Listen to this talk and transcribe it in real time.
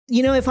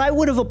You know, if I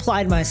would have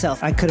applied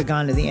myself, I could have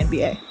gone to the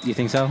NBA. You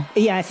think so?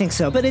 Yeah, I think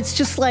so. But it's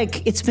just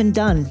like, it's been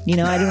done. You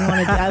know, I didn't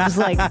want to, I was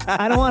like,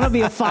 I don't want to be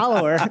a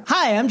follower.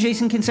 Hi, I'm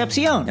Jason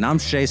Concepcion. And I'm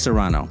Shea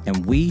Serrano,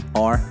 and we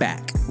are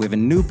back. We have a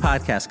new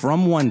podcast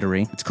from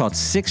Wondery. It's called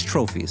Six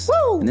Trophies.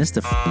 Woo! And it's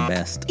the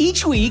best.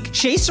 Each week,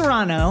 Shea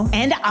Serrano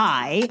and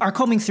I are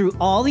combing through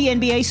all the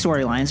NBA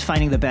storylines,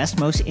 finding the best,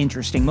 most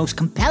interesting, most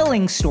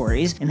compelling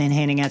stories, and then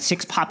handing out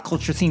 6 pop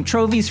culture themed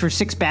trophies for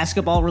 6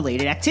 basketball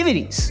related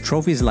activities.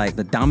 Trophies like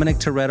the Dominic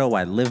Toretto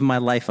I Live My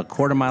Life a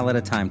Quarter Mile at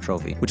a Time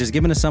trophy, which is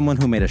given to someone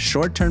who made a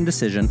short-term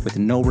decision with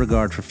no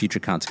regard for future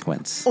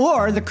consequence.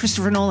 Or the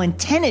Christopher Nolan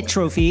Tenet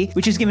trophy,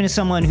 which is given to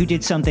someone who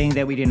did something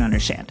that we didn't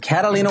understand.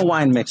 Catalina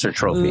Wine Mixer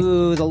trophy.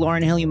 Ooh, the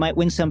Lauryn Hill, you might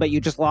win some, but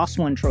you just lost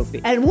one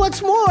trophy. And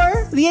what's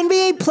more, the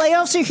NBA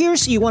playoffs are here,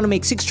 so you want to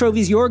make Six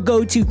Trophies your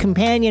go-to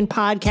companion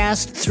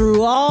podcast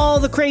through all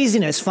the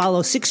craziness.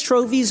 Follow Six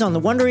Trophies on the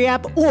Wondery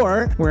app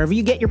or wherever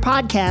you get your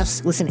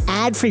podcasts. Listen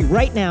ad-free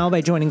right now by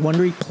joining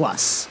Wondery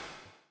Plus.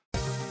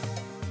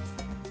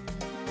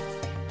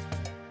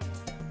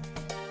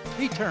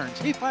 He turns,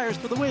 he fires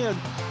for the win.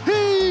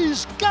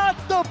 He's got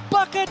the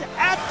bucket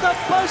at the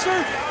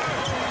buzzer.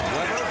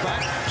 Weber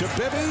back to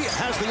Bibby,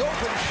 has the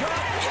open shot.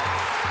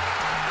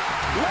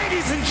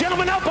 Ladies and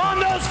gentlemen, up on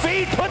those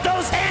feet, put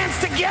those hands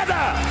together.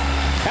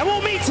 And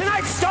we'll meet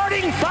tonight's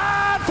starting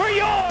 5 for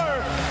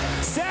your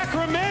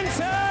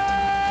Sacramento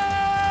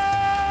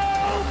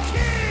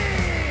Kings.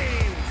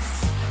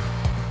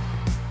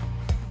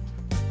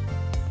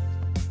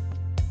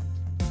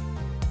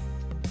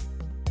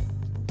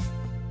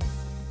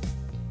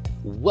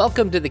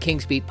 Welcome to the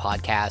Kings Beat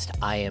podcast.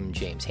 I am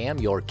James Ham,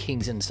 your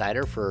Kings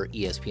insider for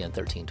ESPN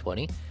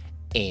 1320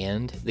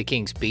 and the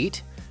Kings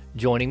Beat.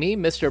 Joining me,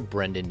 Mr.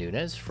 Brendan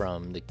Nunes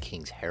from the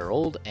Kings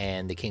Herald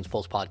and the Kings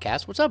Pulse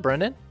podcast. What's up,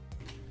 Brendan?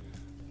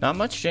 Not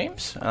much,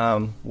 James.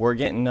 We're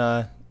getting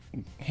a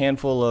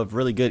handful of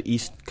really good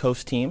East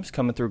Coast teams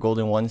coming through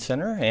Golden One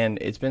Center, and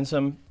it's been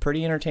some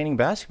pretty entertaining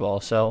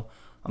basketball. So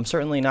I'm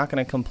certainly not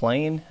going to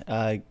complain.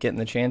 Getting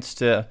the chance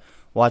to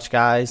watch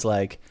guys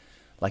like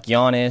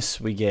Giannis.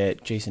 We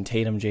get Jason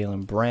Tatum,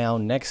 Jaylen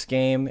Brown next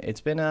game.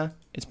 It's been a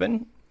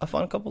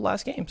fun couple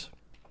last games.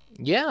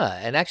 Yeah,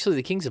 and actually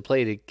the Kings have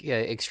played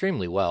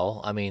extremely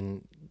well. I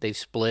mean, they've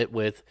split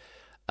with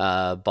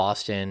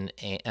Milwaukee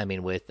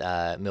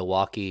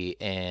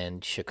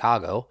and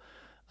Chicago.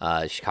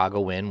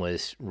 Chicago win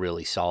was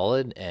really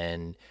solid,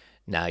 and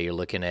now you're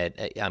looking at,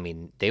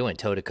 they went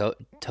toe to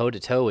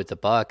toe with the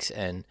Bucks,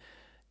 and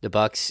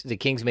the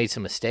Kings made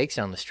some mistakes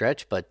down the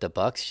stretch, but the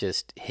Bucks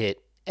just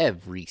hit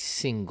every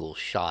single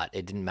shot.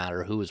 It didn't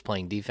matter who was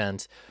playing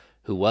defense,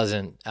 who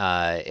wasn't.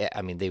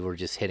 They were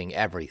just hitting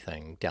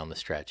everything down the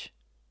stretch.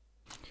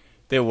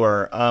 They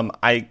were.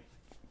 I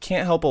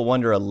can't help but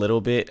wonder a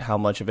little bit how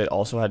much of it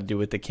also had to do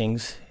with the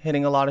Kings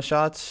hitting a lot of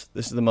shots.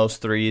 This is the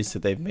most threes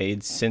that they've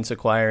made since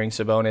acquiring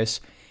Sabonis.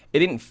 It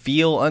didn't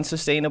feel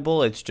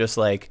unsustainable. It's just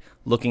like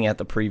looking at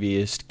the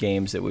previous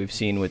games that we've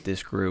seen with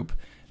this group,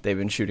 they've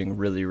been shooting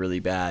really, really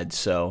bad.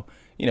 So,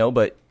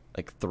 but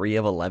like 3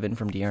 of 11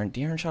 from De'Aaron.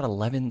 De'Aaron shot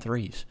 11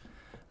 threes.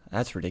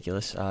 That's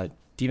ridiculous.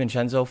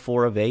 DiVincenzo,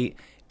 4 of 8.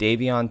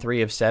 Davion,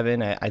 3 of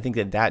 7. I think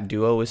that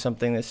duo was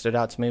something that stood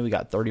out to me. We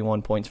got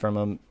 31 points from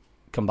them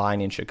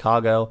combined in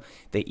Chicago.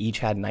 They each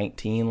had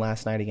 19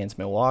 last night against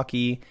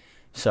Milwaukee.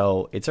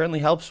 So it certainly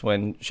helps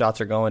when shots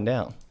are going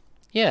down.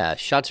 Yeah,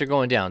 shots are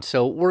going down.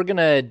 So we're going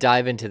to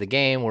dive into the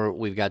game.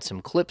 We've got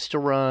some clips to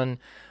run.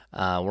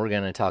 We're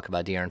going to talk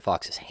about De'Aaron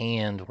Fox's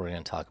hand. We're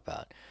going to talk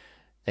about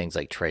things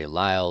like Trey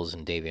Lyles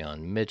and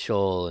Davion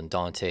Mitchell and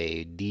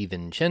Dante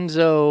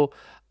DiVincenzo.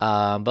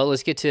 But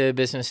let's get to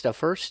business stuff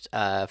first.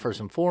 First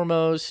and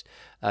foremost,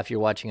 if you're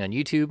watching on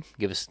YouTube,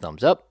 give us a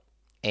thumbs up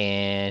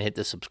and hit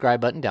the subscribe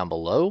button down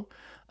below.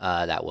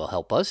 That will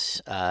help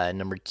us.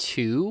 Number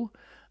 2,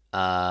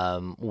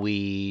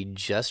 we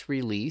just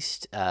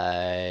released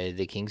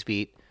the Kings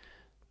Beat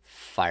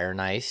Fire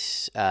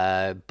Nice,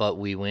 but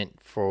we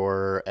went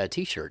for a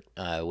t-shirt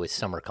with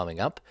summer coming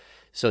up.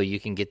 So you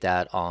can get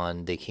that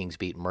on the Kings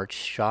Beat merch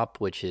shop,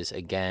 which is,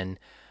 again,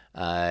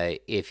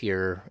 if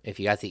you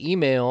got the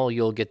email,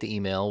 you'll get the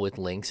email with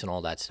links and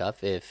all that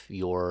stuff. If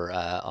you're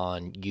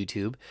on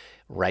YouTube,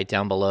 right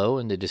down below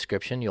in the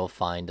description, you'll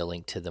find a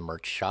link to the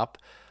merch shop.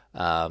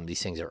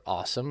 These things are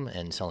awesome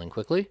and selling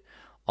quickly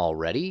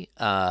already,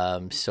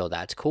 so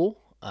that's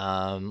cool.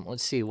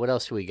 Let's see, what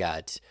else do we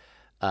got?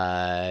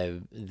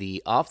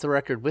 The Off the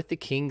Record with the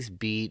Kings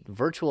Beat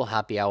virtual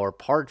happy hour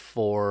part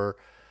 4,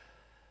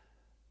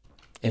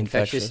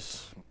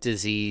 infectious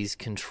disease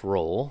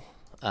control.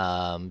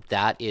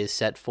 That is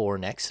set for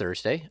next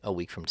Thursday, a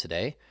week from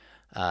today.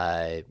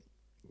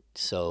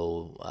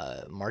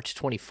 So March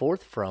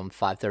 24th from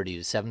 5:30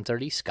 to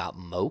 7:30, Scott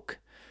Moak,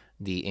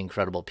 the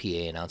incredible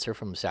PA announcer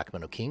from the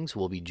Sacramento Kings,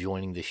 will be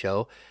joining the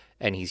show,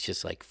 and he's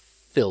just like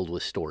filled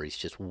with stories,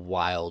 just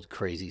wild,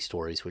 crazy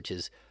stories, which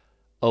is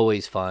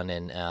always fun,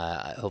 and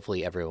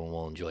hopefully everyone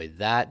will enjoy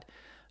that.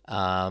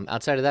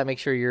 Outside of that, make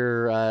sure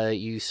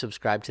you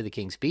subscribe to the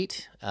Kings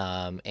Beat,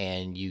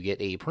 and you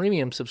get a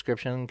premium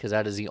subscription, because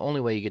that is the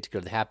only way you get to go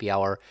to the happy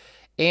hour.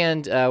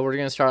 And we're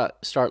going to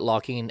start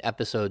locking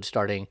episodes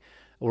starting.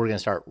 We're going to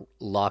start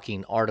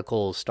locking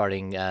articles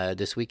starting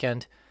this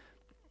weekend.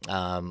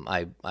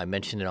 I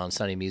mentioned it on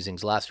Sunday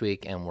Musings last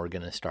week, and we're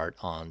going to start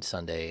on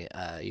Sunday.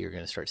 You're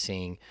going to start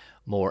seeing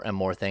more and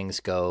more things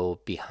go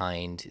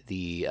behind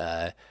the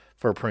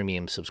for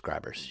premium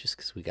subscribers, just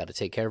because we got to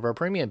take care of our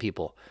premium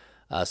people.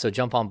 So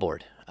jump on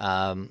board.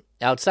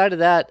 Outside of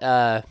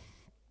that,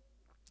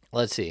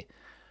 let's see.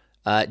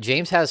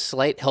 James has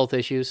slight health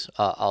issues.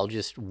 I'll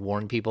just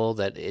warn people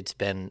that it's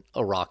been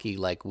a rocky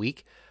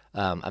week.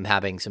 I'm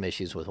having some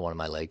issues with one of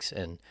my legs,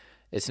 and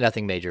it's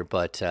nothing major,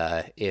 but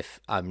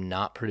if I'm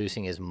not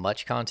producing as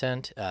much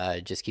content,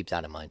 just keep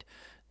that in mind,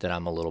 that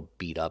I'm a little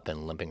beat up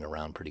and limping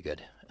around pretty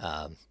good.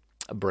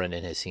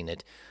 Brendan has seen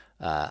it.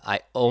 I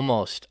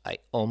almost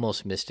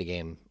missed a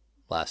game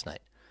last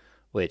night,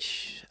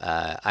 which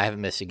I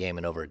haven't missed a game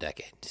in over a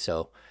decade.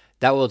 So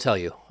that will tell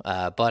you.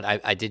 But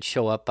I did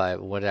show up.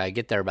 What did I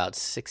get there? About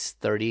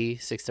 6:30,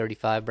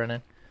 6:35,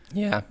 Brennan?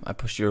 Yeah, I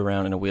pushed you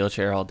around in a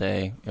wheelchair all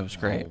day. It was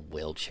great.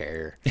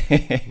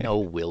 No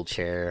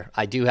wheelchair.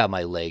 I do have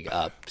my leg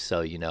up,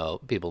 so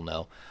people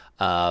know.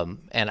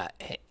 And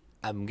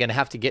I'm gonna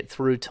have to get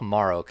through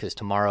tomorrow, because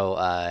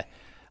tomorrow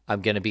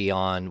I'm gonna be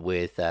on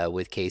with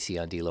Casey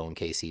on D-Lo and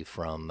Casey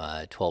from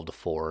 12 to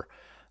 4,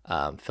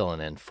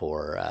 filling in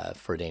for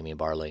Damian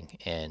Barling.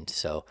 And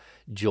so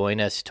join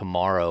us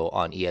tomorrow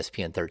on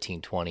ESPN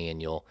 1320,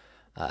 and you'll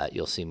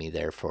see me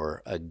there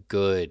for a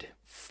good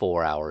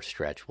 4-hour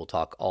stretch. We'll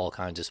talk all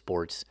kinds of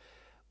sports,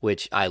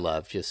 which I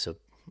love, just so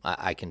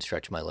I can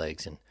stretch my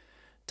legs, and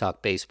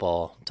talk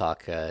baseball,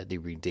 talk the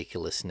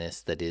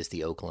ridiculousness that is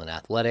the Oakland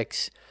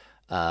Athletics,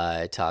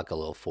 talk a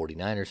little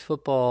 49ers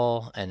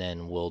football, and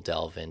then we'll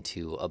delve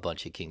into a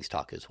bunch of Kings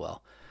talk as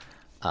well.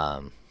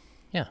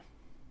 Yeah.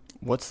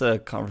 What's the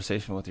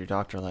conversation with your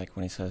doctor like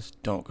when he says,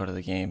 don't go to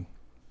the game?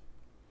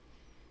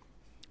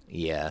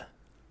 Yeah,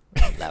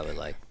 that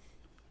would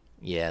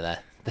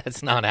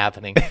that's not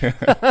happening.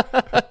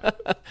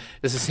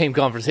 It's the same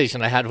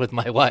conversation I had with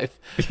my wife.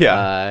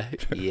 Yeah.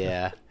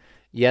 Yeah.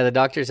 The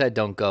doctor said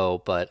don't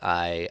go, but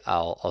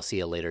I'll see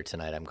you later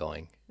tonight. I'm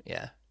going.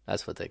 Yeah.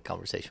 That's what the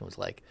conversation was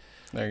like.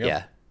 There you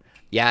go.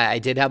 Yeah. I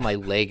did have my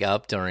leg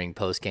up during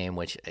post game,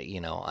 which,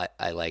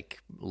 I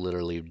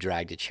literally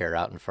dragged a chair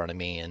out in front of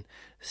me, and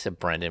so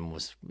Brendan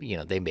was,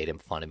 they made him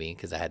fun of me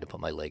because I had to put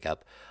my leg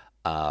up.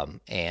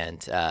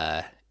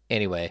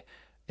 Anyway,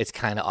 it's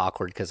kind of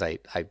awkward because I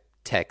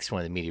text one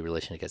of the media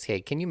relations, goes,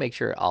 hey, can you make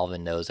sure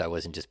Alvin knows I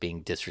wasn't just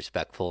being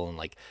disrespectful and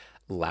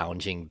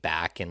lounging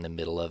back in the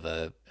middle of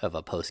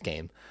a post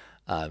game,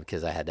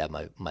 because I had to have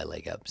my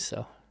leg up.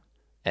 So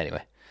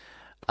anyway,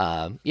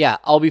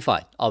 I'll be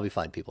fine.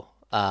 People.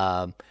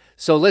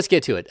 So let's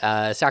get to it.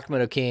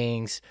 Sacramento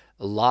Kings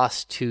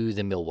lost to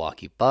the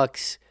Milwaukee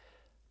Bucks,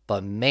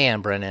 but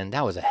man, Brennan,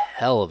 that was a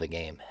hell of a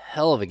game.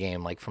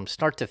 From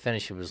start to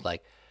finish, it was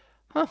look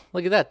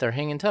at that, they're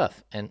hanging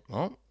tough, and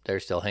they're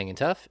still hanging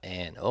tough,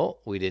 and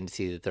we didn't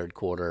see the third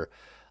quarter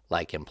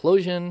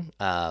implosion.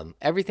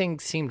 Everything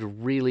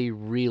seemed really,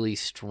 really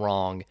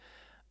strong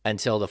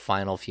until the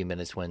final few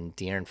minutes when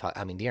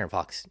De'Aaron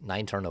Fox,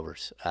 9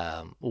 turnovers,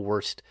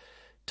 worst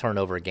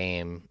turnover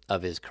game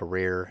of his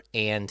career,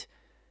 and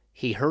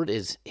he hurt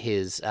his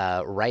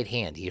right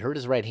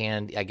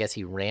hand. I guess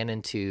he ran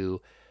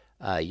into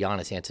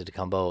Giannis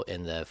Antetokounmpo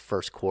in the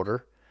first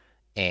quarter,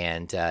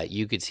 and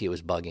you could see it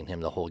was bugging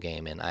him the whole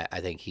game, and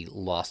I think he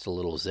lost a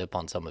little zip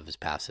on some of his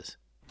passes.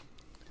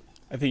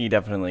 I think he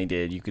definitely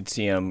did. You could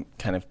see him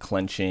kind of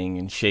clenching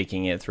and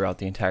shaking it throughout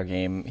the entire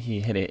game. He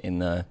hit it in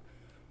the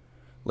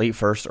late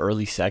first,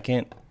 early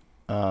second,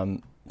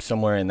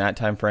 somewhere in that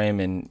time frame,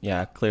 and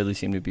clearly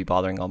seemed to be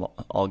bothering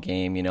all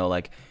game.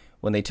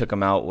 When they took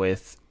him out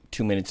with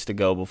 2 minutes to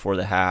go before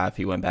the half,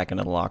 he went back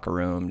into the locker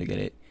room to get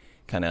it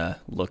kind of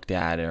looked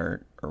at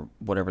or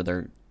whatever.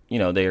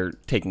 They're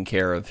taking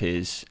care of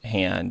his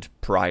hand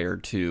prior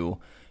to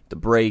the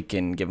break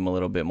and give him a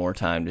little bit more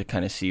time to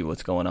kind of see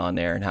what's going on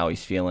there and how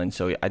he's feeling.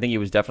 So I think he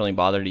was definitely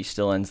bothered. He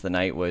still ends the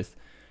night with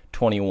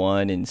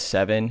 21 and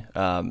 7,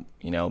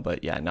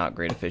 but not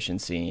great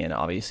efficiency. And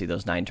obviously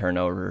those 9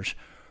 turnovers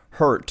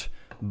hurt,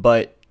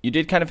 but you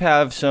did kind of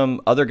have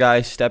some other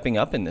guys stepping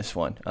up in this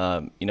one.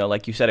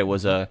 Like you said, it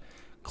was a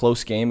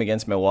close game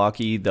against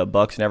Milwaukee. The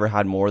Bucks never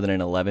had more than an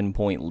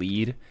 11-point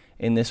lead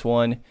in this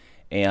one,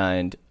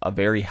 and a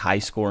very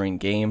high-scoring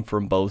game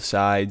from both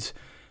sides,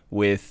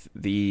 with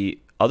the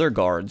other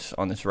guards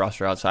on this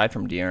roster outside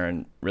from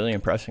De'Aaron really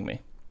impressing me.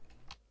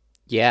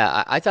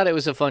 Yeah, I thought it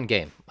was a fun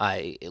game.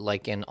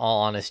 In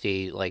all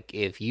honesty,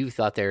 if you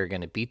thought they were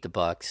going to beat the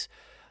Bucks,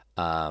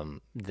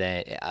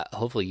 then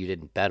hopefully you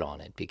didn't bet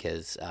on it,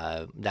 because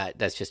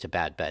that's just a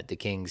bad bet. The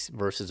Kings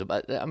versus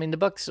the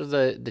Bucks are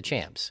the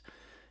champs,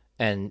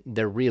 and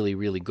they're really,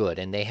 really good,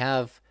 and they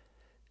have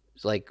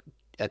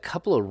a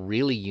couple of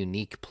really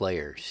unique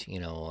players.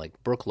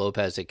 Brooke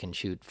Lopez that can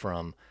shoot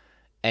from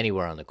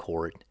anywhere on the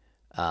court.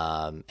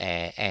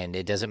 And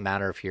it doesn't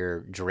matter if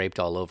you're draped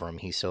all over him.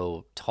 He's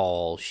so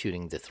tall,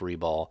 shooting the three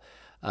ball.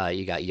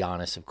 You got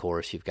Giannis, of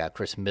course. You've got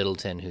Chris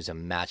Middleton, who's a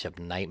matchup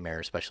nightmare,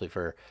 especially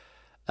for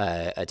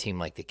a team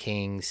like the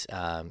Kings.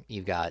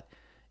 You've got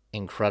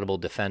incredible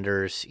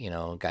defenders,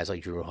 guys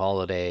like Drew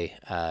Holiday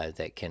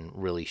that can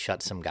really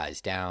shut some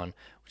guys down,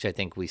 which I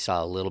think we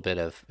saw a little bit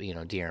of,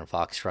 De'Aaron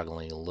Fox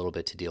struggling a little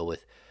bit to deal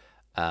with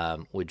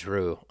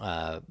Drew.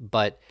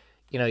 But,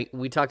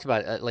 we talked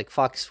about,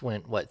 Fox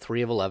went,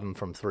 3 of 11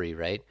 from 3,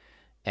 right?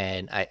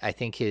 And I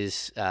think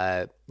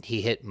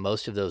he hit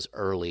most of those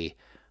early.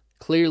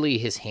 Clearly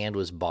his hand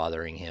was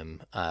bothering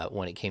him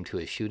when it came to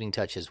his shooting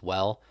touch as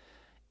well.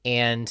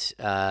 And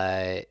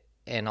I'll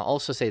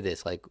also say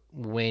this,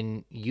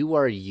 when you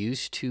are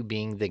used to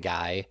being the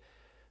guy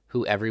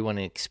who everyone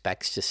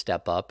expects to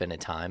step up in a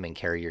time and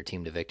carry your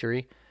team to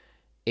victory,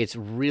 it's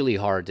really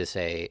hard to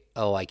say,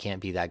 oh, I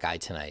can't be that guy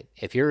tonight.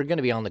 If you're going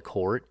to be on the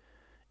court,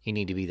 you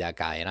need to be that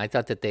guy. And I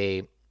thought that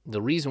the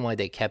reason why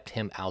they kept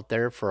him out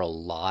there for a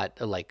lot,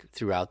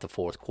 throughout the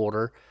fourth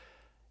quarter,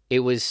 it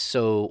was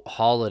so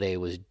Holiday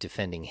was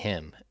defending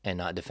him and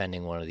not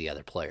defending one of the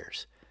other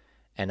players.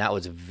 And that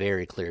was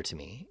very clear to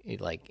me.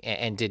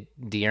 And did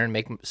De'Aaron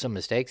make some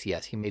mistakes?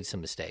 Yes, he made some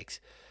mistakes.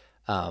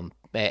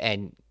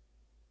 And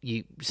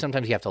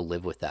sometimes you have to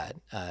live with that,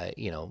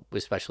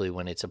 especially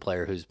when it's a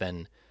player who's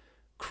been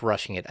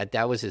crushing it.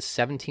 That was his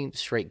 17th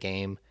straight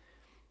game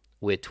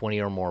with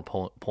 20 or more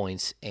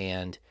points,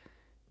 and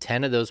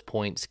 10 of those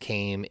points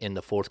came in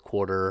the fourth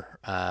quarter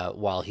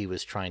while he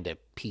was trying to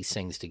piece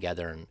things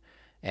together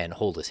and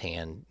hold his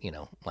hand.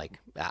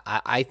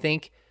 I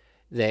think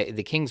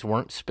the Kings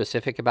weren't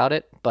specific about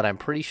it, but I'm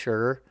pretty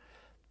sure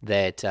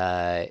that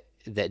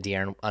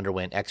De'Aaron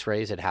underwent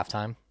X-rays at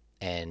halftime,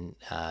 and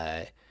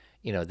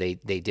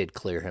they did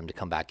clear him to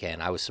come back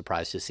in. I was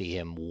surprised to see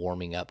him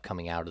warming up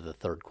coming into the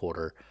third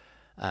quarter,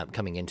 and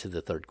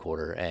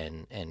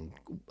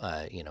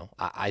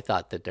I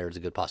thought that there's a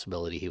good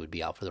possibility he would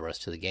be out for the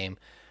rest of the game.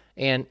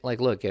 And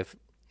look,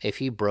 if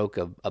he broke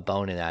a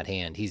bone in that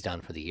hand, he's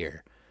done for the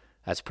year.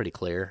 That's pretty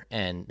clear,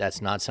 and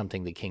that's not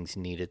something the Kings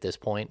need at this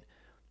point.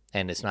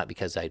 And it's not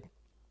because I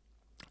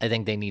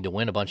think they need to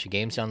win a bunch of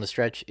games down the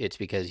stretch. It's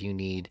because you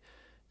need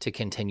to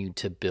continue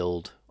to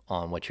build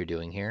on what you're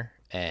doing here.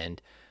 And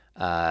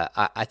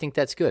I think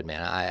that's good,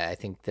 man. I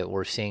think that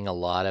we're seeing a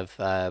lot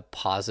of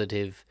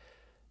positive,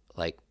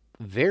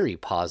 very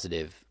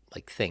positive,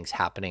 things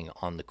happening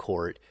on the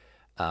court.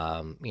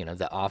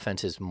 The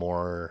offense is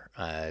more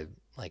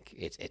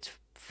it's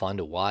fun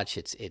to watch.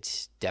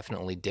 It's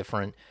definitely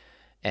different.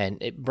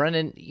 And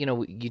Brendan,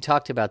 you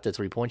talked about the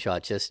 3-point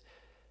shot. Just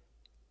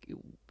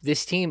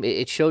this team,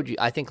 it showed you,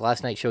 I think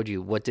last night showed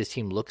you what this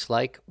team looks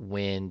like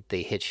when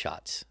they hit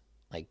shots.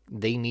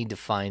 They need to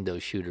find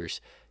those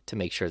shooters to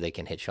make sure they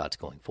can hit shots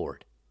going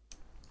forward.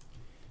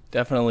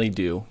 Definitely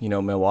do.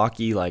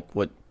 Milwaukee,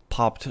 what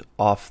popped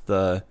off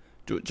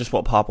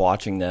what popped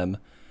watching them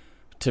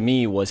to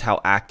me was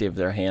how active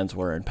their hands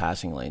were in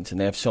passing lanes. And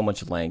they have so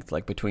much length,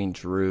 between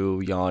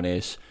Drew,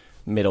 Giannis,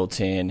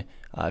 Middleton,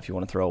 if you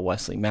want to throw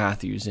Wesley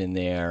Matthews in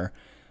there.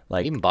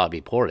 Even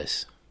Bobby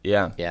Portis.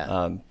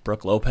 Yeah.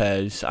 Brook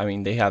Lopez. I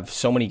mean, they have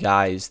so many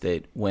guys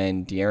that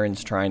when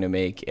De'Aaron's trying to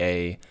make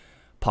a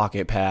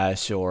pocket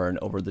pass or an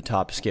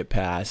over-the-top skip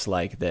pass,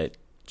 that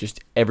just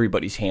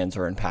everybody's hands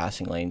are in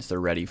passing lanes. They're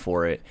ready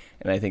for it.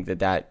 And I think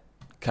that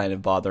kind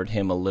of bothered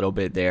him a little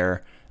bit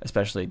there,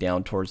 especially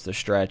down towards the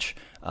stretch.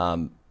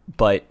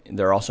 But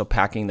they're also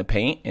packing the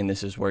paint, and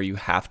this is where you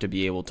have to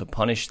be able to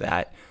punish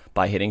that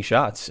by hitting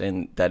shots.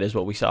 And that is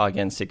what we saw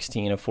again,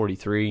 16 of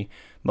 43,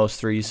 most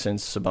threes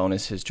since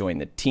Sabonis has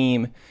joined the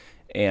team.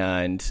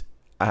 And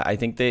I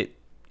think that,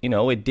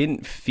 it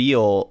didn't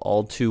feel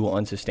all too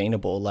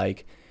unsustainable.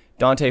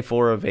 Dante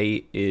 4 of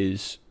 8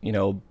 is,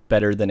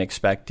 better than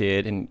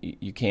expected, and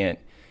you can't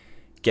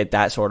get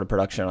that sort of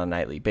production on a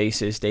nightly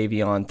basis.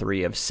 Davion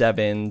 3 of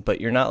 7, but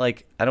you're not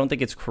I don't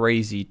think it's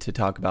crazy to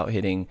talk about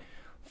hitting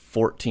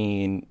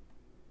 14,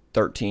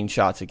 13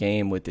 shots a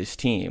game with this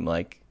team.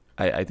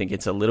 I think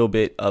it's a little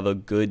bit of a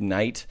good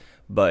night,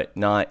 but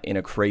not in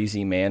a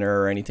crazy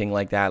manner or anything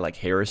like that.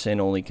 Harrison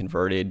only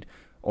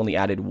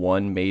added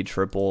 1 made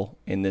triple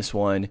in this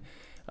one.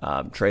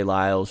 Trey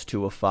Lyles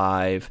 2 of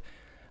 5.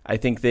 I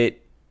think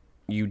that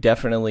you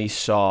definitely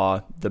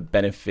saw the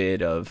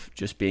benefit of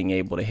just being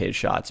able to hit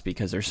shots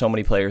because there's so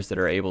many players that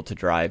are able to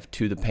drive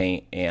to the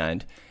paint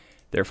and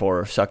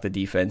therefore suck the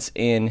defense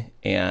in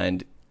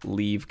and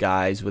leave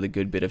guys with a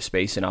good bit of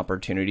space and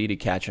opportunity to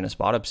catch in a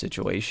spot-up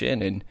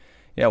situation. And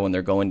yeah, when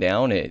they're going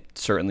down, it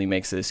certainly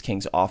makes this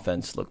Kings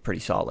offense look pretty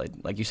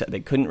solid. Like you said, they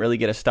couldn't really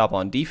get a stop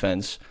on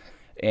defense,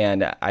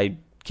 and I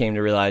came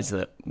to realize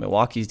that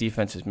Milwaukee's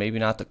defense is maybe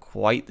not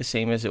quite the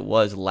same as it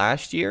was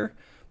last year,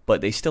 but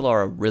they still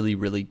are a really,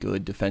 really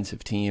good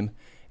defensive team,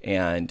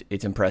 and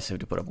it's impressive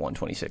to put up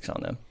 126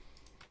 on them.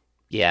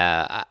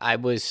 Yeah, I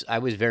was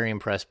very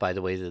impressed by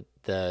the way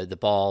that the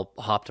ball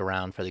hopped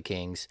around for the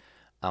Kings.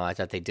 I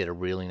thought they did a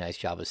really nice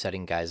job of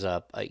setting guys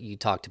up. You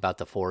talked about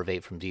the 4 of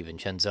 8 from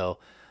DiVincenzo.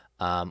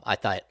 I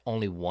thought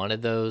only one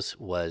of those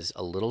was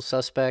a little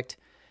suspect,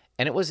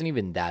 and it wasn't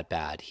even that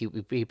bad.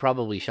 He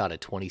probably shot a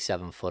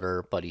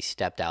 27-footer, but he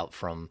stepped out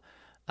from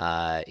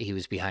he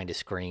was behind a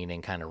screen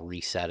and kind of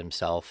reset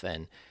himself,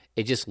 and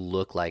it just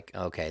looked like,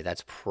 okay,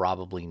 that's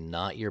probably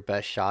not your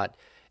best shot.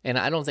 And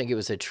I don't think it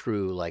was a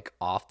true like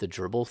off the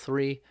dribble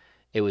three.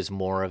 It was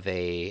more of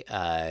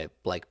a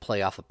like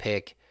play off a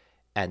pick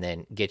and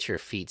then get your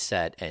feet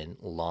set and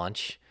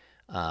launch.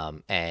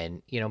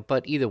 And,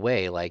 but either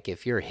way, like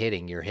if you're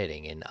hitting, you're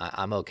hitting. And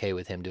I'm okay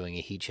with him doing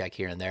a heat check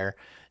here and there.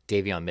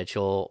 Davion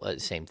Mitchell,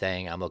 same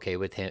thing. I'm okay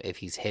with him. If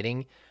he's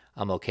hitting,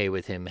 I'm okay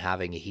with him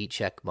having a heat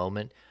check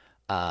moment.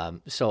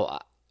 So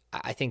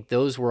I think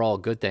those were all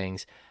good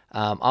things.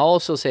 I'll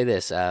also say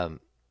this.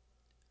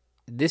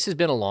 This has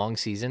been a long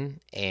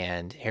season,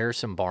 and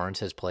Harrison Barnes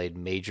has played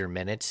major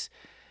minutes.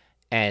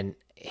 And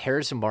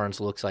Harrison Barnes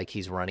looks like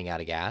he's running out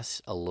of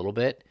gas a little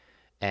bit.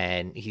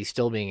 And he's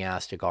still being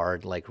asked to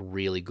guard like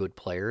really good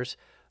players.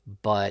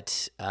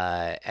 But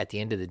at the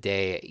end of the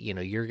day,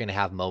 you're going to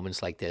have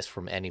moments like this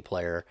from any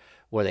player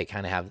where they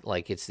kind of have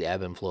like it's the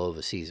ebb and flow of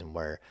a season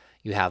where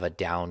you have a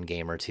down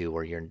game or two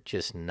where you're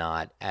just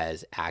not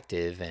as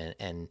active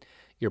and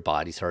your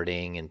body's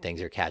hurting and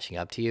things are catching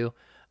up to you.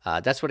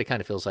 That's what it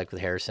kind of feels like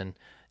with Harrison.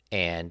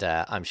 And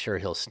I'm sure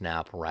he'll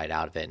snap right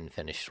out of it and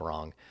finish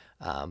strong.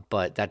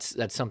 But that's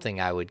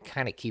something I would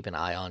kind of keep an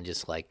eye on,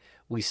 just like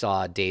we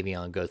saw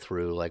Davion go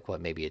through like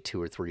maybe a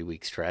 2 or 3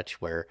 week stretch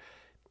where,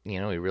 he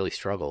really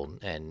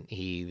struggled and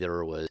he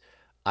either was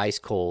ice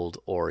cold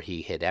or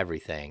he hit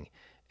everything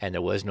and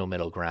there was no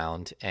middle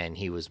ground and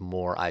he was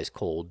more ice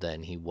cold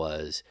than he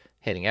was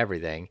hitting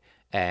everything.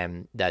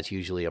 And that's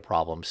usually a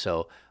problem.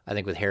 So I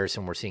think with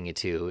Harrison, we're seeing it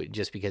too.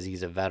 Just because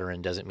he's a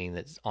veteran doesn't mean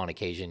that on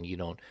occasion you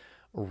don't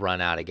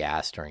run out of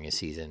gas during a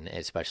season,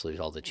 especially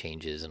with all the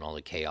changes and all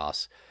the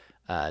chaos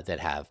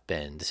that have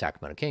been the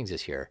Sacramento Kings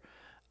this year.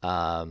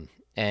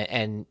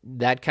 And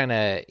that kind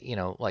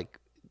of, like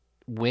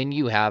when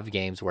you have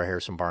games where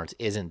Harrison Barnes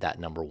isn't that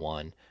number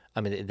one,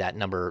 that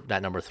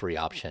number three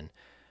option,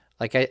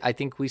 like I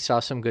think we saw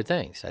some good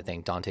things. I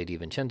think Donte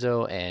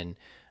DiVincenzo and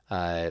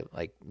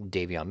like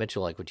Davion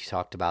Mitchell, like what you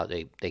talked about,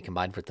 they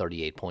combined for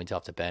 38 points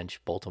off the bench.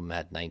 Both of them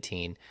had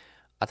 19.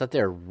 I thought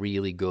they're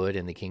really good,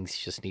 and the Kings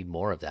just need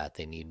more of that.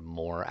 They need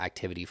more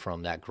activity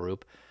from that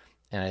group.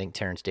 And I think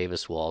Terrence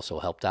Davis will also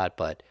help that.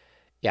 But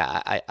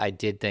yeah, I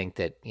did think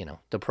that,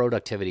 the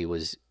productivity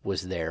was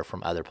there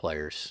from other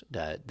players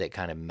that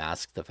kind of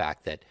masked the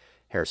fact that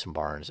Harrison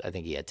Barnes, I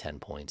think he had 10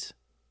 points.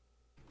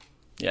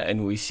 Yeah,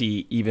 and we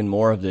see even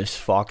more of this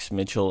Fox,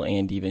 Mitchell,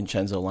 and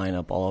DiVincenzo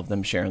lineup, all of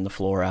them sharing the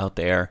floor out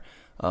there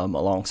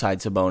alongside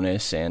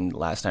Sabonis. And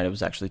last night it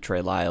was actually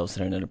Trey Lyles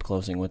that ended up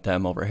closing with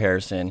them over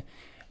Harrison,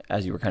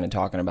 as you were kind of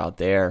talking about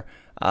there.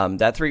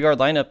 That three-guard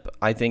lineup,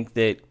 I think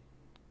that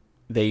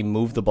they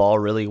move the ball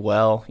really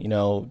well.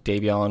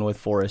 Davion with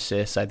 4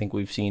 assists. I think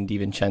we've seen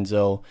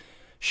DiVincenzo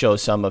show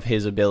some of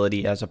his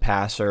ability as a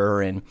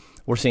passer, and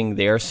we're seeing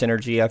their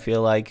synergy, I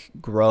feel like,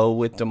 grow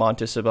with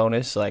Domantas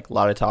Sabonis. Like a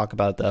lot of talk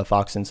about the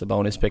Fox and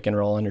Sabonis pick and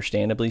roll,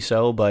 understandably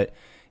so. But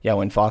yeah,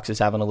 when Fox is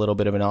having a little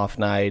bit of an off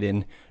night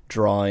and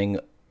drawing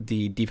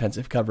the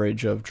defensive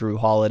coverage of Drew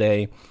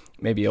Holiday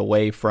maybe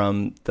away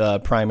from the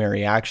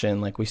primary action,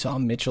 like we saw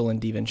Mitchell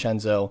and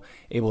DiVincenzo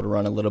able to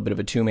run a little bit of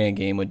a two-man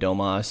game with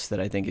Domas that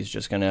I think is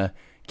just going to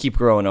keep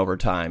growing over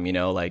time.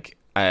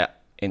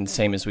 And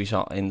same as we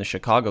saw in the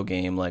Chicago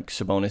game, like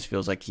Sabonis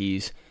feels like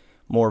he's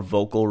more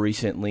vocal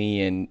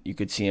recently, and you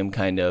could see him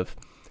kind of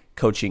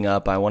coaching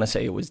up. I want to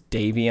say it was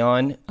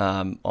Davion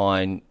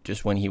on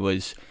just when he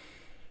was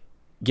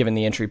given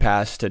the entry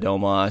pass to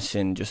Domas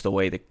and just the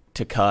way to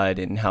cut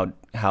and how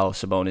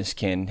Sabonis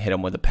can hit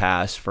him with a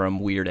pass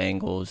from weird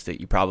angles that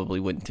you probably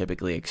wouldn't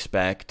typically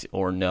expect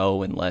or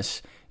know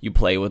unless you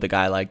play with a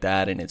guy like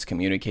that and it's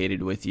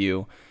communicated with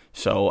you.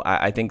 So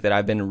I think that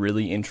I've been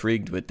really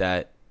intrigued with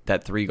that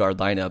three-guard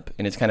lineup.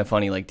 And it's kind of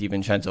funny, like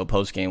DiVincenzo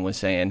postgame was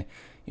saying,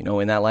 in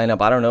that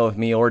lineup, I don't know if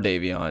me or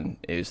Davion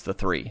is the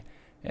three.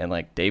 And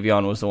like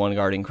Davion was the one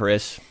guarding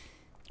Chris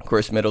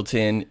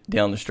Middleton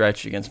down the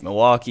stretch against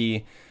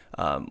Milwaukee.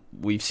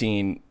 We've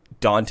seen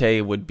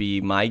Donte would be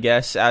my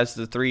guess as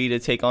the three to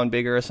take on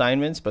bigger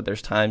assignments, but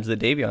there's times that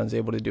Davion's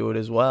able to do it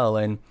as well.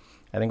 And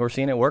I think we're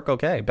seeing it work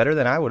okay, better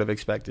than I would have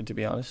expected, to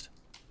be honest.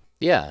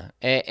 Yeah.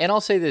 And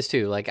I'll say this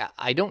too, like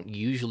I don't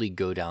usually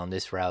go down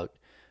this route.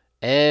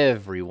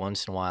 Every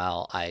once in a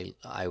while, I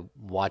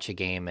watch a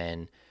game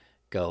and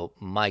go,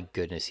 my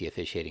goodness, the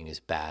officiating is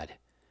bad.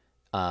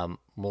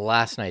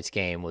 Last night's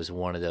game was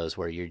one of those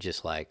where you're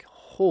just like,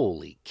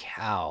 holy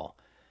cow,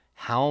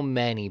 how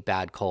many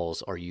bad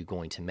calls are you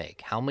going to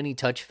make? How many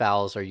touch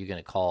fouls are you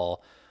going to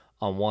call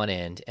on one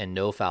end and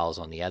no fouls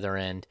on the other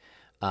end?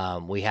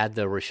 We had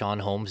the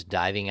Richaun Holmes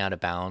diving out of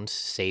bounds,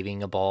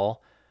 saving a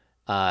ball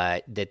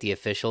that the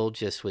official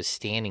just was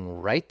standing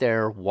right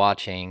there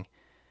watching,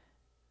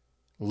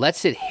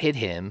 lets it hit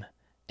him,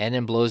 and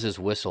then blows his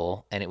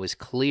whistle. And it was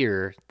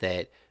clear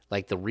that,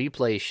 like, the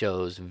replay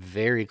shows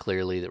very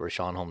clearly that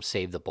Richaun Holmes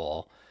saved the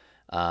ball.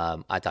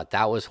 I thought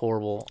that was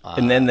horrible.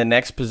 And then the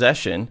next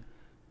possession,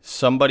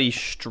 somebody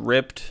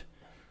stripped.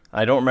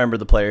 I don't remember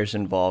the players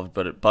involved,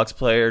 but a Bucks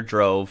player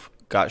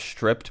got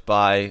stripped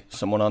by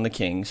someone on the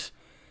Kings.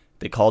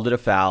 They called it a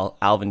foul.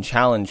 Alvin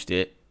challenged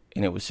it,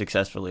 and it was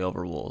successfully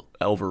overruled.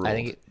 I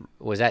think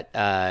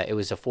it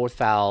was a fourth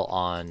foul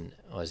on.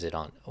 Was that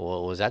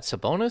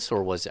Sabonis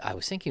or I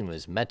was thinking it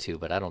was Metu,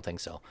 but I don't think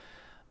so.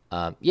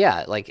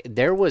 Yeah, like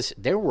there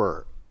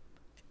were,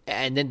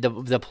 and then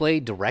the play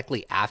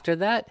directly after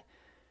that.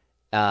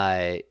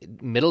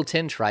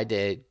 Middleton tried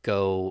to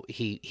go.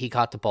 He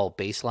caught the ball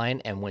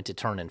baseline and went to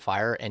turn and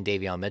fire, and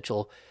Davion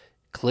Mitchell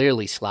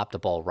clearly slapped the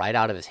ball right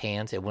out of his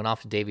hands. It went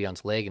off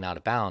Davion's leg and out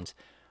of bounds,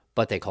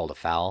 but they called a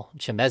foul.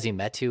 Chimezie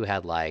Metu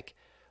had like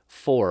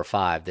 4 or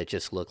 5 that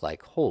just looked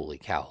like, holy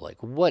cow,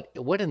 like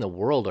what in the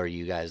world are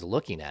you guys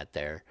looking at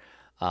there?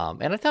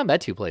 And I thought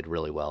Metu played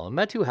really well, and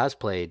Metu has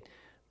played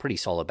pretty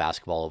solid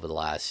basketball over the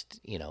last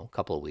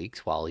couple of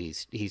weeks while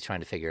he's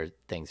trying to figure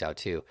things out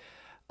too.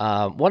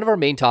 One of our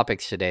main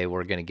topics today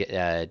we're going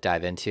to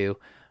dive into,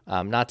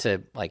 not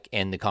to like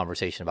end the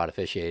conversation about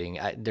officiating.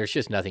 There's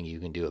just nothing you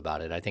can do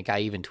about it. I think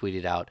I even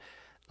tweeted out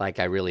like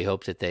I really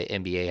hope that the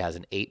NBA has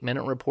an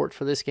 8-minute report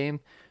for this game,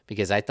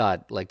 because I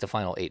thought like the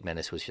final 8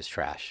 minutes was just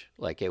trash.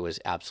 Like it was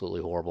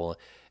absolutely horrible.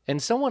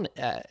 And someone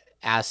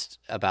asked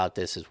about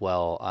this as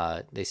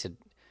well. They said,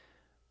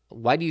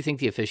 why do you think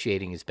the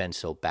officiating has been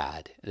so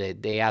bad?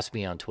 They asked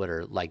me on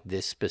Twitter like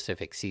this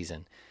specific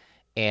season.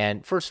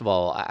 And first of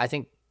all, I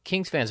think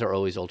Kings fans are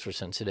always ultra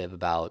sensitive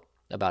about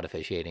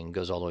officiating. It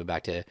goes all the way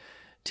back to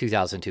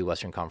 2002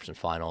 Western Conference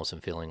Finals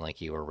and feeling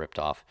like you were ripped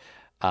off.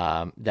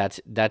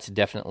 That's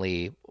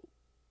definitely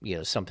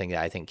something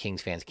that I think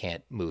Kings fans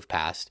can't move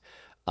past.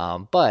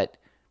 But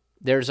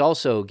there's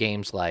also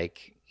games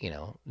like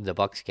the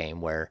Bucks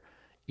game where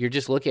you're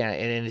just looking at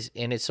it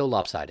and it's so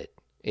lopsided.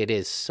 It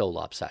is so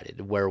lopsided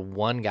where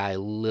one guy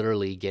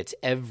literally gets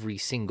every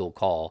single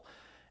call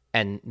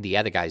and the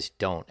other guys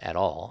don't at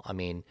all. I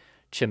mean,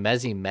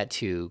 Chimezie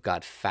Metu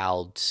got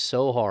fouled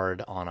so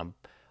hard on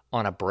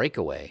a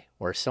breakaway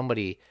where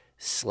somebody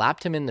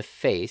slapped him in the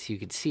face. You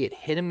could see it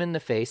hit him in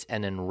the face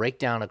and then rake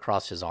down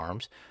across his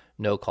arms.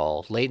 No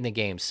call. Late in the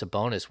game,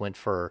 Sabonis went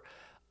for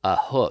a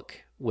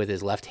hook with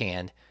his left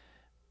hand,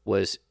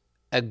 was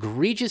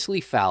egregiously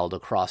fouled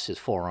across his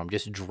forearm,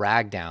 just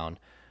dragged down.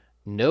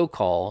 No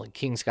call.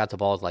 Kings got the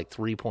ball with like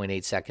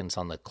 3.8 seconds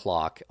on the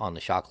clock, on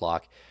the shot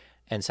clock,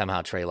 and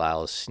somehow Trey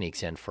Lyles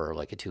sneaks in for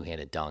like a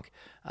two-handed dunk.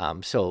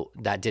 So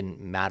that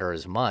didn't matter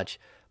as much,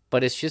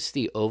 but it's just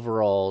the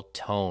overall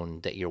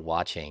tone that you're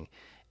watching.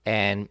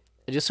 And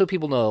just so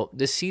people know,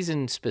 this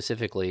season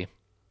specifically,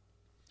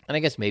 and I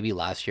guess maybe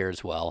last year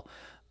as well,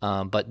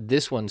 but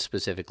this one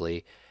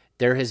specifically,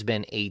 there has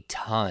been a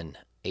ton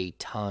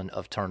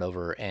of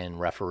turnover in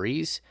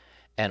referees,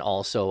 and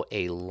also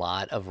a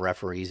lot of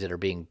referees that are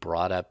being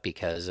brought up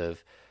because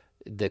of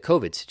the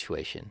COVID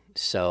situation.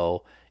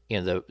 So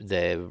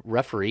the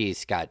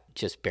referees got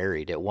just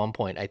buried. At one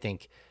point, I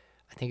think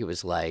it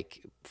was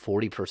like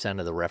 40%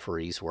 of the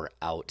referees were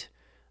out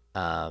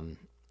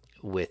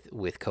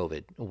with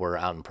COVID, were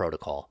out in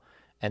protocol.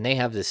 And they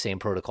have the same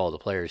protocol the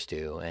players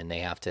do, and they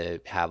have to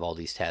have all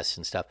these tests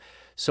and stuff.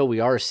 So we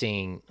are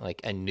seeing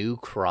like a new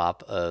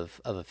crop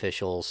of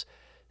officials.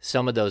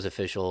 Some of those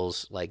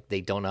officials, like, they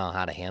don't know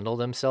how to handle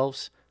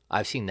themselves.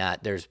 I've seen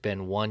that. There's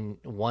been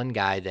one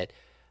guy that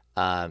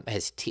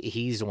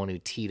he's the one who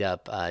teed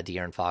up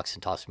De'Aaron Fox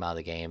and tossed him out of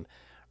the game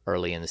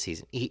early in the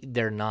season.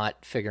 They're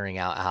not figuring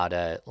out how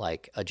to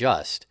like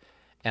adjust.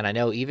 And I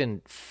know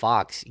even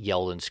Fox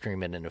yelled and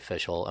screamed at an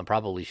official and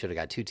probably should have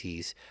got 2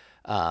 Ts.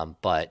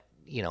 But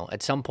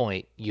at some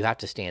point you have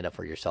to stand up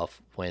for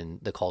yourself when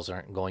the calls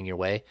aren't going your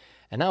way.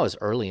 And that was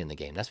early in the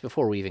game. That's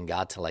before we even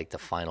got to like the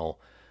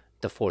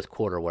fourth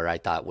quarter, where I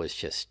thought was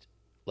just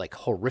like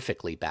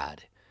horrifically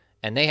bad.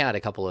 And they had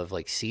a couple of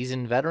like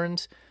seasoned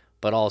veterans,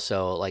 but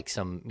also like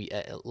some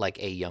like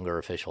a younger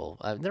official.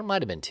 There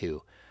might have been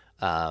 2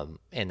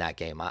 in that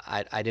game.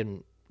 I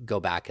didn't go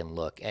back and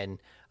look. And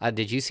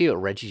did you see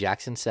what Reggie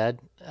Jackson said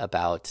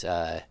about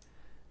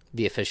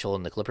the official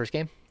in the Clippers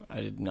game?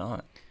 I did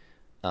not.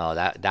 Oh,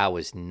 that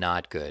was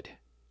not good.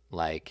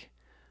 Like,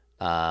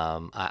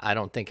 I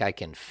don't think I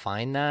can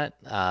find that.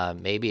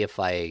 Maybe if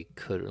I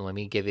could, let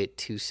me give it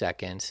 2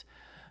 seconds.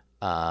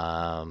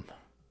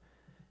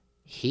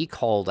 He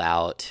called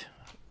out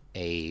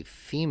a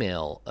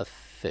female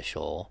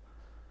official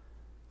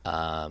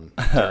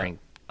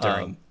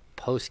during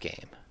post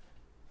game.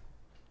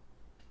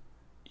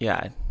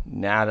 Yeah,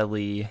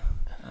 Natalie.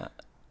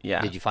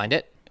 Yeah. Did you find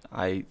it?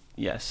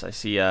 Yes, I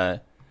see.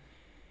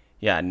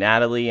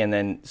 Natalie, and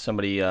then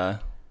somebody.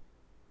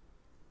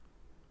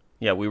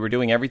 Yeah, we were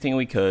doing everything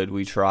we could.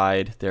 We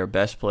tried. Their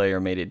best player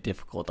made it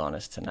difficult on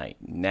us tonight.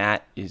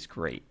 Nat is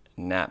great.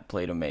 Nat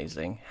played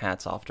amazing.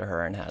 Hats off to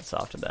her and hats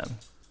off to them.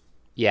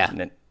 Yeah.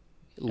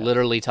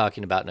 Literally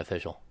talking about an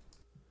official.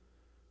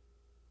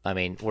 I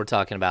mean, we're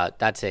talking about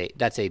that's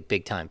a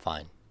big time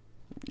fine.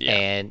 Yeah.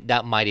 And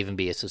that might even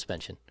be a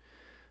suspension.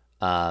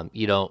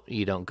 You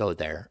don't go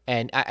there.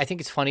 And I think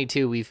it's funny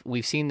too.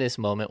 We've seen this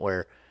moment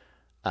where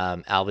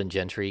Alvin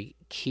Gentry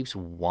keeps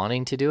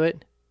wanting to do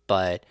it,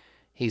 but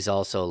he's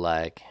also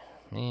like,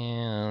 I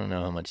don't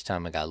know how much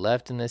time I got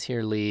left in this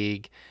here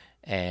league,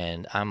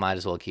 and I might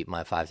as well keep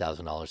my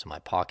 $5,000 in my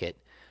pocket,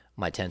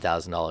 my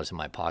 $10,000 in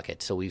my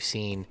pocket. So we've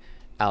seen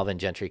Alvin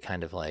Gentry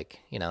kind of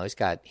like, he's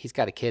got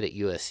a kid at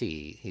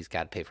USC he's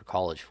got to pay for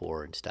college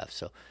for and stuff.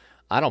 So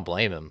I don't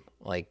blame him.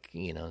 Like,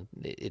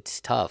 it's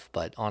tough,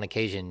 but on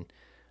occasion,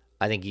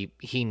 I think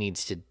he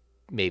needs to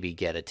maybe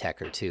get a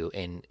tech or two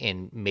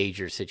in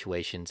major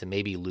situations and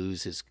maybe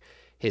lose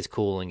his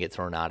cool and get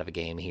thrown out of a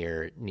game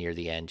here near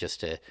the end just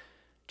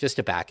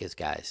to back his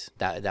guys.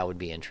 That would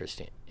be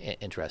interesting.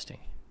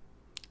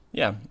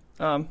 Yeah.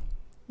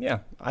 Yeah,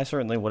 I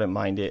certainly wouldn't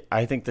mind it.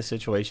 I think the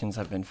situations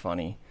have been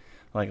funny.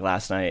 Like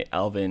last night,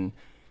 Alvin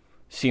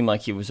seemed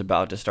like he was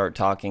about to start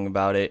talking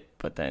about it,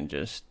 but then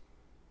just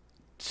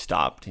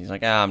stopped. He's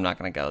like, I'm not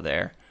going to go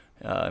there.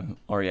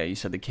 Or yeah, you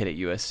said the kid at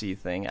USC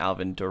thing.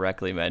 Alvin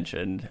directly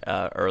mentioned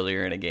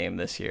earlier in a game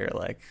this year,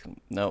 like,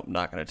 nope,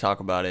 not going to talk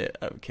about it.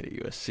 I have a kid at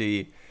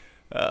USC.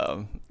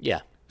 Yeah.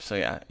 So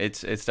yeah,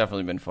 it's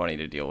definitely been funny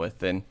to deal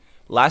with. And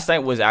last night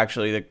was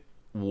actually the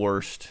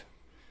worst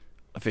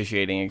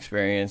officiating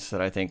experience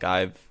that I think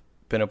I've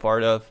been a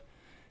part of.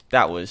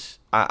 That was,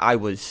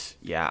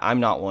 I'm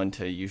not one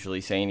to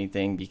usually say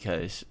anything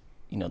because,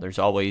 there's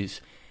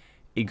always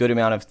a good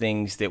amount of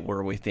things that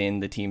were within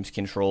the team's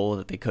control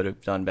that they could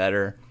have done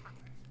better.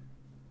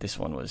 This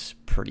one was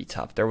pretty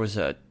tough. There was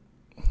a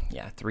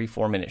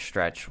 3-4 minute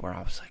stretch where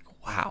I was like,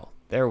 wow,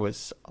 there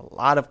was a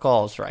lot of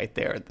calls right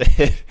there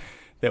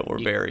that were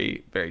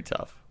very, very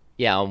tough.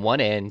 Yeah, on one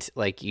end,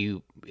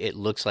 it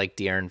looks like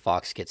De'Aaron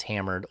Fox gets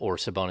hammered or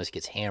Sabonis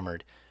gets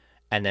hammered.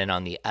 And then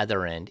on the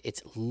other end,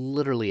 it's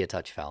literally a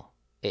touch foul.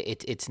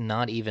 It's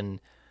not even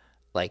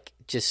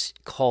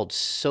just called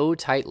so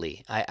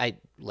tightly.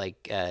 Chimezie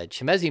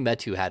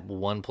Metu had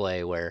one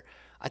play where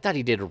I thought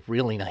he did a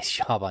really nice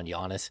job on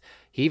Giannis.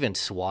 He even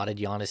swatted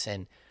Giannis,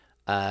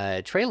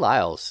 and Trey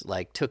Lyles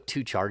took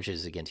 2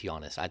 charges against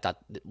Giannis. I thought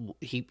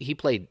he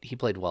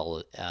played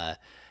well,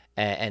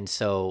 and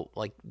so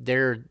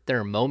there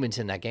are moments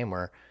in that game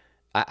where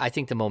I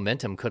think the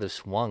momentum could have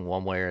swung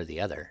one way or the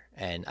other,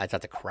 and I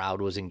thought the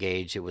crowd was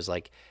engaged. It was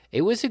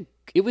it was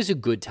a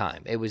good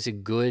time. It was a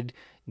good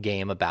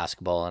game of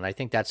basketball, and I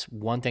think that's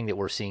one thing that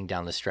we're seeing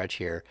down the stretch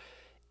here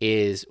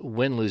is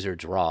win, lose, or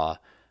draw,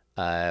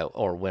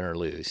 or win or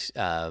lose.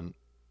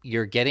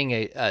 You're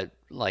getting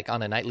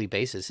on a nightly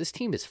basis. This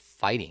team is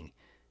fighting,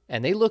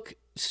 and they look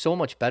so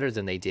much better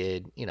than they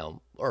did,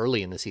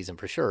 early in the season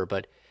for sure,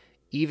 but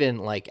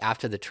even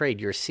after the trade,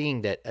 you're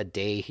seeing that a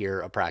day here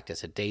a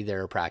practice, a day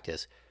there a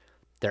practice,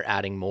 they're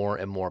adding more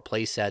and more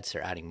play sets.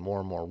 They're adding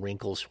more and more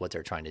wrinkles to what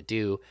they're trying to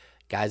do.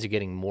 Guys are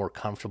getting more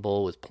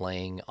comfortable with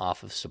playing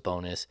off of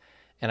Sabonis.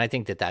 And I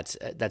think that's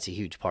a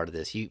huge part of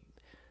this.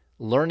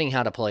 Learning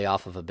how to play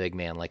off of a big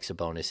man like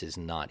Sabonis is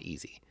not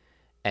easy.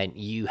 And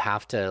you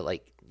have to,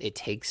 it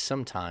takes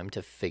some time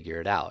to figure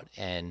it out.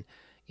 And,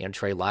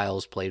 Trey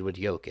Lyles played with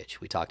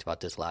Jokic. We talked about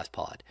this last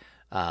pod.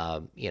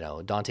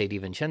 Dante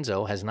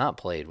DiVincenzo has not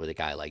played with a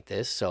guy like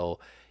this. So,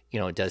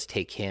 it does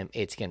take him,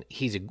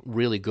 he's a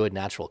really good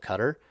natural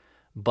cutter,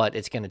 but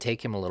it's going to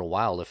take him a little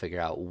while to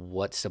figure out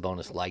what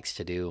Sabonis likes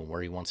to do and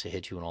where he wants to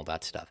hit you and all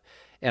that stuff.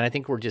 And I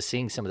think we're just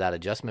seeing some of that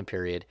adjustment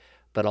period,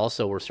 but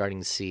also we're starting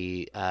to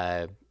see,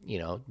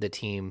 the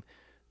team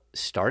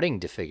starting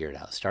to figure it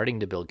out,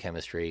 starting to build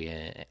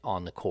chemistry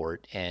on the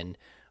court. And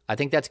I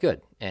think that's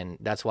good. And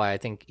that's why I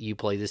think you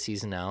play this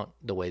season out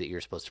the way that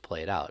you're supposed to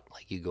play it out.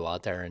 You go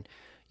out there and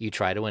you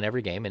try to win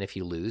every game. And if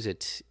you lose,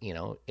 it's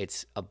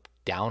a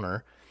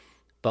downer.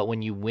 But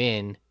when you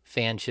win,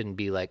 fans shouldn't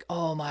be like,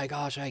 oh my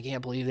gosh, I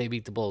can't believe they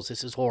beat the Bulls.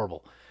 This is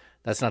horrible.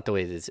 That's not the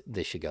way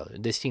this should go.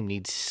 This team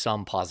needs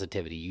some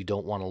positivity. You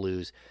don't want to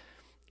lose,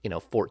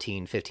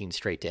 14, 15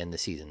 straight to end the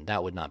season.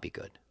 That would not be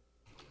good.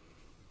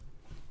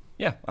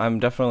 Yeah, I'm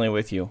definitely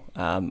with you.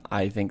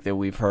 I think that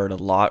we've heard a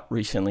lot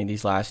recently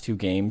these last 2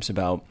 games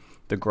about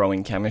the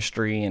growing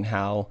chemistry and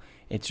how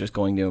it's just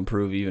going to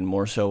improve even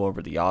more so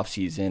over the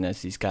offseason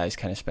as these guys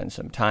kind of spend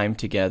some time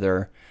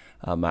together.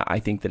 I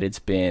think that it's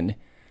been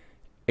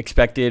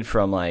expected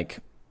from I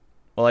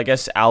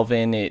guess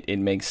Alvin, it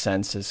makes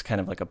sense as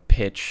kind of a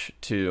pitch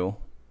to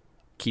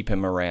keep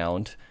him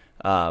around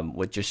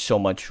with just so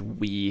much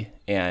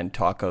and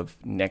talk of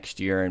next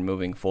year and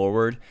moving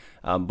forward.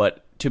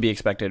 But to be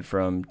expected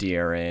from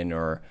De'Aaron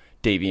or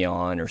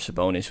Davion or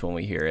Sabonis when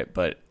we hear it.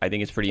 But I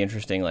think it's pretty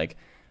interesting.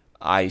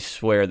 I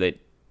swear that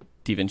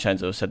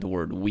DiVincenzo said the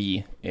word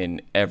 "we"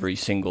 in every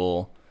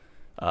single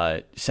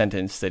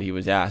sentence that he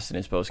was asked in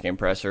his post-game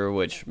presser,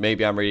 which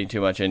maybe I'm reading too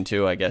much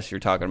into. I guess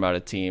you're talking about a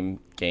team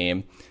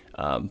game.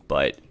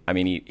 But, I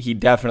mean, he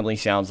definitely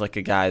sounds like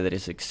a guy that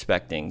is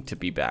expecting to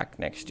be back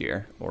next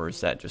year. Or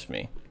is that just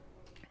me?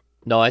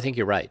 No, I think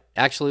you're right.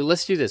 Actually,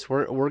 let's do this.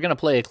 We're going to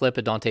play a clip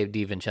of Dante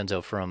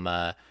DiVincenzo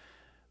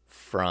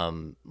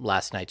from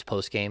last night's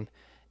postgame.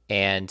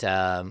 And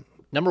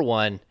number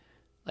one,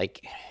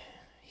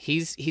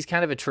 he's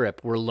kind of a trip.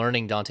 We're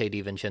learning Dante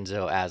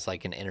DiVincenzo as an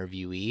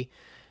interviewee,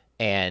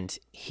 and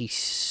he's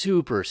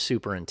super,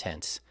 super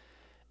intense.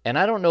 And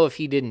I don't know if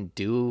he didn't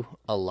do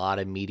a lot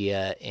of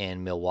media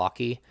in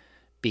Milwaukee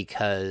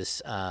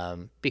because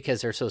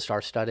they're so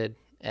star-studded,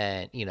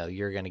 and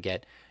you're going to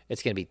get,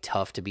 it's going to be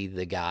tough to be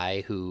the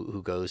guy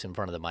who goes in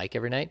front of the mic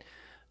every night.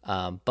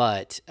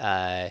 But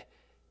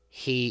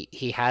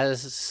he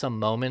has some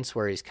moments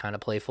where he's kind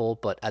of playful,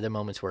 but other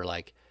moments where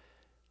like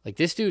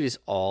this dude is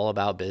all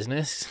about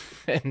business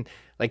and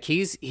like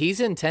he's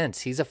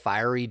intense. He's a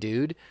fiery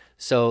dude.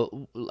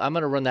 So I'm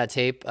going to run that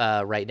tape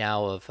right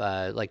now of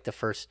like the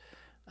first,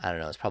 I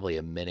don't know, it's probably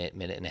a minute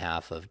and a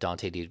half of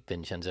Donte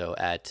DiVincenzo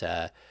at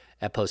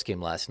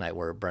postgame last night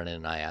where Brennan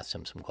and I asked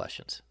him some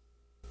questions.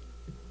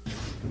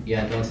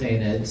 Yeah, Donte,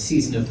 in a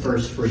season of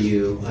first for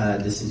you,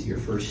 this is your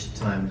first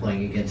time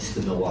playing against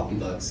the Milwaukee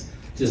Bucks.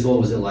 Just what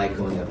was it like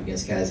going up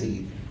against guys that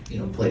you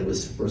played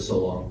with for so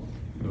long?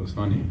 It was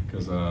funny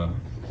because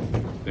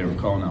they were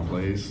calling out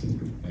plays,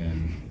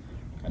 and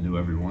I knew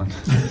everyone.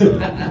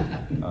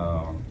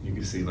 So, you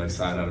could see like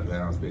side out of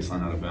bounds,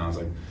 baseline out of bounds,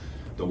 like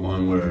the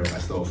one where I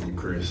stole from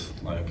Chris,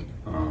 like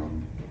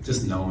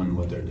just knowing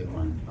what they're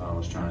doing. I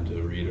was trying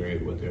to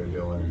reiterate what they were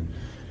doing,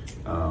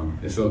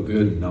 and it felt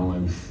good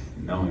knowing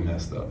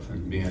that stuff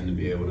and being to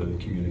be able to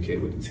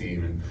communicate with the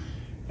team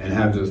and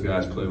have those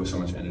guys play with so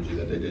much energy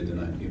that they did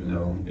tonight, even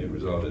though it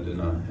resulted in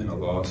a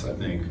loss. I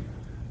think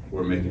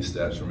we're making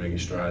steps, we're making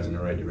strides in the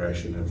right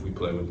direction. If we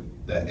play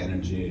with that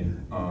energy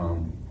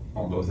on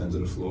both ends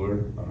of the floor,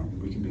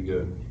 we can be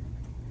good.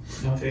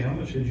 Donte, how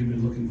much had you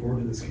been looking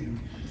forward to this game?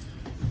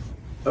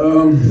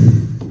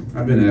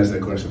 I've been asked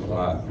that question a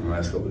lot in the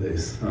last couple of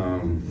days.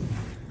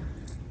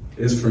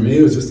 For me,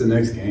 it was just the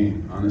next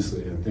game,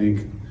 honestly. I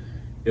think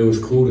it was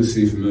cool to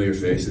see familiar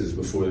faces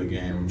before the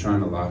game. I'm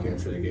trying to lock in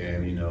for the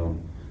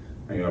game,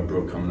 I got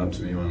Brooke coming up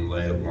to me on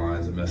layup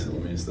lines and messing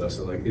with me and stuff.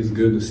 So, it's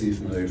good to see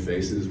familiar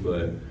faces,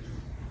 but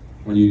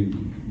when you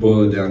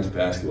boil it down to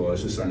basketball,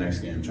 it's just our next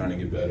game, trying to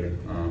get better.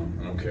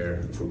 I don't care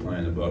if we're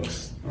playing the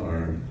Bucks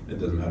or it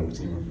doesn't matter what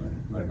team we're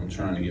playing. I'm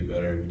trying to get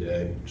better every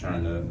day,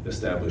 trying to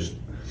establish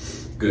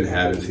good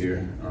habits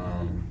here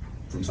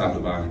from top to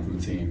bottom from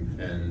the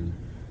team.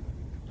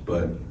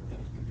 But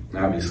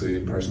obviously,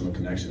 personal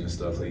connection and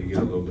stuff, you get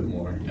a little bit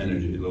more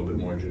energy, a little bit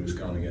more juice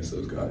going against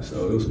those guys.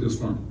 So it was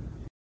fun.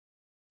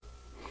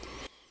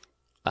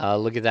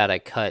 Look at that. I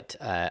cut.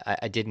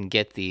 I didn't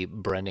get the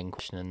Brendan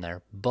question in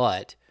there,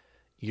 but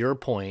your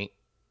point,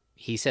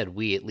 he said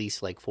we at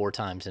least like 4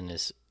 times in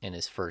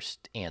his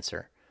first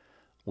answer.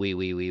 We.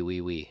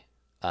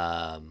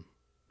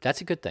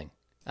 That's a good thing.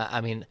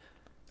 I mean,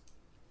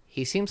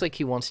 he seems like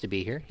he wants to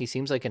be here. He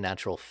seems like a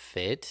natural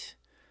fit.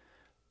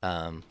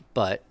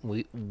 But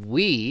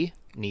we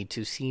need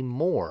to see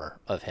more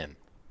of him.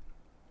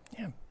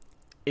 Yeah.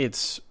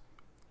 It's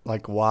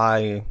like,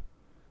 why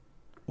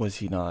was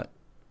he not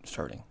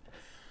starting?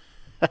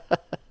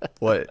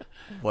 What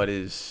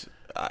is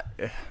I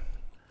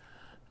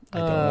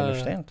don't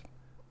understand.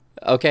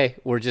 Okay,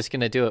 we're just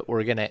going to do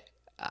it.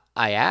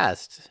 I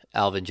asked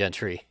Alvin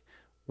Gentry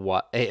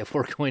if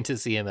we're going to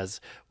see him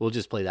we'll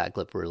just play that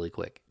clip really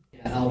quick.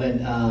 Alvin,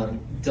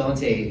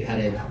 Donte had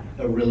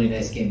a really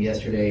nice game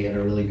yesterday and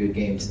a really good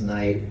game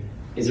tonight.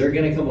 Is there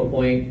going to come a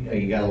point,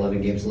 you got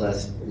 11 games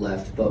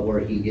left, but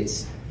where you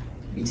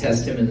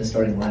test him in the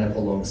starting lineup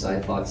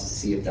alongside Fox to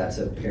see if that's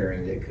a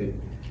pairing that could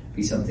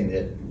be something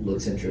that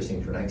looks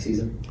interesting for next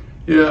season?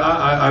 Yeah,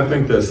 I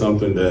think that's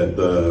something that,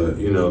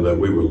 that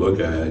we would look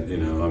at,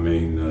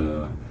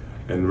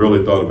 and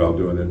really thought about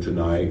doing it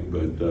tonight,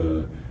 but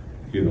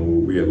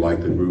we had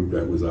liked the group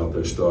that was out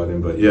there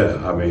starting. But, yeah,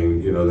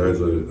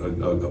 there's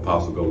a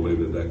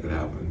possibility that could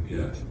happen,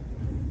 yes.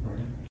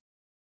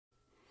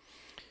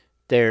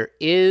 There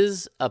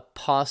is a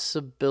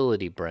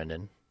possibility,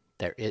 Brendan.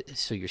 There is,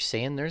 so you're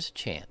saying there's a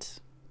chance.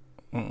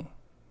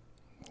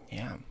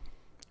 Yeah.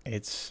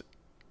 It's...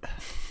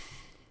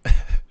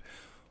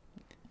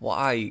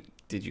 Why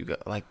did you go?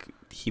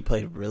 He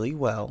played really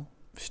well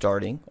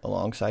starting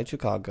alongside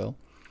Chicago.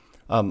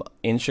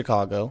 In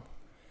Chicago.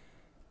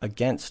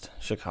 Against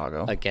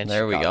Chicago.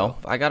 There we go.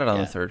 I got it on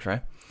the third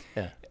try.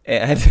 Yeah.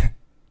 And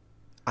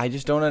I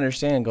just don't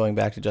understand going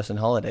back to Justin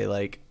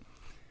Holiday.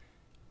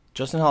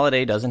 Justin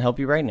Holiday doesn't help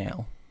you right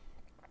now.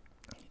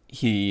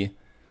 He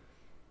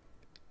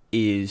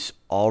is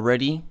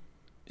already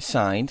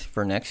signed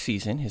for next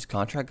season. His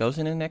contract goes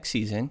into next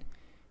season.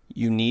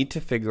 You need to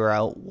figure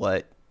out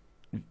what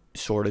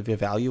sort of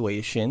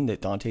evaluation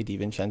that Donte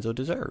DiVincenzo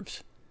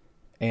deserves.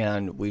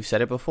 And we've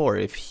said it before.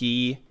 If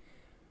he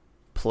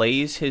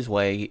plays his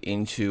way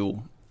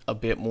into a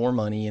bit more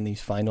money in these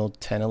final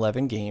 10,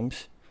 11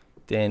 games,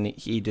 then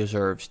he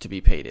deserves to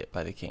be paid it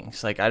by the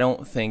Kings. I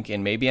don't think,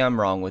 and maybe I'm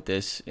wrong with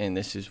this, and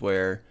this is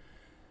where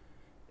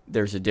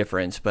there's a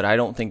difference, but I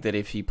don't think that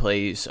if he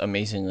plays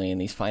amazingly in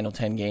these final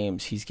 10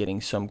 games, he's getting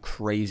some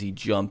crazy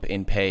jump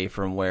in pay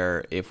from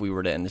where if we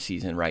were to end the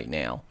season right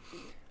now.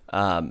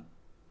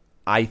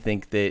 I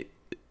think that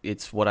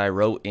it's what I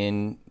wrote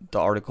in the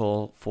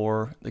article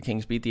for the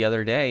Kings Beat the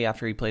other day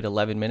after he played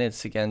 11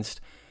 minutes against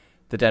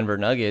the Denver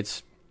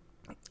Nuggets.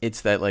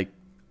 It's that,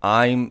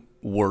 I'm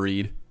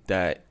worried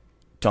that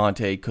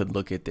Dante could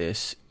look at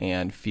this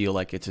and feel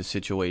like it's a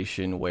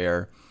situation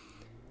where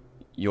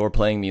you're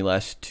playing me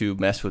less to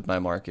mess with my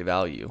market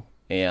value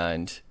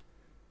and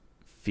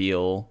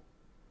feel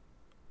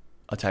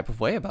a type of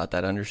way about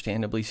that,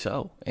 understandably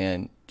so,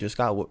 and just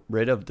got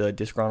rid of the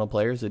disgruntled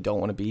players that don't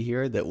want to be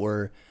here, that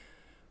were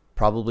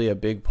probably a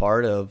big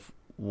part of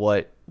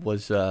what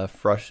was a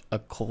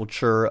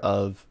culture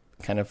of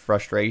kind of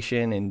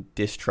frustration and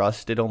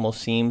distrust, it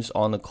almost seems,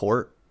 on the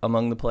court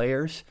among the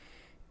players.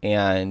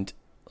 And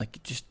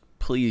like, just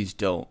please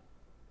don't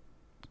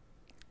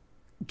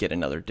get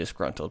another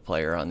disgruntled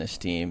player on this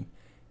team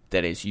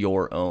that is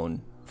your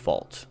own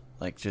fault.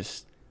 Like,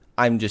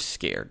 I'm just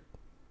scared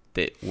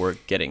that we're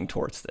getting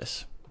towards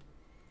this.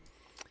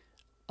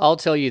 I'll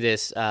tell you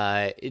this,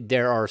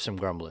 there are some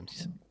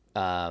grumblings.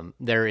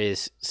 There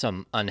is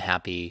some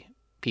unhappy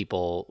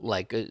people,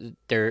 like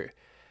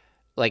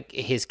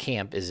his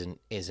camp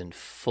isn't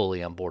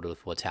fully on board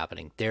with what's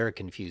happening. They're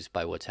confused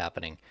by what's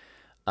happening.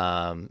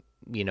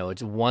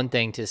 It's one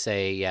thing to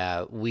say,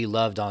 yeah, we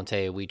love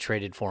Dante, we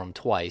traded for him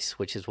twice,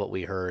 which is what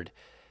we heard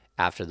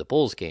after the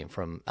Bulls game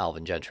from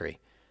Alvin Gentry.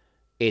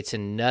 It's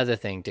another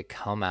thing to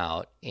come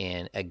out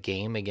in a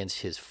game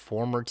against his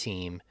former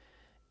team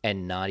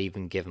and not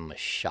even give him a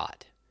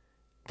shot.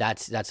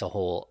 That's a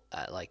whole,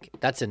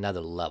 that's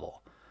another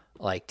level.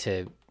 Like,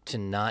 to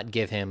not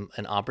give him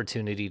an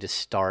opportunity to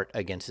start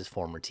against his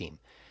former team.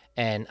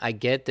 And I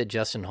get that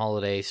Justin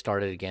Holiday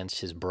started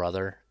against his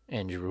brother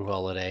and Jrue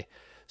Holiday,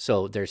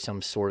 so there's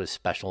some sort of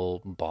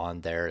special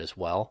bond there as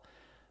well.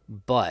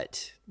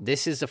 But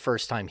this is the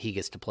first time he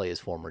gets to play his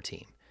former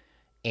team.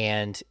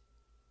 And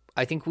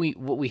I think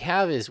what we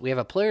have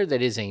a player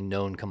that is a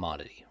known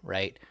commodity,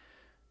 right?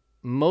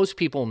 Most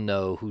people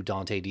know who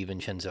Dante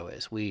DiVincenzo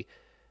is.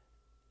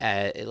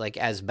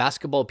 As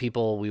basketball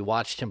people, we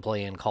watched him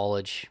play in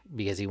college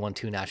because he won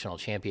 2 national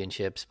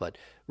championships, but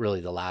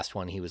really the last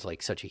one he was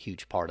like such a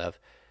huge part of.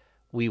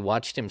 We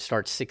watched him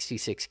start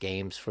 66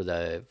 games for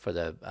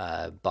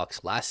the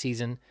Bucks last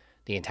season.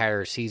 The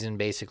entire season,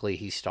 basically,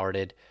 he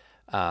started,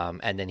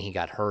 and then he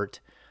got hurt.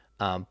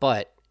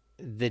 But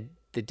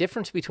the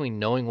difference between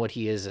knowing what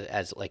he is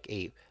as like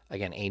a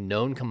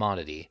known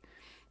commodity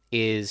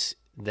is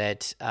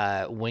that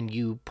when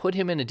you put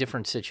him in a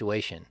different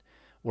situation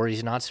where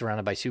he's not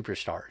surrounded by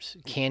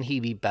superstars, can he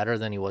be better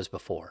than he was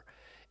before?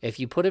 If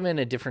you put him in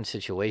a different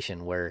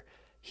situation where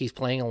he's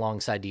playing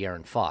alongside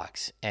De'Aaron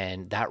Fox,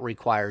 and that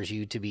requires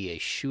you to be a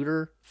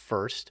shooter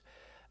first,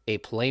 a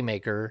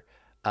playmaker,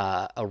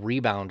 a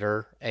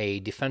rebounder, a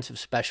defensive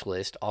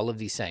specialist, all of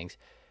these things,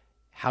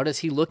 how does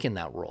he look in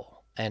that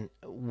role? And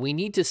we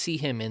need to see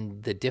him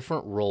in the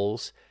different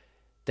roles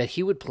that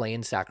he would play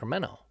in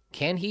Sacramento.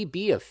 Can he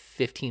be a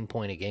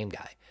 15-point-a-game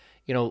guy?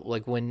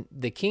 Like when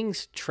the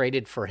Kings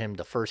traded for him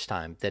the first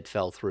time that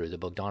fell through, the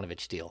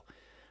Bogdanovich deal,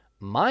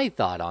 my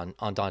thought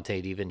on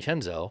Dante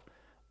DiVincenzo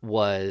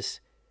was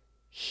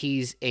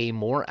he's a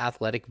more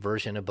athletic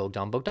version of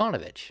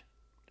Bogdanovich.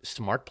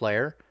 Smart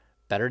player,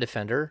 better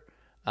defender,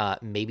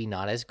 maybe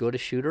not as good a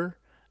shooter,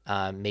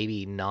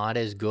 maybe not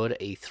as good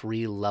a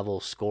 3-level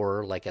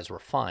scorer like as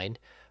refined,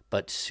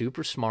 but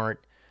super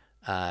smart,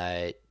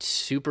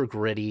 super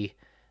gritty,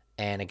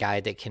 and a guy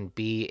that can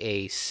be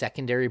a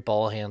secondary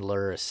ball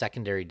handler, a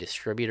secondary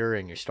distributor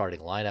in your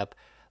starting lineup.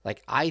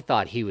 Like, I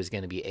thought he was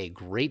going to be a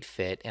great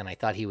fit, and I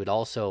thought he would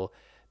also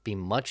be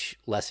much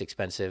less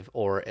expensive,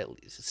 or at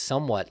least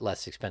somewhat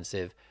less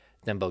expensive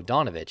than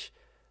Bogdanovich.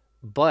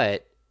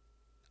 But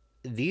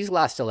these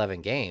last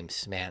 11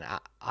 games, man,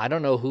 I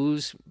don't know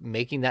who's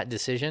making that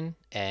decision,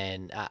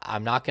 and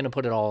I'm not going to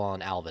put it all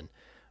on Alvin.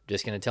 I'm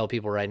just going to tell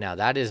people right now,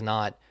 that is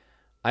not,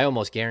 I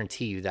almost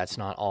guarantee you that's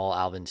not all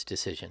Alvin's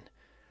decision.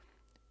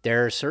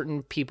 There are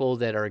certain people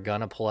that are going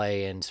to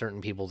play and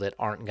certain people that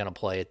aren't going to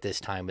play at this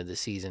time of the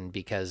season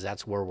because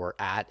that's where we're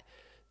at.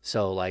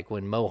 So, like,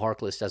 when Mo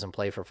Harkless doesn't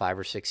play for 5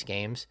 or 6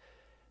 games,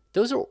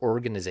 those are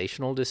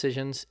organizational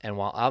decisions. And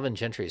while Alvin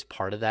Gentry is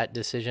part of that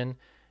decision,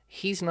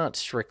 he's not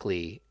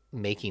strictly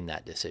making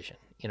that decision.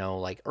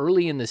 Like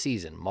early in the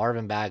season,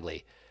 Marvin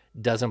Bagley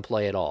doesn't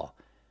play at all.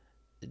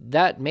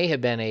 That may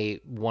have been a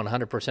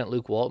 100%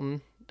 Luke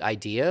Walton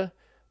idea,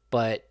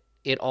 but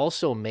it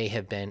also may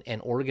have been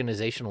an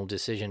organizational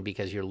decision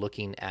because you're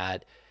looking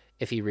at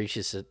if he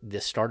reaches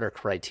the starter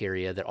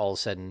criteria that all of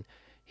a sudden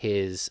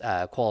his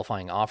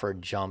qualifying offer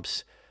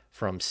jumps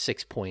from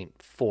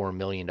 $6.4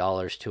 million to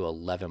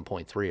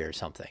 11.3 or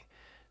something.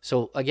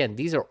 So again,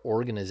 these are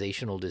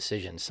organizational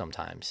decisions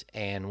sometimes.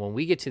 And when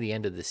we get to the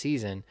end of the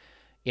season,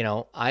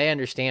 I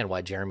understand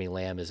why Jeremy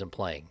Lamb isn't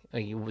playing.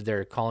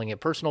 They're calling it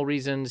personal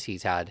reasons.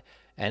 He's had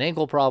an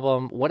ankle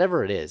problem,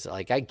 whatever it is.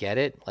 Like, I get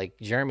it. Like,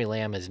 Jeremy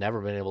Lamb has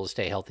never been able to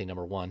stay healthy,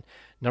 number one.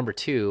 Number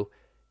two,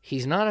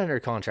 he's not under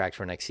contract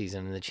for next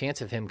season, and the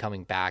chance of him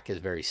coming back is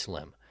very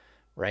slim,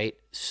 right?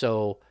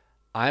 So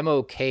I'm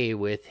okay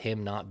with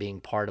him not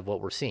being part of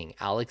what we're seeing.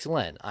 Alex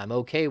Len, I'm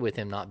okay with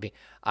him not being.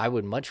 I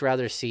would much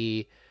rather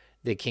see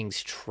the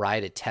Kings try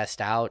to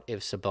test out if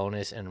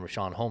Sabonis and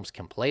Richaun Holmes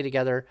can play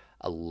together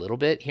a little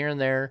bit here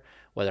and there,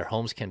 whether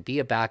Holmes can be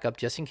a backup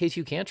just in case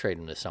you can't trade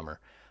him this summer.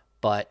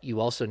 but you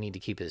also need to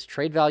keep his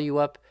trade value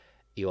up.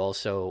 You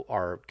also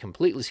are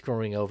completely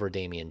screwing over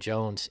Damian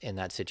Jones in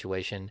that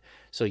situation.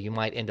 So you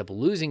might end up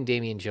losing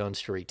Damian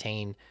Jones to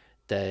retain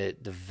the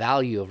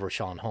value of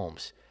Rashawn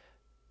Holmes.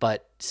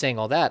 But saying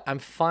all that, I'm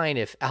fine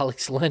if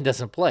Alex Len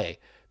doesn't play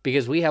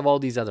because we have all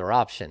these other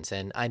options.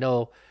 And I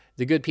know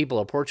the good people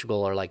of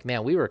Portugal are like,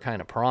 man, we were kind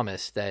of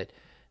promised that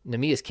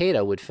Neemias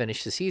Queta would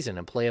finish the season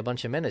and play a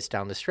bunch of minutes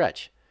down the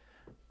stretch.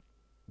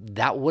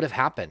 That would have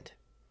happened,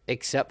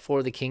 except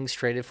for the Kings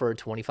traded for a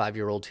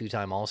 25-year-old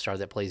two-time All-Star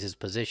that plays his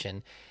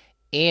position,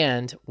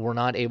 and we're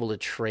not able to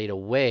trade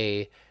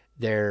away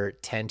their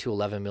 $10 to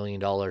 $11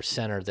 million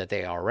center that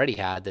they already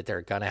had that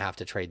they're going to have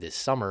to trade this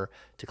summer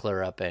to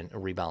clear up and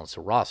rebalance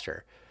the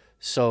roster.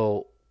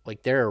 So,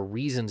 like, there are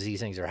reasons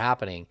these things are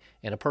happening.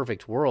 In a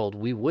perfect world,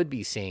 we would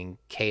be seeing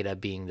Queta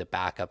being the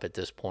backup at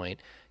this point.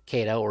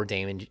 Queta or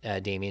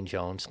Damian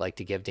Jones, like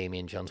to give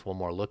Damian Jones one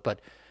more look. But,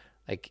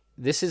 like,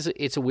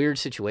 it's a weird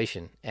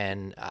situation.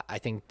 And I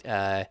think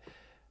I'm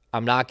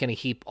not going to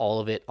heap all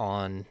of it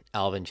on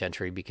Alvin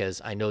Gentry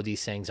because I know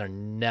these things are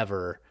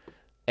never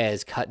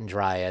as cut and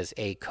dry as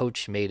a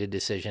coach made a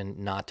decision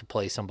not to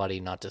play somebody,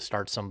 not to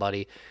start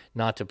somebody,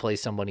 not to play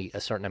somebody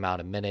a certain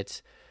amount of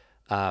minutes.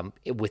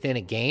 Within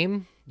a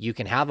game, you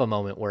can have a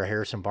moment where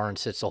Harrison Barnes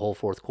sits the whole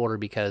fourth quarter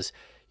because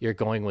you're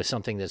going with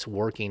something that's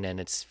working and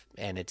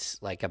it's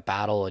like a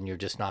battle and you're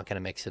just not going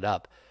to mix it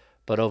up.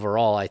 But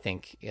overall, I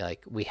think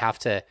like we have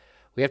to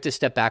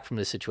step back from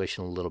this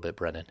situation a little bit,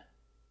 Brendan.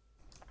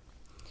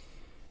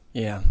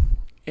 Yeah,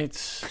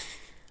 it's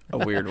a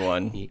weird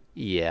one.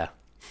 Yeah.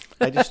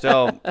 I just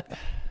don't.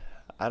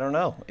 I don't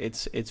know.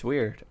 It's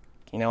weird.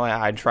 You know,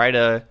 I try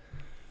to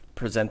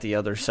present the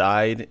other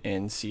side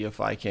and see if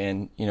I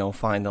can,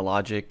 find the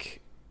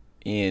logic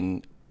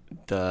in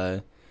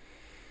the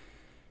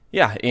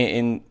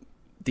in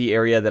the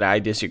area that I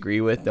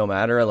disagree with. No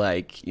matter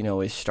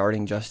is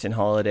starting Justin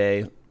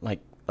Holiday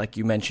like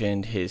you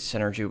mentioned his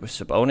synergy with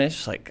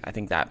Sabonis. Like I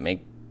think that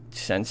makes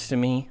sense to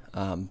me.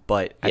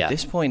 But at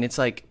this point, it's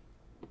like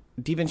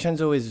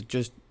DiVincenzo is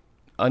just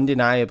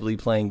undeniably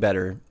playing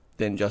better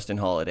than Justin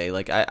Holiday.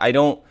 Like I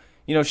don't,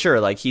 sure,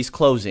 like he's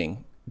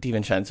closing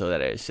DiVincenzo,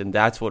 that is, and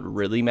that's what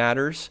really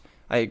matters.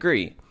 I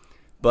agree,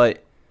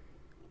 but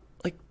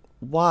like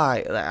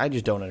why? I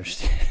just don't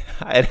understand.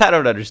 I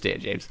don't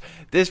understand, James.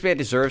 This man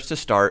deserves to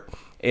start,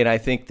 and I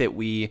think that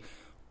we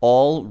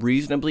all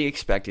reasonably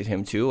expected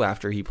him to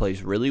after he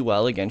plays really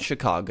well against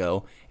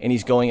Chicago, and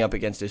he's going up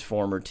against his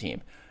former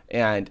team.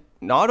 And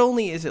not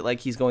only is it like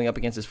he's going up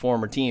against his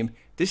former team,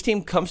 this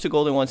team comes to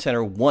Golden One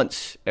Center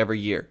once every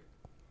year.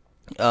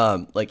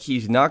 Like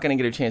he's not going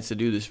to get a chance to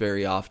do this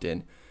very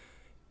often,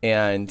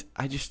 and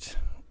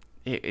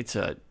it's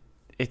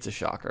a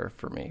shocker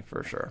for me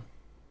for sure.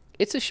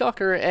 It's a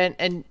shocker,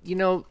 and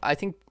I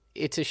think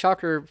it's a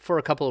shocker for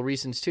a couple of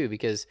reasons too,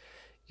 because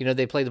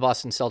they play the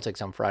Boston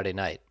Celtics on Friday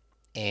night,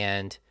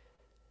 and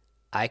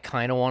I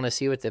kind of want to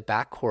see what the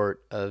backcourt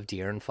of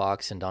De'Aaron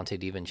Fox and Donte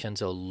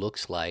DiVincenzo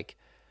looks like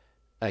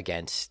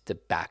against the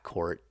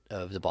backcourt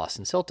of the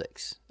Boston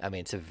Celtics. I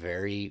mean, it's a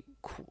very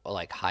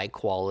high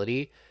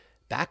quality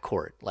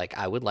backcourt. Like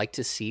I would like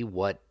to see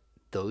what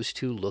those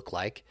two look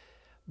like,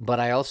 but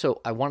I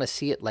want to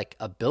see it like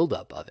a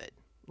buildup of it.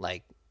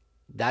 Like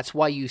that's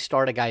why you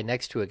start a guy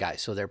next to a guy,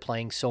 so they're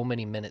playing so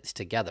many minutes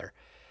together.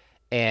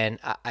 And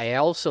I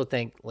also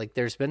think like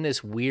there's been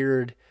this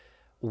weird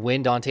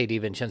when Donte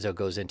DiVincenzo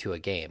goes into a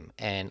game,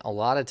 and a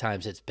lot of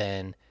times it's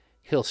been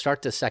he'll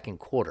start the second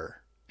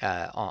quarter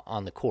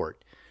on the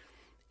court.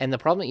 And the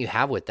problem that you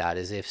have with that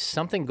is if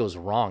something goes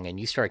wrong and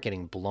you start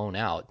getting blown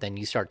out, then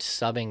you start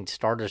subbing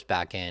starters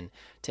back in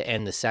to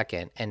end the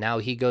second. And now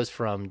he goes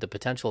from the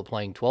potential of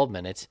playing 12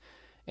 minutes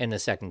in the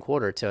second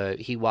quarter to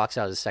he walks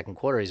out of the second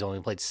quarter, he's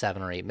only played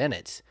 7 or 8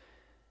 minutes.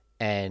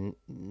 And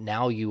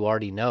now you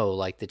already know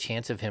like the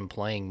chance of him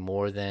playing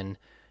more than,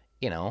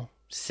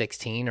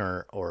 16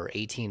 or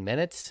 18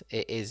 minutes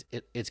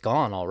it's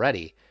gone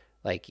already.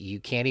 Like you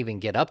can't even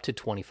get up to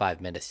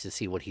 25 minutes to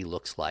see what he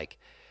looks like.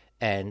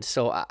 And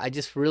so I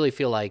just really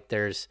feel like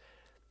there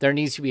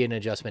needs to be an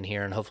adjustment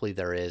here, and hopefully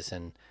there is.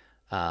 And,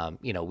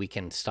 we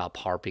can stop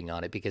harping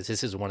on it because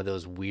this is one of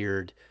those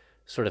weird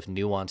sort of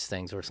nuanced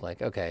things where it's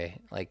like,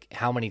 okay, like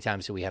how many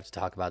times do we have to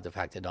talk about the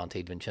fact that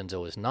Donte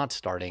DiVincenzo is not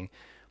starting?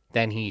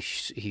 Then he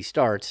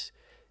starts,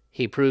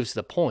 he proves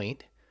the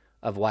point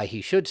of why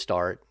he should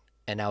start,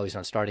 and now he's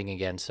not starting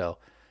again. So,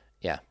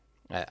 yeah,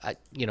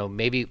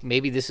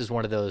 maybe this is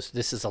one of those,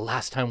 this is the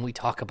last time we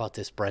talk about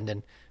this,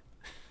 Brendan.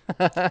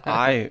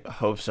 I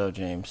hope so,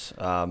 James.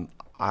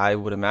 I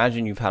would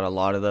imagine you've had a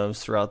lot of those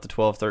throughout the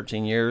 12,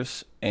 13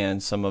 years,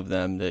 and some of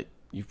them that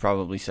you've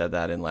probably said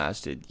that and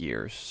lasted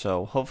years.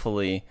 So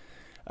hopefully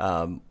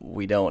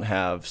we don't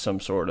have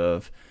some sort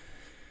of,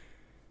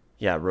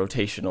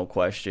 rotational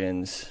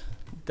questions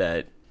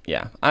that,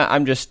 I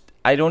just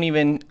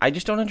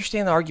don't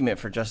understand the argument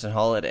for Justin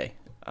Holiday.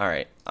 All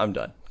right, I'm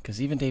done.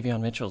 Because even Davion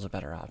Mitchell is a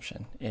better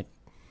option.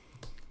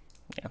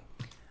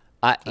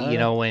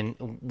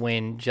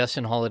 When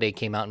Justin Holiday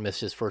came out and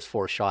missed his first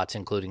 4 shots,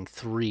 including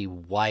 3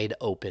 wide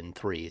open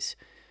threes,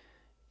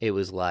 it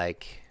was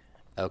like,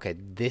 okay,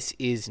 this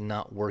is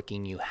not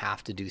working. You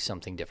have to do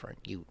something different.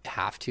 You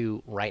have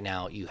to, right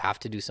now, you have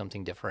to do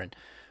something different.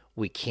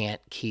 We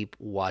can't keep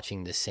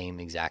watching the same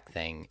exact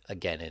thing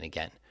again and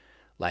again.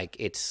 Like,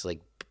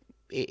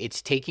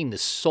 it's taking the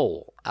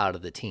soul out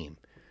of the team.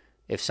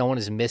 If someone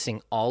is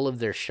missing all of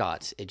their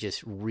shots, it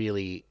just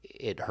really,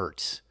 it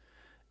hurts.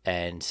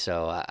 And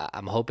so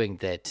I'm hoping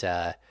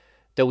that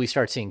we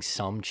start seeing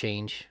some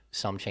change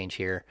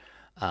here,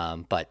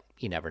 but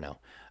you never know.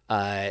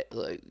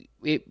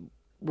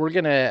 We're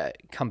going to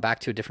come back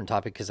to a different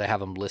topic because I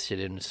have them listed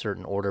in a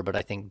certain order, but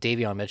I think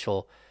Davion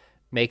Mitchell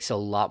makes a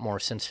lot more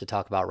sense to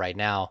talk about right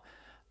now.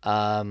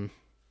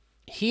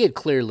 He had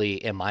clearly,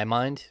 in my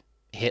mind,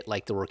 hit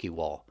like the rookie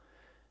wall.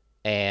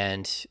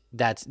 And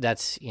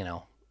that's you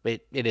know,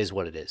 it is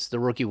what it is. The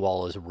rookie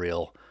wall is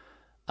real.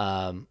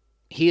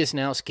 He has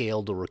now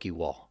scaled the rookie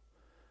wall.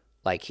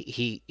 Like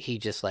he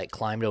just like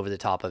climbed over the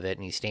top of it,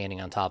 and he's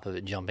standing on top of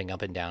it, jumping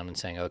up and down and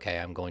saying, okay,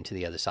 I'm going to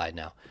the other side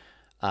now.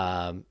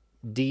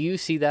 Do you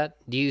see that?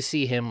 Do you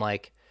see him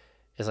like,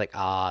 it's like,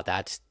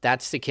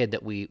 that's the kid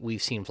that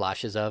we've seen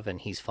flashes of,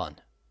 and he's fun?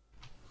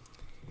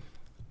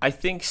 I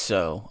think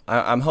so.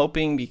 I'm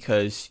hoping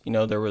because, you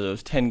know, there were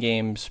those 10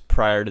 games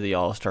prior to the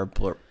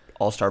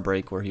All-Star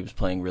break where he was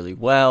playing really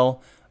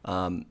well.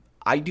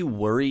 I do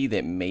worry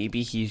that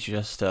maybe he's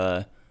just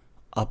a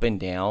up and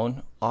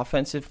down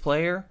offensive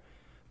player,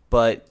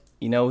 but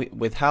you know,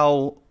 with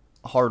how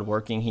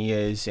hardworking he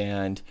is,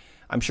 and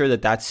I'm sure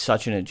that that's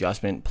such an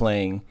adjustment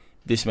playing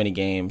this many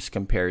games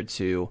compared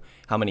to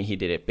how many he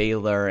did at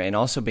Baylor, and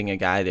also being a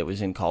guy that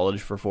was in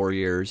college for 4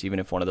 years, even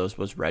if one of those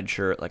was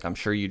redshirt. Like, I'm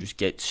sure you just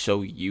get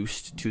so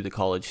used to the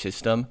college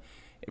system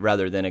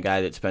rather than a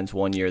guy that spends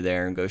 1 year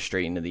there and goes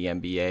straight into the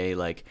NBA.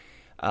 Like,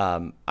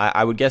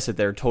 I would guess that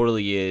there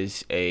totally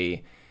is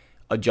a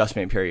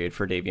adjustment period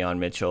for Davion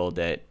Mitchell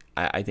that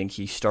I think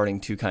he's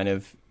starting to kind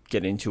of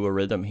get into a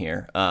rhythm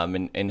here.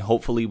 And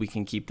hopefully we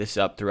can keep this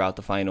up throughout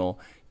the final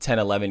 10,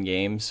 11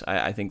 games.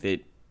 I think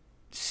that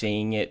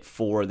seeing it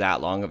for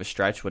that long of a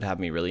stretch would have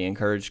me really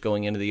encouraged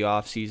going into the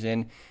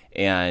offseason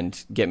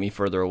and get me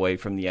further away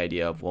from the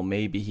idea of, well,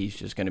 maybe he's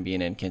just going to be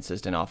an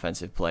inconsistent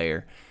offensive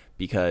player,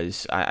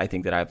 because I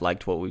think that I've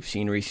liked what we've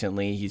seen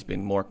recently. He's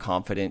been more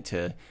confident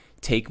to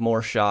take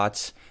more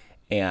shots,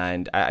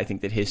 and I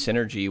think that his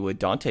synergy with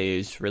Dante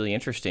is really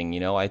interesting.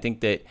 You know, I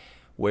think that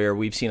where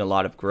we've seen a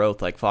lot of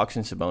growth, like Fox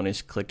and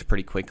Sabonis clicked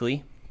pretty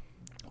quickly,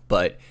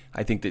 but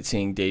I think that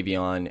seeing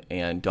Davion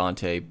and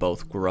Dante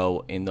both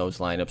grow in those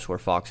lineups where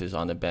Fox is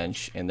on the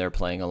bench and they're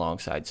playing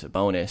alongside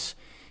Sabonis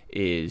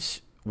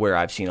is where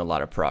I've seen a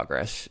lot of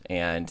progress.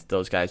 And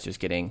those guys just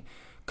getting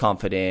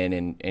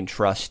confident and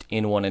trust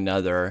in one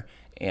another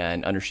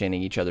and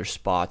understanding each other's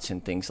spots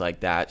and things like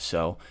that.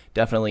 So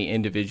definitely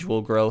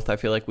individual growth I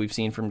feel like we've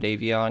seen from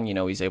Davion. You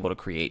know, he's able to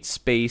create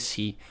space.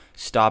 He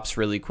stops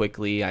really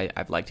quickly.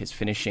 I've liked his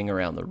finishing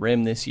around the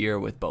rim this year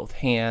with both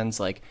hands.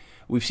 Like,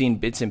 we've seen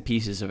bits and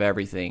pieces of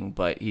everything,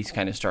 but he's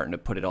kind of starting to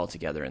put it all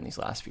together in these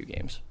last few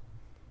games.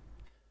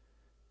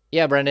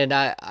 Yeah, Brendan,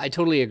 I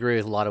totally agree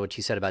with a lot of what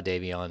you said about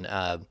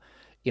Davion.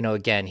 You know,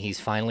 again, he's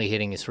finally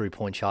hitting his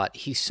three-point shot.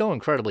 He's so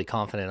incredibly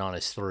confident on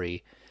his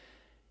three.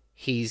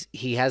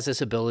 He has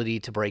this ability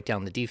to break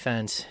down the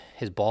defense.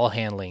 His ball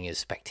handling is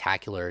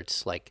spectacular.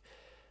 It's like,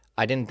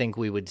 I didn't think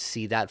we would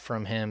see that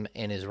from him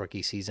in his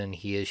rookie season.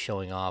 He is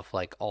showing off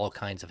like all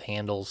kinds of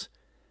handles.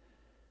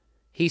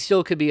 He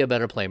still could be a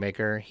better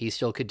playmaker. He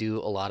still could do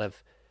a lot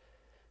of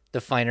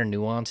the finer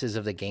nuances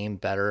of the game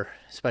better,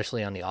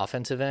 especially on the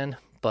offensive end.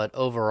 But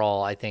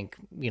overall, I think,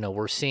 you know,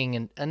 we're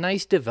seeing a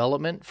nice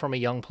development from a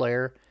young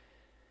player.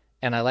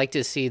 And I like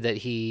to see that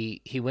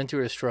he went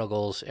through his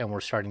struggles, and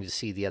we're starting to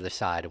see the other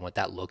side and what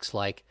that looks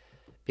like,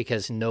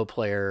 because no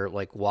player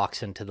like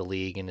walks into the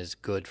league and is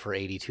good for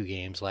 82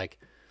 games like,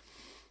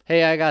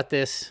 hey, I got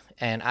this.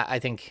 And I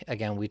think,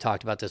 again, we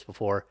talked about this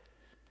before.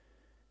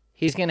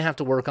 He's going to have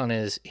to work on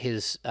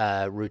his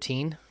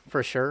routine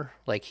for sure.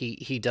 Like,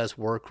 he does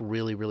work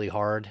really, really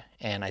hard,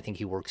 and I think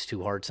he works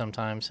too hard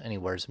sometimes, and he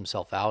wears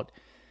himself out.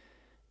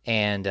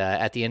 And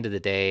at the end of the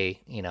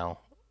day, you know,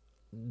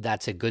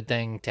 that's a good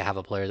thing to have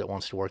a player that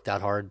wants to work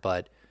that hard,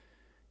 but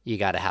you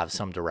got to have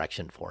some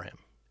direction for him.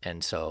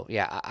 And so,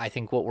 yeah, I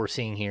think what we're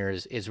seeing here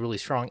is really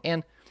strong.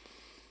 And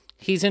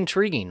he's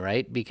intriguing,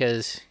 right?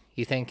 Because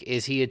you think,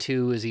 is he a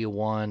 2? Is he a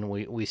 1?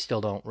 We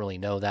still don't really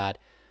know that.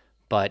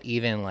 But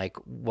even like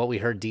what we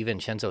heard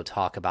DiVincenzo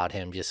talk about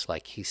him, just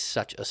like he's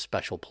such a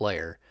special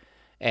player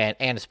and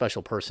a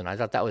special person. I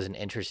thought that was an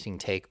interesting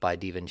take by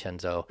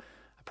DiVincenzo.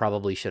 I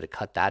probably should have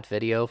cut that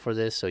video for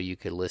this so you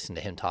could listen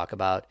to him talk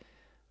about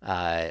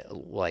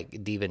like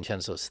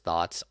DiVincenzo's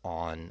thoughts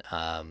on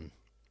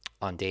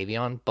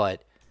Davion.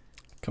 But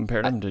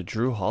compared him to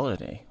Drew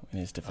Holiday in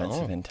his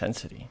defensive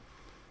intensity.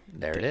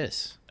 There it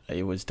is.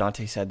 It was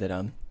Dante said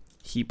that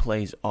he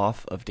plays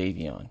off of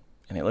Davion,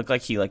 and it looked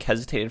like he like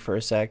hesitated for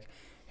a sec.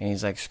 And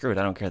he's like, screw it,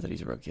 I don't care that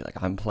he's a rookie.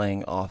 Like, I'm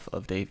playing off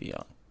of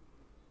Davion.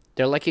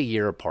 They're like a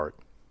year apart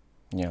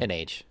in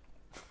age.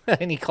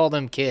 And he called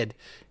him kid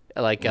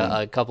like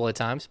a couple of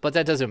times. But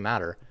that doesn't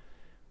matter.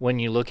 when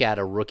you look at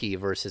a rookie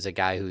versus a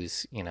guy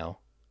who's,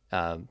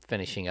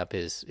 finishing up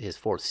his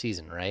fourth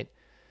season, right?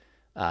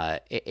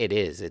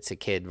 It's a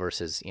kid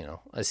versus,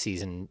 a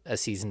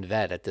seasoned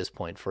vet at this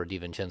point for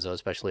DiVincenzo,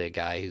 especially a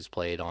guy who's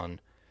played on,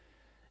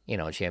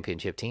 a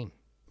championship team.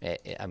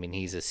 I mean,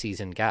 he's a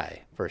seasoned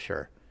guy for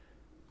sure.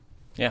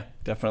 Yeah,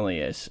 definitely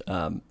is.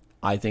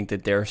 I think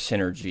that their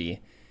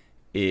synergy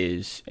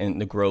and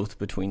the growth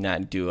between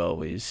that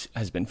duo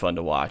has been fun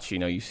to watch.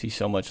 You see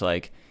so much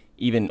like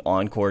even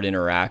on-court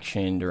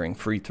interaction during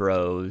free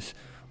throws,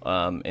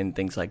 and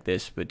things like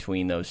this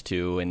between those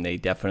two, and they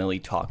definitely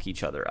talk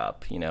each other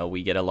up.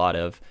 We get a lot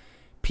of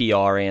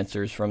PR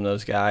answers from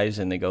those guys,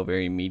 and they go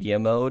very media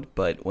mode,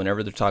 but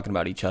whenever they're talking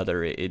about each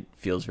other, it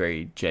feels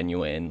very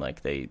genuine,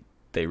 like they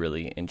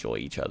really enjoy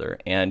each other,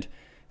 and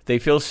they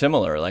feel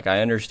similar. Like,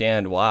 I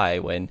understand why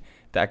when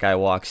that guy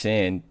walks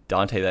in,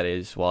 Dante that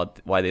is,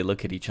 why they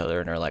look at each other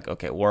and are like,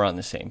 okay, we're on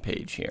the same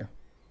page here.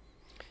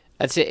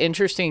 That's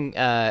interesting.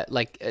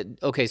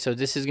 Okay, so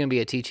this is going to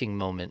be a teaching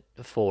moment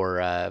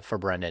for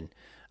Brendan.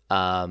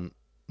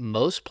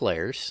 Most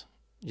players,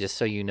 just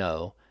so you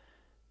know,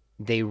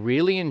 they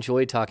really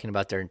enjoy talking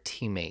about their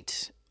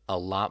teammates a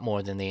lot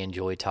more than they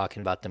enjoy talking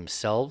about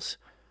themselves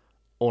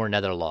or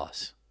another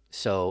loss.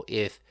 So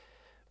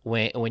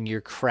when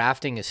you're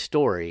crafting a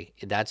story,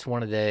 that's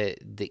one of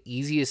the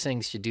easiest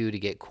things to do to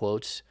get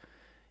quotes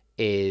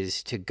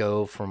is to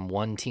go from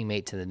one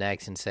teammate to the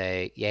next and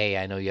say, "Yay,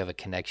 I know you have a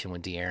connection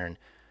with De'Aaron.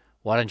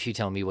 Why don't you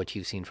tell me what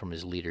you've seen from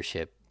his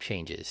leadership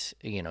changes?"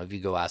 If you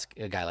go ask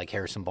a guy like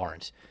Harrison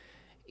Barnes,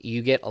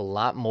 you get a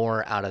lot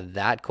more out of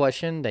that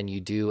question than you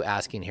do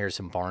asking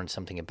Harrison Barnes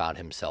something about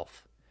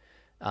himself.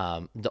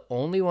 The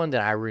only one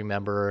that I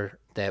remember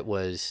that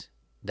was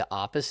the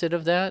opposite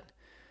of that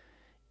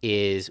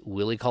is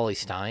Willie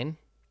Cauley-Stein,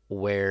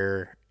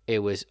 where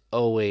it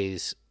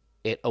always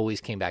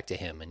came back to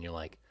him, and you're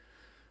like,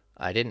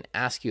 I didn't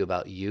ask you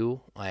about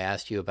you, I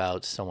asked you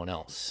about someone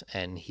else.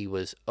 And he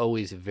was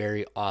always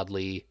very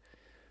oddly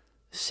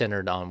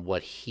centered on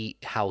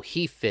how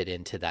he fit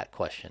into that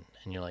question.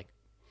 And you're like,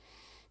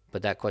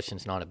 but that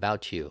question's not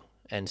about you.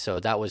 And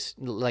so that's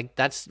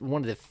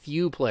one of the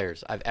few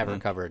players I've ever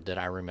covered that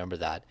I remember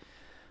that.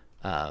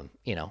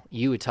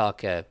 You would talk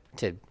to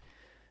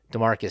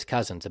DeMarcus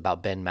Cousins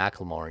about Ben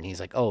McLemore, and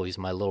he's like, oh, he's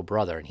my little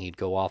brother. And he'd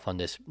go off on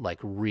this like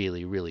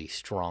really, really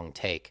strong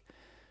take.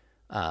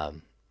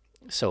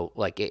 So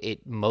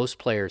most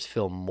players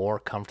feel more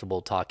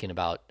comfortable talking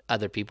about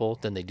other people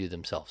than they do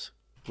themselves,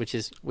 which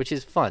is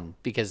fun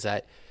because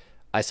I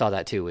saw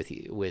that too with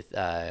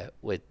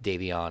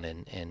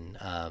Davion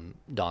and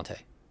Dante.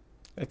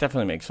 It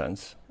definitely makes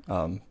sense.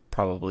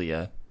 Probably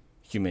a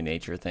human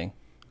nature thing.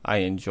 I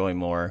enjoy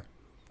more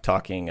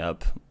talking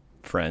up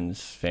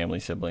friends, family,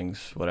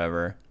 siblings,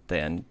 whatever,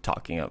 than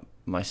talking up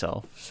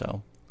myself.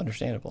 So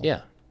understandable.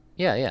 Yeah.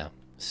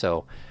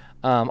 So.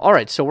 All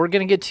right, so we're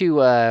going to get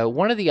to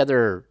one of the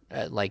other,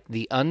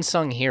 the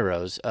unsung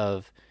heroes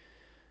of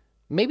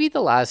maybe the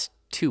last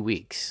 2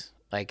 weeks.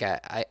 I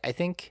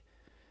think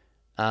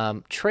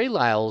Trey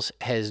Lyles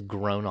has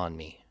grown on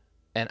me,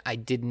 and I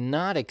did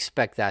not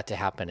expect that to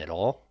happen at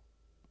all.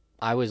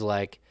 I was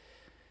like,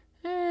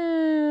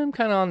 I'm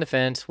kind of on the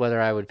fence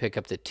whether I would pick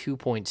up the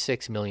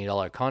 $2.6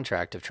 million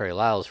contract of Trey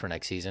Lyles for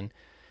next season.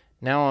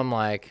 Now I'm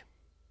like,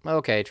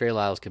 okay, Trey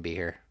Lyles could be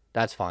here.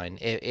 That's fine.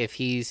 If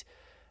he's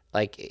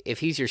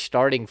your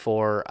starting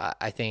four,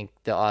 I think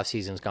the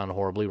offseason's gone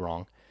horribly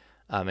wrong.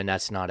 And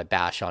that's not a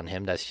bash on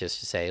him. That's just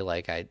to say,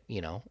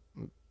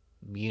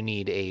 you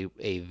need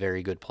a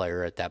very good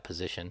player at that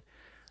position.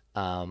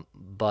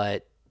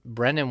 But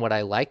Brendan, what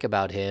I like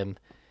about him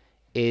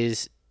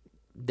is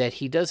that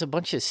he does a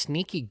bunch of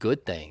sneaky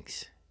good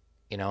things.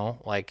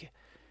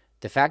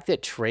 The fact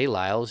that Trey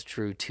Lyles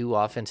drew 2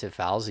 offensive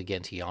fouls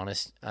against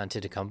Giannis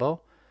Antetokounmpo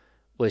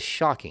was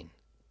shocking.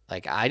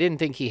 I didn't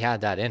think he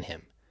had that in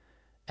him.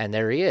 And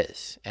there he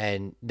is.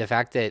 And the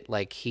fact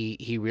that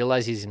he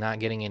realized he's not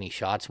getting any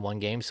shots one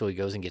game, so he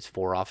goes and gets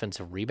 4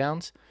 offensive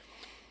rebounds,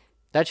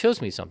 that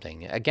shows me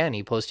something. Again,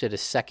 he posted a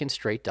second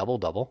straight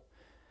double-double.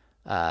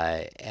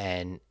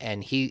 And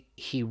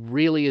he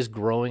really is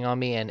growing on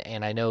me.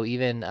 And I know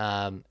even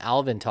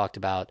Alvin talked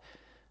about,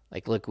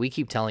 look, we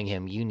keep telling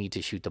him you need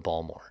to shoot the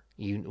ball more.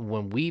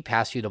 When we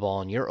pass you the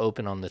ball and you're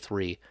open on the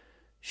 3,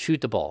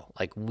 shoot the ball.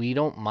 We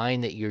don't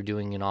mind that you're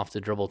doing an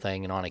off-the-dribble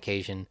thing, and on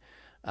occasion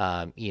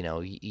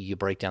you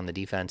break down the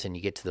defense and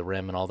you get to the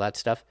rim and all that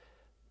stuff.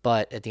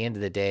 But at the end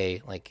of the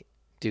day,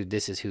 dude,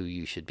 this is who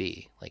you should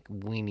be.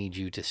 We need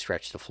you to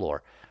stretch the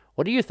floor.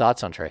 What are your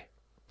thoughts on Trey?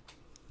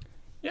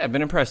 Yeah, I've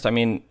been impressed. I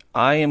mean,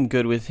 I am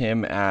good with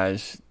him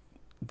as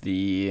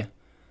the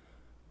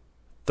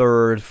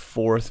third,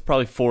 fourth,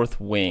 probably fourth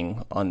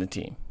wing on the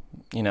team.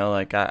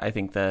 I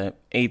think the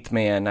 8th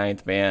man,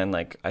 9th man,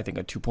 I think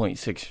a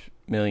 $2.6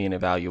 million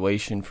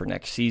evaluation for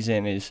next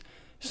season is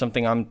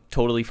something I'm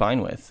totally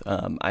fine with.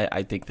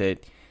 I think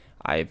that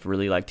I've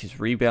really liked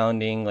his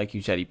rebounding. Like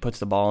you said, he puts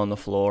the ball on the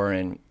floor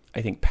and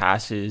I think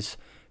passes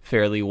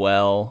fairly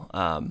well.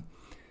 I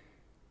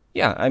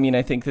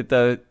think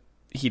that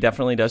he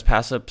definitely does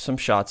pass up some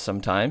shots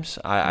sometimes.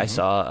 I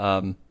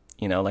saw,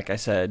 like I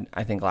said,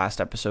 I think last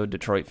episode,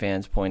 Detroit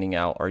fans pointing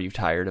out, are you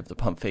tired of the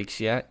pump fakes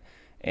yet?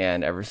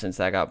 And ever since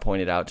that got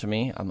pointed out to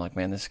me, I'm like,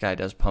 man, this guy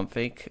does pump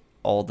fake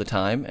all the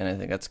time. And I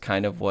think that's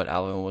kind of what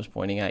Alvin was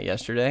pointing at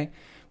yesterday.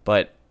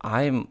 But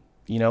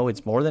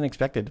it's more than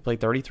expected to play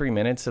 33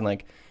 minutes and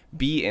like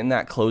be in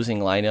that closing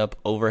lineup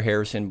over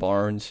Harrison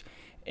Barnes.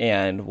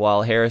 And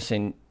while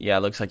Harrison,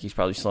 looks like he's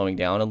probably slowing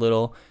down a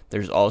little,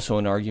 there's also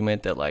an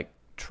argument that like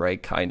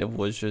Trae kind of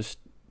was just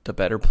the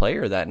better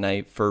player that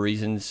night for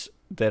reasons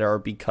that are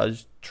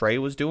because Trae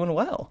was doing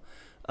well.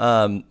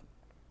 I've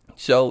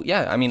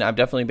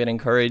definitely been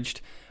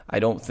encouraged. I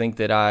don't think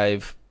that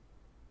I've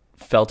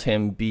felt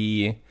him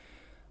be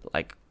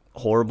like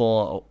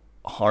horrible,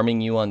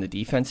 harming you on the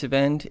defensive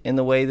end in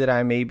the way that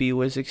I maybe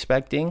was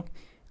expecting.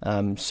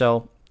 I'm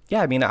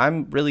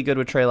really good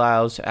with Trey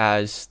Lyles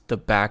as the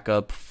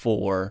backup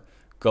for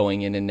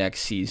going into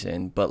next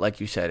season. But like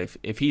you said,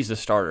 if he's the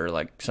starter,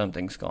 like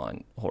something's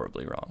gone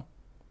horribly wrong.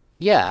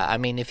 Yeah, I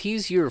mean, if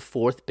he's your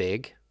fourth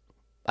big,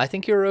 I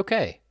think you're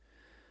okay.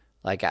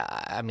 Like,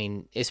 I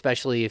mean,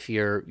 especially if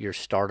your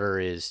starter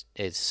is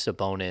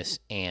Sabonis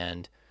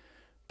and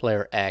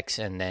player X,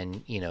 and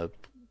then,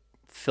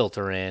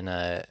 filter in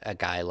a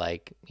guy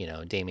like,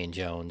 Damian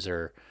Jones,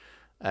 or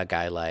a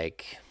guy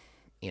like,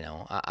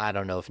 I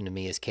don't know if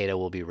Neemias Queta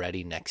will be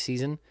ready next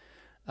season,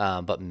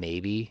 but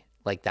maybe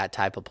like that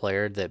type of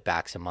player that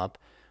backs him up.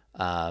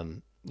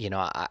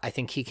 I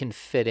think he can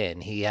fit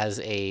in. He has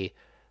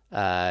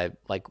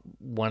like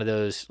one of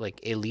those like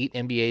elite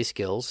NBA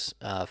skills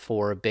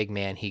for a big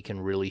man. He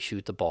can really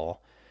shoot the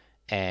ball.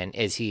 And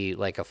is he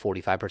like a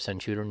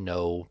 45% shooter?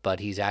 No, but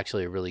he's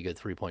actually a really good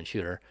 3-point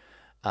shooter.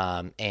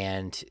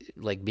 And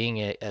like being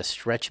a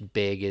stretch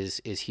big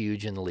is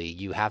huge in the league.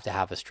 You have to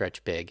have a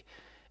stretch big.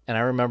 And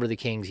I remember the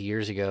Kings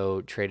years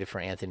ago traded for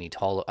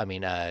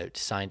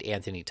signed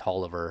Anthony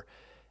Tolliver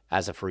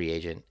as a free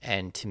agent.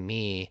 And to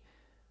me,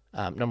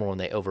 number one,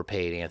 they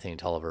overpaid Anthony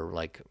Tolliver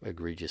like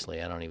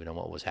egregiously. I don't even know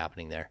what was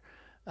happening there.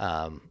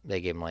 They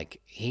gave him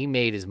he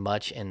made as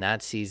much in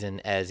that season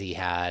as he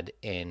had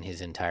in his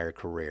entire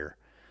career.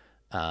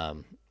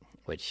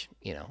 Which,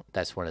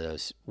 that's one of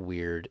those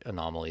weird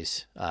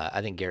anomalies.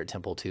 I think Garrett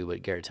Temple too,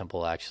 but Garrett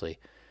Temple actually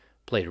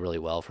played really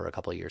well for a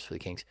couple of years for the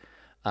Kings.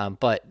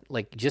 But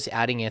like just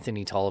adding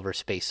Anthony Tolliver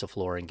spaced the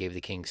floor and gave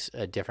the Kings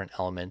a different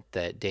element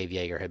that Dave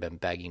Yeager had been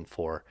begging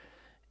for.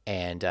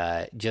 And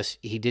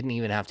he didn't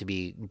even have to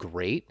be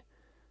great.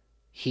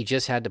 He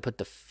just had to put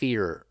the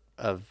fear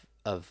of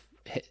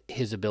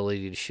his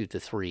ability to shoot the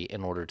three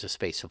in order to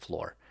space the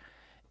floor.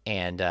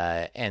 And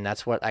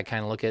that's what I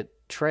kind of look at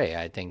Trae.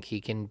 I think he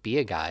can be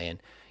a guy.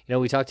 And,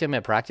 we talked to him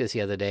at practice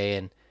the other day,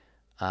 and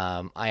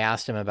I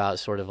asked him about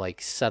sort of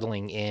like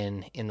settling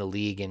in the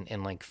league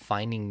and like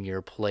finding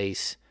your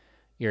place,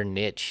 your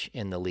niche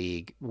in the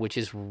league, which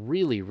is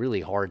really,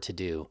 really hard to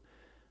do.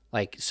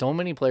 Like, so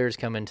many players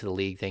come into the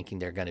league thinking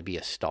they're going to be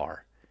a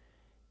star.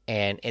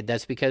 And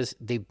that's because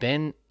they've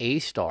been a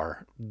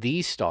star,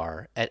 the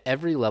star, at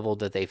every level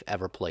that they've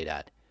ever played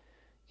at.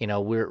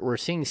 We're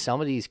seeing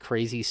some of these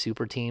crazy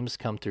super teams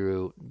come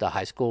through the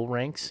high school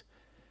ranks.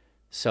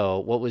 So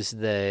what was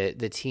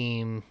the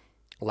team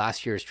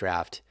last year's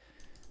draft?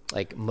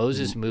 Like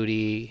Moses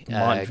Moody.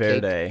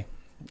 Montverde.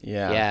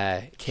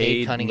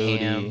 Cade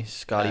Cunningham. Moody,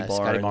 Scotty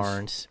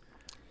Barnes.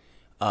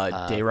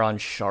 Day'Ron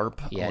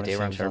Sharp.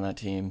 Day'Ron Sharp on that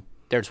team.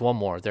 There's one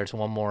more. There's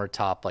one more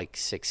top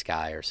 6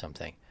 guy or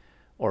something,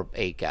 or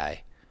 8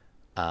 guy.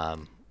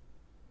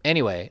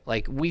 Anyway,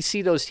 like we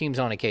see those teams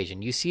on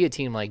occasion. You see a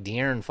team like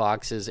De'Aaron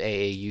Fox's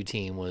AAU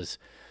team was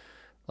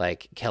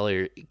like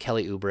Kelly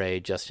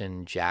Oubre,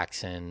 Justin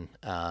Jackson.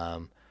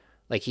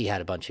 Like he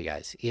had a bunch of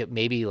guys. He had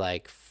maybe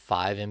 5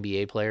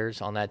 NBA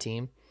players on that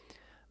team.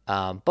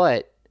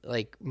 But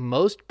like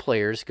most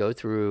players go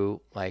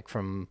through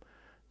from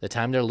the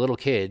time they're little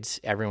kids,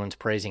 everyone's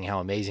praising how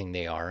amazing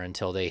they are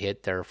until they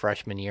hit their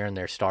freshman year and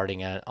they're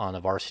starting on a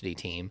varsity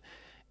team,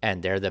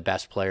 and they're the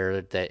best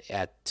player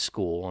at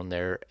school.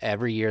 And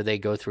every year they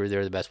go through,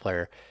 they're the best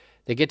player.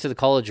 They get to the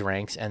college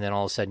ranks, and then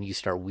all of a sudden you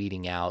start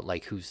weeding out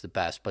who's the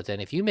best. But then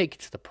if you make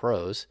it to the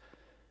pros,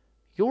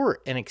 you're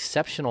an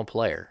exceptional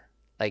player.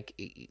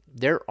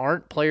 There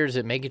aren't players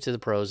that make it to the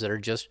pros that are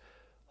just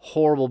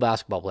horrible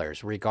basketball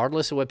players,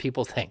 regardless of what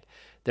people think.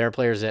 There are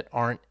players that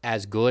aren't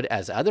as good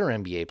as other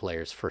NBA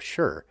players for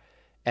sure,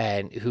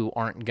 and who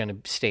aren't going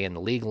to stay in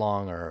the league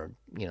long, or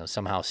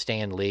somehow stay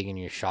in the league and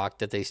you're shocked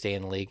that they stay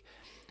in the league.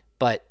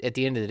 But at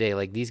the end of the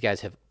day, these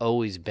guys have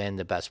always been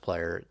the best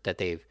player that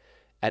they've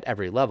at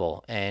every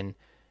level. And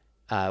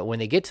when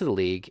they get to the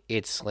league,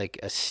 it's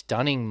a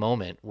stunning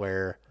moment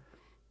where,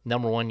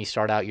 number one, you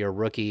start out, you're a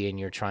rookie and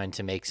you're trying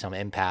to make some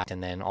impact,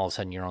 and then all of a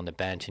sudden you're on the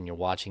bench and you're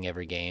watching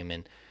every game,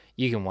 and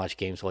you can watch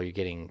games while you're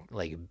getting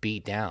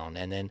beat down.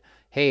 And then,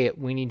 hey,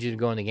 we need you to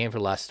go in the game for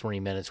the last 3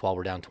 minutes while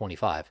we're down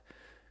 25.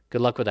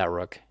 Good luck with that,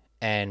 Rook.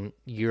 And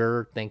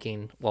you're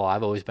thinking, well,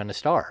 I've always been a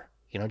star.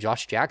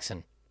 Josh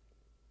Jackson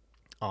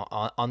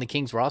on the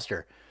Kings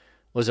roster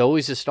was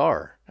always a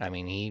star. I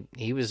mean,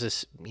 he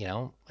was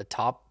a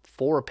top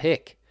for a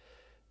pick.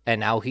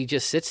 And now he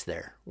just sits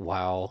there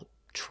while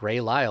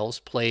Trey Lyles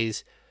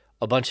plays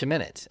a bunch of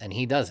minutes and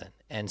he doesn't.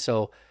 And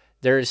so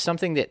there is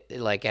something that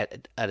like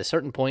at a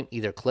certain point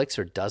either clicks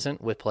or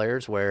doesn't with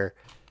players where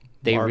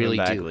they really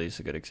do. Marvin Bagley is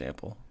a good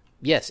example.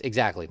 Yes,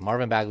 exactly.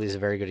 Marvin Bagley is a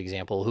very good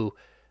example who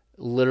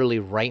literally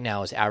right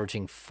now is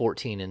averaging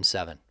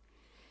 14-7.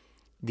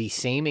 The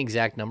same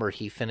exact number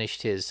he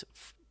finished his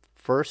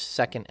first,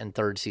 second, and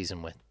third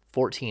season with,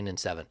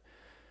 14-7.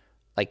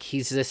 Like,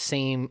 he's the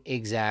same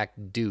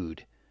exact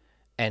dude.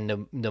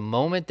 And the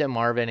moment that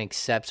Marvin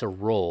accepts a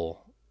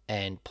role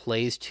and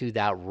plays to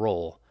that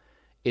role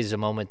is the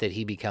moment that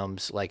he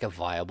becomes like a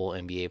viable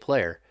NBA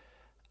player.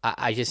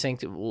 I just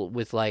think that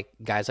with like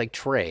guys like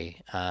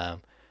Trey,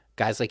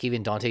 guys like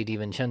even Dante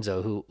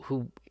DiVincenzo,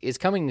 who is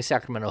coming to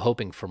Sacramento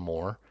hoping for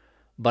more,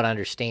 but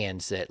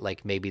understands that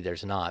like maybe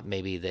there's not,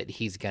 maybe that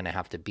he's going to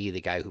have to be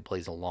the guy who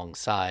plays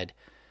alongside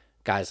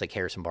guys like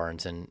Harrison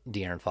Barnes and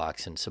De'Aaron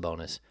Fox and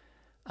Sabonis.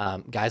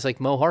 Guys like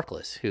Mo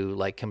Harkless, who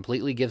like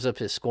completely gives up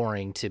his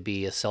scoring to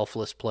be a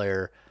selfless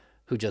player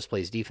who just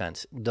plays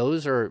defense.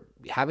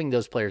 Having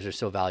those players are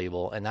so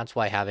valuable, and that's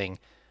why having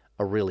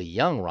a really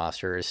young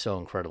roster is so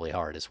incredibly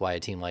hard. It's why a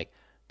team like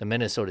the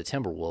Minnesota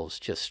Timberwolves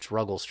just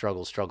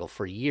struggle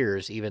for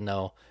years, even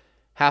though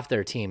half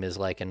their team is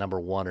like a number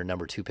 1 or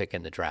number 2 pick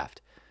in the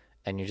draft.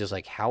 And you're just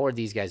like, how are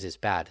these guys this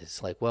bad?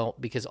 It's like, well,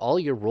 because all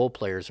your role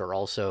players are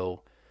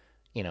also,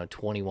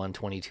 21,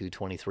 22,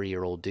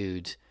 23-year-old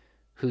dudes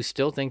who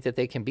still think that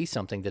they can be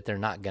something that they're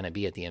not going to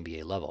be at the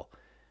NBA level.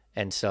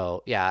 And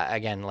so, yeah,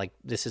 again, like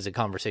this is a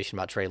conversation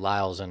about Trey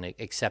Lyles and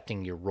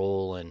accepting your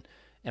role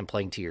and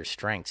playing to your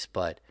strengths.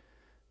 But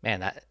man,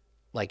 that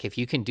like if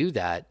you can do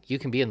that, you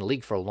can be in the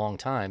league for a long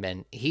time.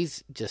 And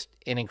he's just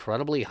an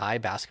incredibly high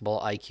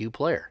basketball IQ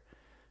player.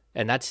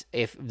 And that's,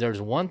 if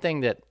there's one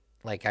thing that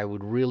like I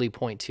would really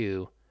point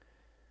to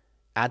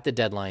at the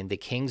deadline, the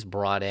Kings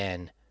brought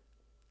in,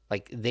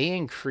 like they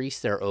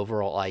increased their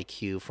overall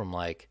IQ from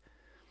like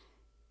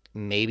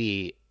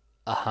maybe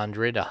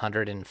 100,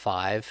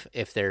 105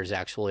 if there's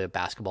actually a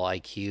basketball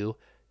IQ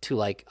to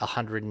like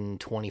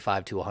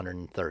 125 to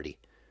 130.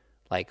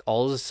 Like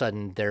all of a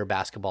sudden their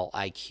basketball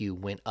IQ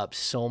went up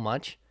so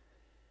much.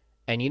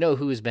 And you know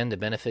who has been the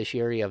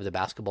beneficiary of the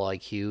basketball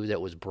IQ that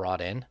was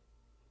brought in?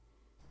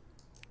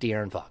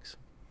 De'Aaron Fox.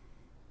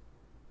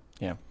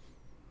 Yeah.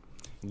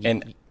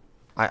 And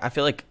I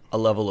feel like a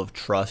level of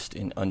trust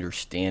and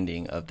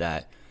understanding of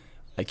that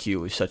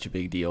IQ is such a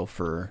big deal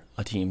for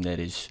a team that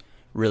is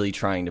really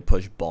trying to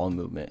push ball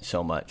movement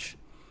so much.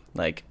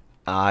 Like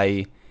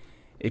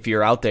if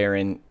you're out there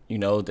and you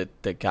know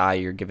that the guy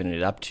you're giving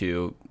it up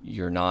to,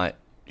 you're not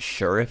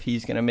sure if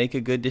he's going to make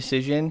a good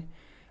decision,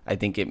 I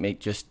think it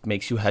just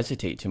makes you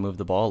hesitate to move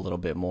the ball a little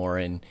bit more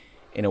in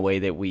a way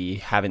that we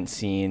haven't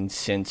seen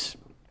since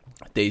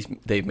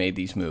they've made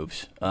these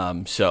moves.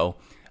 So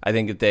I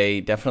think that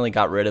they definitely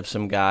got rid of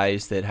some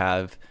guys that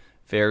have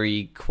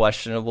very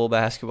questionable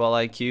basketball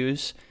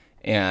IQs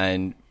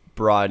and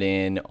brought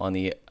in on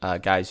the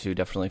guys who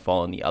definitely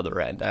fall on the other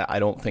end. I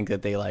don't think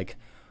that they like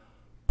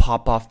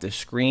pop off the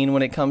screen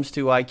when it comes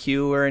to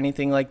IQ or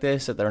anything like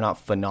this, that they're not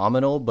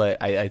phenomenal,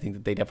 but I think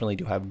that they definitely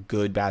do have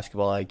good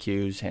basketball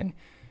IQs, and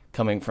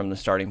coming from the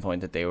starting point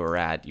that they were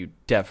at, you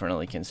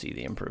definitely can see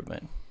the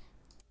improvement.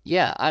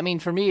 Yeah, I mean,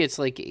 for me, it's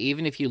like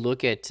even if you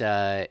look at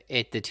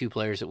the two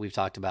players that we've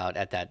talked about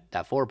at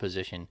that forward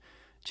position,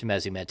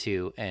 Chimezie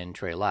Metu and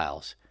Trey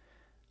Lyles,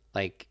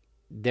 like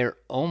they're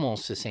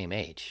almost the same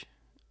age.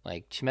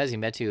 Like Chimezie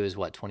Metu is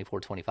 24,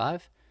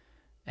 25,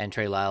 and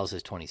Trey Lyles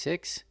is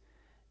 26.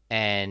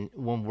 And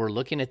when we're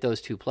looking at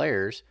those two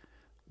players,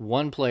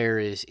 one player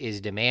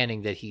is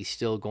demanding that he's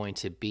still going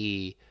to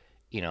be,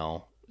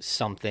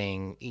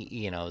 something,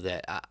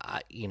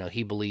 that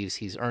he believes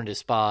he's earned his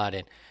spot,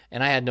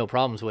 and I had no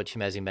problems with what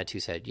Chimezie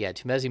Metu said. Yeah,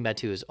 Chimezie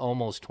Metu is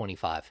almost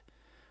 25.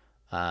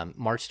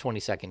 March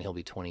 22nd,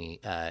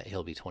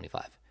 he'll be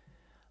 25.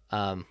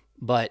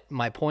 But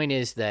my point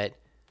is that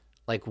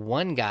like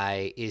one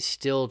guy is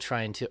still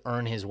trying to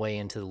earn his way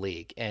into the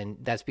league, and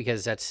that's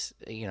because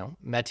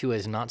Metu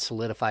has not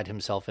solidified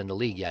himself in the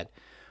league yet,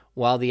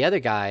 while the other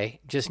guy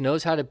just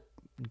knows how to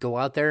go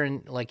out there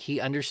and like he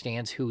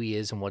understands who he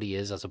is and what he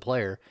is as a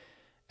player,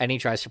 and he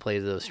tries to play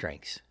to those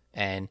strengths,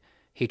 and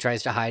he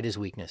tries to hide his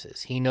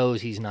weaknesses. He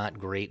knows he's not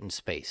great in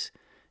space.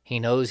 He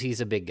knows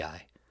he's a big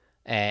guy,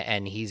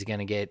 and he's going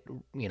to get,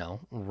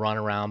 run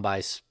around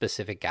by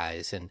specific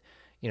guys. And,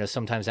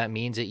 sometimes that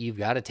means that you've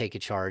got to take a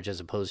charge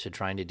as opposed to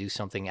trying to do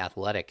something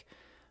athletic.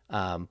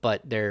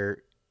 But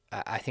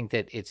I think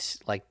that it's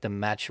like the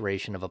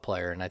maturation of a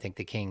player, and I think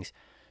the Kings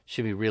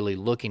should be really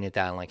looking at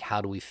that and like,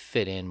 how do we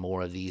fit in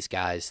more of these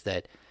guys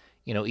that,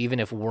 even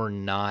if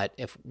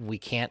we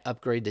can't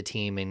upgrade the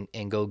team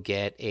and go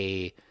get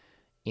a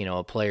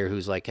player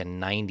who's like a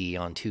 90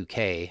 on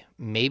 2K,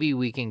 maybe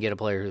we can get a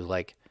player who's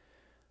like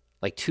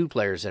two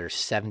players that are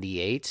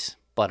 78s,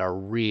 but are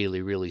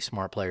really, really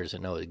smart players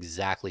that know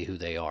exactly who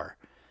they are.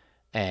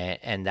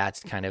 And that's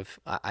kind of,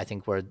 I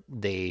think, where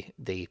they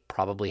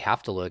probably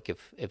have to look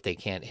if they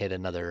can't hit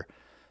another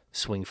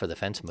swing for the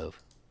fence move.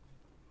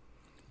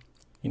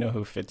 You know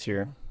who fits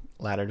your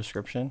ladder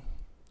description?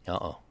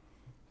 Uh-oh.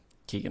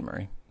 Keegan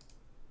Murray.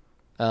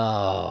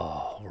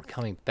 Oh, we're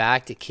coming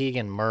back to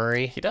Keegan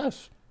Murray. He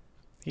does.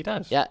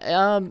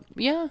 Yeah,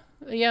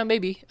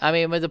 maybe. I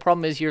mean, but the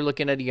problem is you're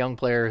looking at a young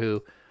player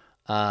who,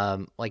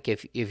 like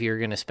if you're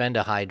going to spend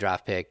a high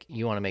draft pick,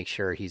 you want to make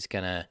sure he's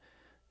gonna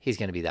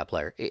be that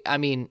player. I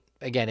mean,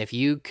 again, if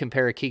you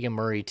compare Keegan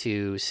Murray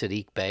to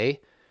Saddiq Bey,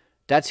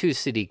 that's who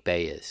Saddiq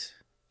Bey is.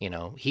 You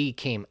know, he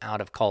came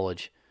out of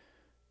college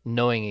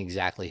knowing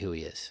exactly who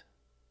he is.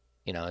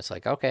 You know, it's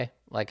like, okay,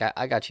 like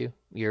I got you.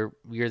 You're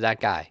that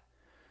guy.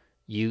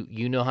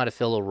 You know how to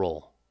fill a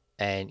role.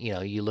 And, you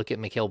know, you look at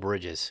Mikal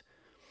Bridges.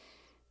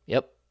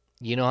 Yep,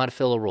 you know how to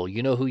fill a role.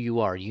 You know who you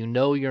are. You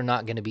know you're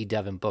not going to be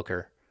Devin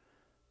Booker,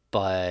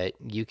 but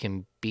you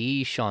can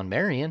be Shawn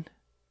Marion.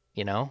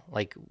 You know,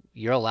 like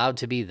you're allowed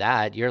to be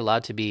that. You're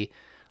allowed to be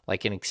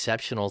like an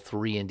exceptional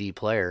 3-and-D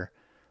player,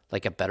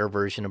 like a better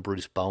version of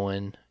Bruce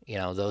Bowen, you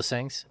know, those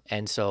things.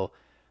 And so,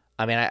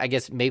 I mean, I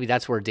guess maybe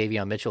that's where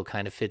Davion Mitchell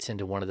kind of fits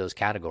into one of those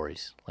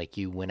categories. Like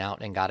you went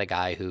out and got a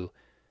guy who,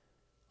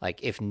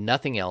 like, if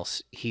nothing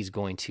else, he's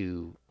going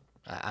to,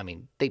 I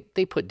mean,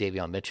 they put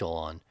Davion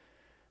Mitchell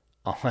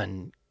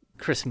on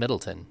Chris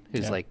Middleton,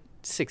 who's like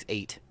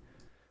 6'8".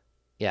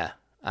 Yeah,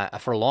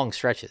 for long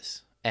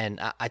stretches. And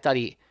I thought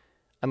he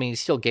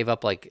still gave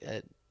up like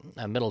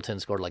Middleton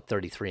scored like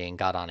 33 and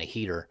got on a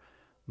heater,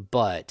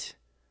 but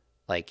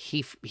like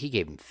he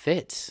gave him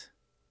fits.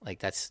 Like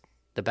that's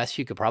the best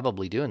you could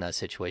probably do in that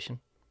situation.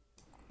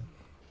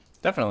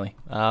 Definitely.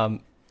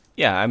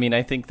 Yeah, I mean,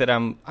 I think that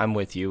I'm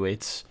with you.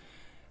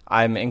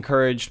 I'm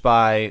encouraged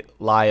by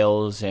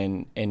Lyles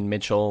and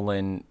Mitchell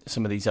and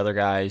some of these other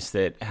guys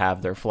that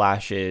have their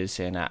flashes,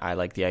 and I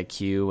like the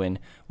IQ and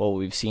what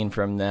we've seen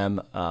from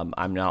them.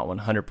 I'm not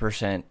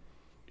 100%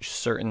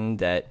 certain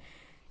that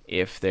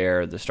if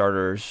they're the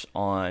starters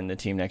on the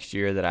team next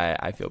year that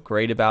I feel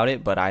great about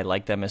it, but I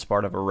like them as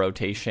part of a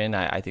rotation.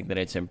 I think that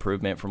it's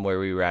improvement from where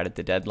we were at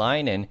the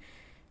deadline, and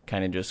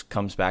kind of just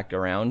comes back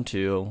around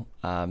to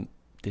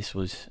this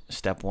was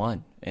step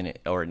one,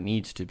 it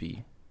needs to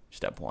be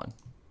step one.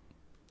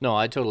 No,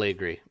 I totally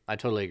agree. I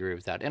totally agree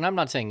with that. And I'm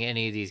not saying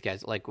any of these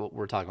guys, like what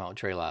we're talking about with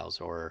Trey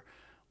Lyles or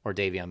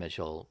Davion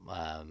Mitchell,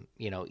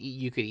 you know,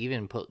 you could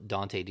even put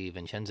Dante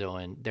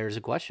DiVincenzo in. There's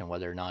a question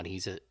whether or not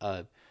he's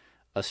a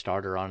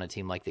starter on a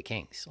team like the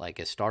Kings. Like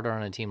a starter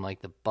on a team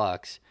like the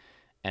Bucks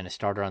and a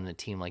starter on the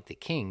team like the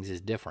Kings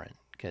is different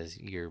because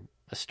you're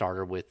a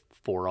starter with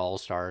 4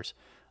 All-Stars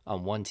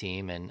on one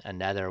team and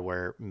another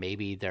where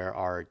maybe there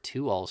are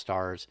 2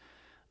 All-Stars,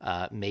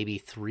 maybe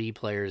 3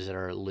 players that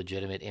are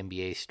legitimate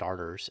NBA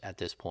starters at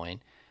this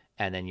point,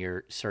 and then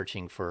you're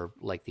searching for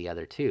like the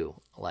other 2,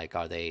 like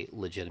are they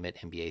legitimate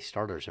NBA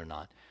starters or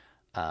not?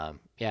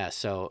 Yeah,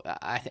 so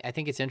I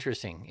think it's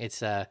interesting.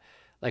 It's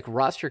like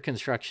roster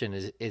construction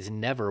is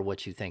never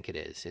what you think it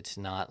is. It's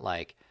not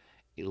like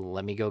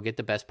let me go get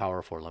the best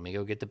power forward, let me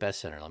go get the best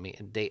center.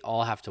 They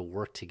all have to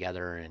work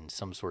together in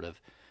some sort of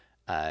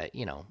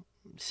you know,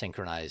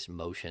 synchronized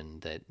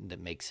motion that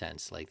makes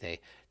sense. Like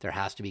there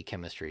has to be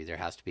chemistry, there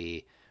has to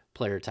be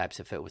player types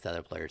that fit with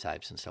other player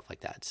types and stuff like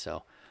that.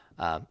 So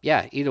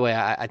yeah, either way,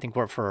 I think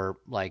we're for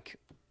like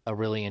a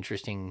really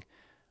interesting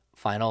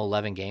final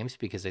 11 games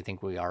because I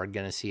think we are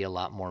going to see a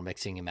lot more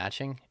mixing and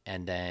matching.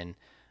 And then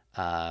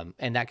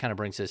and that kind of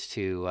brings us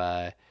to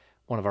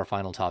one of our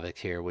final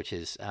topics here, which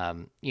is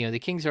you know, the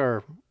Kings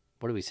are,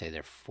 what do we say,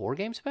 they're 4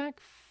 games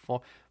back,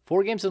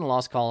 four games in the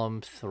loss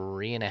column,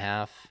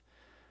 3.5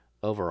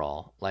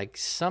 overall. Like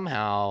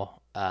somehow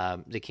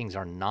the Kings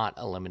are not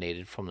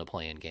eliminated from the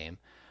play-in game.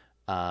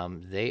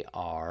 They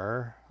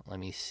are, let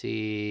me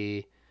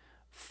see,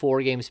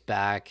 4 games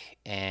back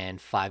and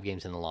 5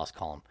 games in the loss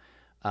column.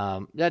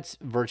 That's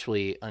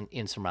virtually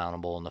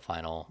insurmountable in the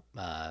final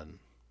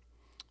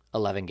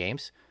 11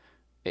 games.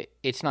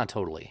 It's not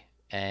totally.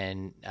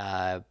 And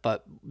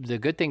but the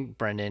good thing,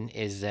 Brendan,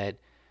 is that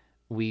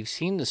we've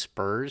seen the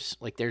Spurs,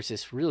 like there's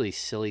this really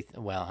silly,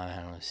 well, I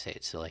don't want to say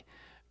it's silly.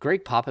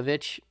 Greg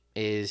Popovich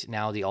is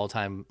now the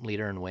all-time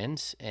leader in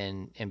wins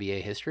in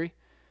NBA history.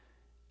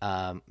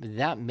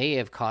 That may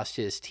have cost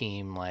his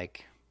team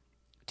like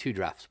 2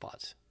 draft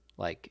spots,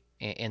 like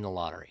in the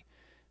lottery,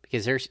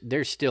 because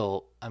there's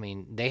still, I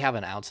mean, they have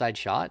an outside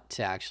shot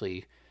to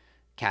actually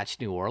catch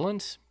New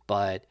Orleans,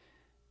 but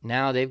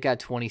now they've got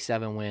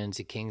 27 wins.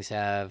 The Kings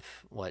have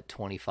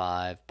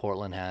 25.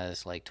 Portland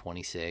has like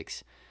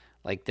 26.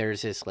 Like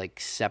there's this like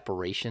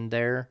separation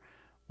there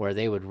where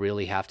they would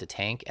really have to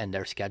tank, and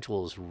their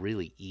schedule is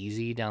really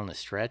easy down the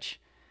stretch.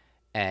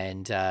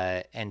 And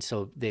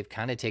so they've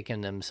kind of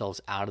taken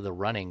themselves out of the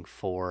running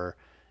for,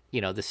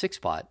 you know, the 6th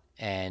spot.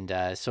 And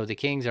so the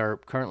Kings are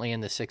currently in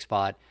the 6th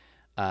spot.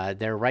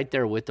 They're right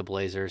there with the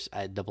Blazers.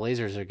 The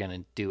Blazers are going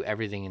to do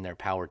everything in their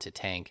power to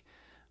tank.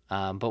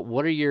 But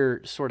what are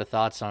your sort of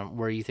thoughts on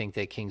where you think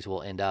the Kings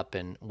will end up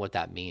and what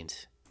that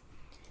means?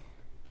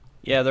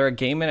 Yeah, they're a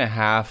game and a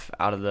half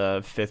out of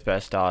the 5th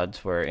best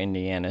odds where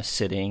Indiana's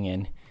sitting.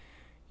 And,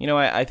 you know,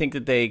 I think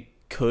that they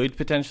could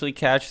potentially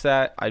catch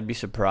that. I'd be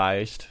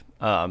surprised.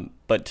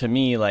 But to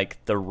me,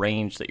 like, the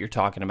range that you're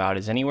talking about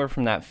is anywhere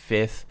from that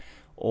 5th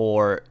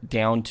or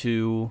down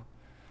to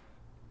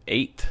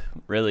 8th,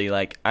 really.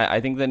 Like, I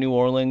think that New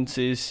Orleans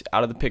is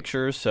out of the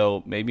picture,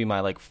 so maybe my,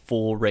 like,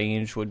 full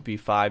range would be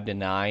 5 to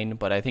 9,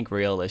 but I think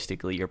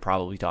realistically you're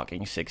probably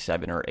talking 6,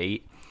 7, or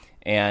 8.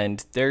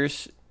 And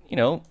there's,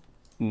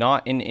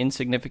 not an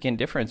insignificant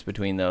difference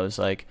between those.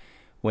 Like,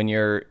 when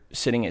you're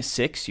sitting at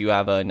 6, you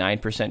have a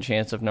 9%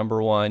 chance of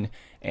number 1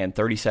 and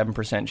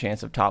 37%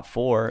 chance of top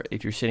 4.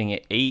 If you're sitting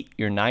at 8,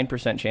 your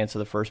 9% chance of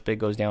the first pick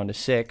goes down to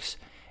 6,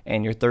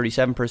 and your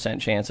 37%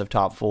 chance of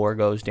top 4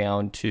 goes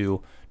down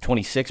to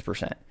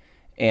 26%.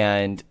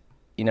 And,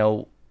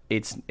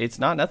 it's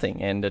not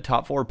nothing. And a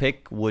top 4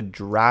 pick would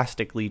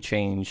drastically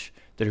change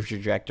the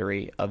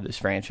trajectory of this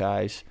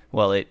franchise.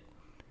 Well, it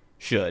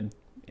should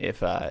if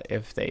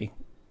they,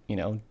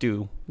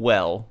 do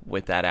well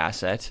with that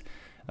asset,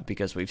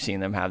 because we've seen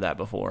them have that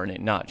before and it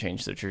not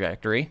change the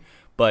trajectory.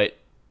 But,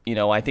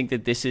 I think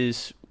that this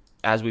is,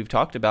 as we've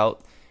talked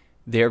about,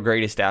 their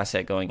greatest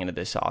asset going into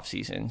this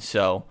offseason.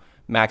 So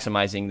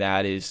maximizing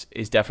that is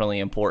definitely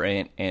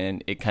important,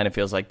 and it kind of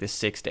feels like this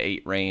 6 to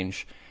 8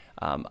 range.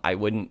 I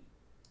wouldn't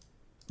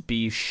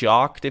be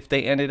shocked if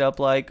they ended up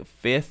like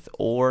 5th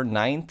or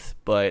 9th,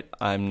 but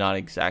I'm not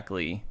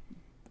exactly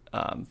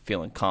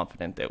feeling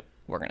confident that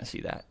we're going to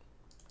see that.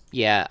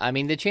 Yeah, I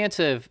mean, the chance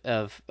of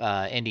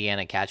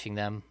Indiana catching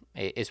them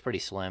is pretty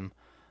slim.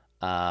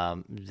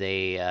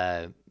 They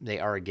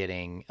are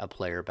getting a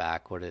player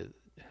back.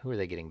 Who are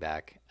they getting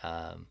back?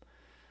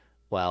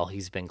 Well,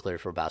 he's been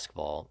cleared for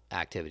basketball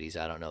activities.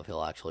 I don't know if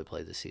he'll actually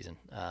play this season.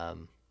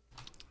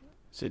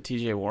 So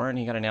TJ Warren,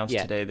 he got announced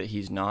today that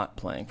he's not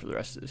playing for the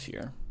rest of this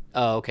year.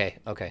 Oh, okay.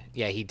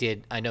 Yeah, he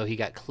did. I know he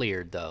got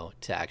cleared, though,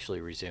 to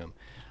actually resume.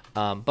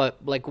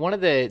 But like one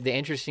of the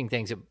interesting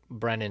things that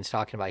Brendan's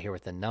talking about here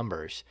with the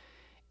numbers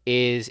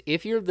is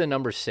if you're the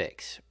number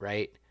 6,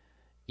 right,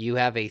 you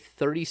have a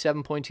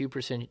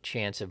 37.2%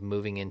 chance of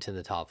moving into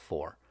the top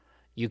 4.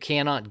 You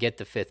cannot get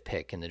the 5th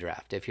pick in the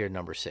draft if you're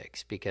number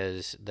 6,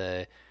 because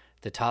the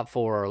top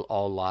 4 are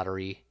all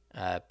lottery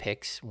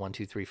picks. 1,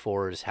 2, 3,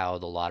 4 is how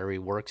the lottery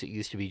works. It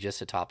used to be just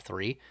the top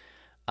 3.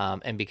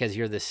 And because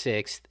you're the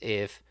 6th,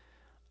 if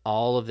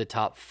all of the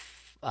top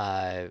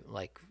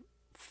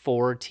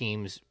 4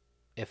 teams,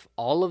 if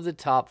all of the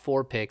top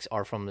 4 picks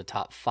are from the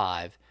top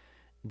 5,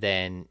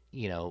 then,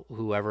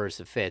 whoever is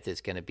the 5th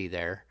is going to be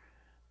there.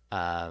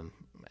 I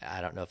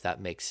don't know if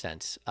that makes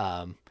sense.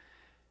 I'm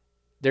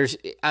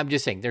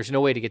just saying there's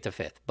no way to get to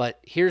 5th, but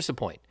here's the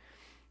point.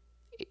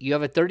 You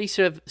have a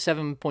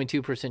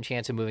 37.2%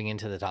 chance of moving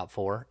into the top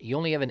 4. You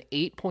only have an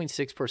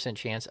 8.6%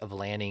 chance of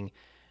landing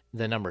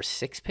the number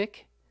 6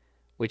 pick,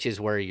 which is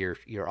where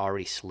you're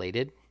already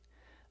slated.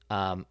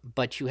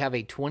 But you have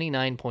a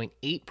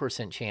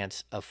 29.8%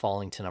 chance of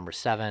falling to number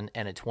 7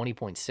 and a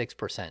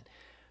 20.6%.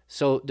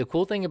 So the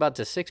cool thing about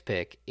the 6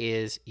 pick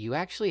is you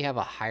actually have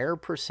a higher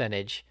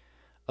percentage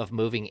of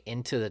moving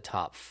into the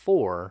top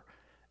 4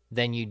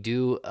 than you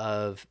do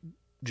of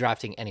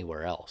drafting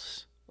anywhere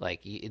else.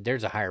 Like,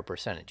 there's a higher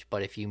percentage.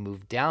 But if you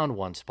move down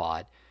one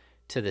spot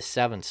to the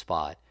 7th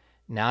spot,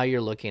 now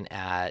you're looking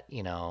at, a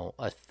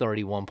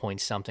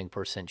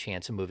 31-point-something%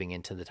 chance of moving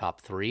into the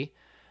top 3.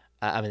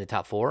 The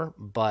top 4,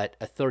 but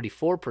a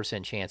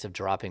 34% chance of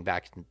dropping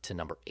back to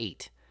number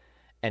 8.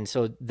 And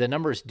so the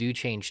numbers do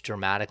change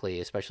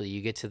dramatically, especially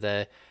you get to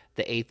the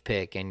 8th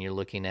pick and you're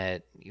looking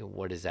at,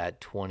 what is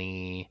that,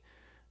 25%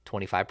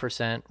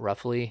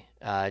 roughly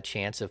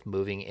chance of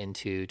moving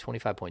into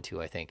 25.2,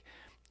 I think,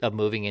 of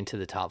moving into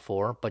the top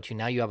 4. But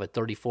now you have a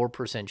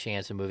 34%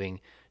 chance of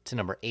moving to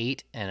number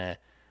 8 and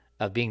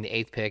of being the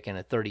 8th pick, and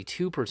a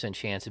 32%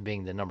 chance of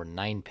being the number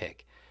 9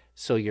 pick.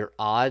 So your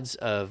odds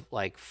of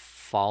like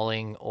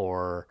falling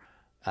or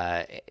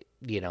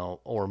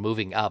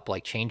moving up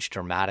change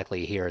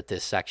dramatically here at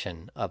this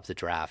section of the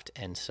draft.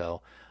 And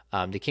so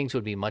the Kings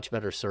would be much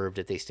better served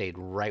if they stayed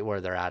right where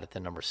they're at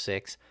the number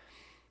 6.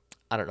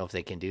 I don't know if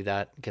they can do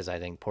that, because I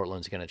think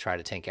Portland's going to try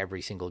to tank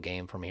every single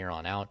game from here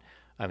on out.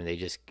 I mean, they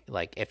just,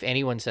 if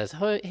anyone says,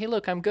 hey,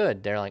 look, I'm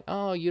good, they're like,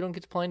 oh, you don't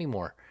get to play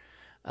anymore.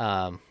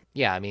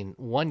 Yeah, I mean,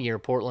 one year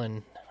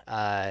Portland,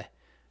 the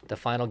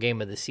final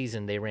game of the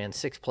season, they ran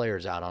 6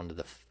 players out onto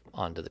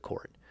the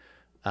court.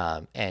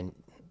 And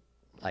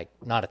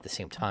not at the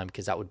same time,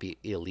 because that would be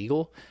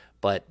illegal,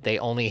 but they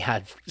only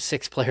had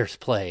 6 players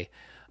play,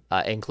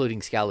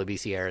 including Skal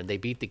Labissière, and they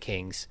beat the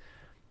Kings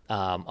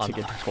to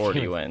get to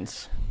 40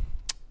 wins.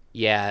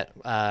 Yeah,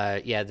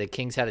 the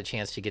Kings had a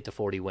chance to get to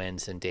 40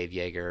 wins, and Dave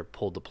Joerger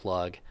pulled the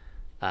plug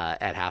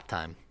at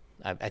halftime.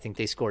 I think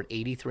they scored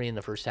 83 in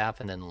the first half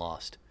and then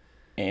lost.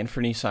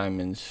 Anthony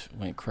Simons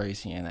went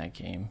crazy in that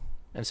game.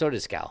 And so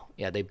did Skal.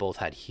 Yeah, they both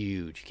had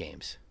huge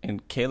games.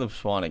 And Caleb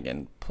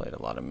Swanigan played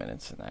a lot of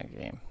minutes in that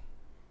game.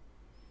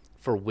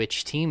 For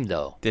which team,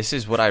 though? This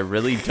is what I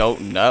really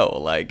don't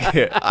know.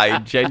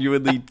 I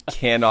genuinely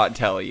cannot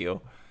tell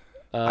you.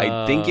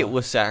 I think it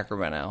was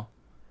Sacramento.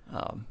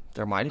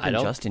 There might have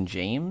been Justin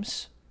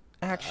James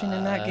action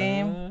in that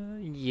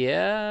game.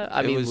 Yeah.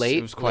 I mean,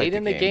 late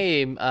in the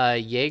game,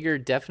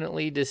 Joerger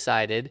definitely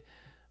decided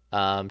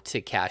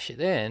to cash it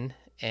in.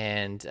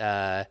 And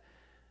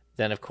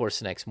then, of course,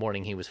 the next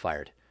morning he was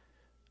fired.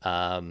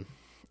 And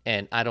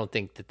I don't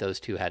think that those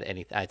two had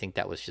anything. I think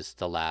that was just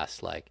the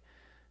last, like,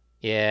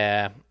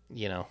 yeah,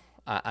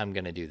 I'm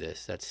going to do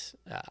this.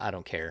 I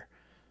don't care.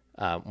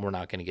 We're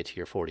not going to get to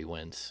your 40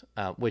 wins,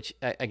 which,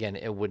 again,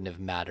 it wouldn't have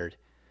mattered.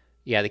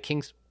 Yeah, the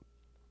Kings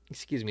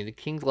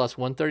lost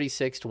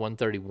 136 to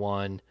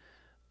 131.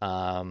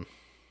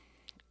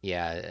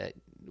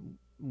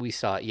 We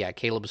saw,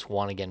 Caleb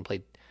Swan again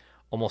played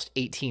almost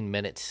 18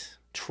 minutes.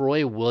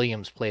 Troy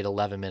Williams played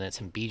 11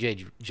 minutes, and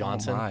B.J.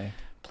 Johnson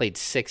played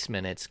 6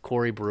 minutes.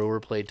 Corey Brewer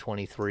played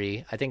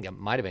 23. I think it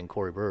might have been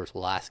Corey Brewer's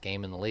last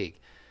game in the league.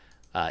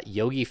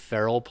 Yogi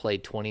Ferrell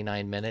played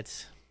 29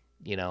 minutes.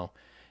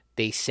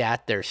 They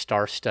sat their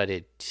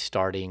star-studded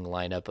starting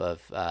lineup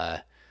of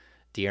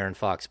De'Aaron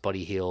Fox,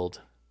 Buddy Hield,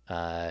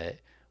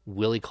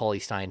 Willie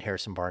Cauley-Stein,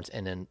 Harrison Barnes,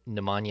 and then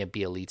Nemanja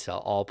Bjelica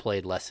all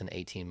played less than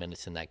 18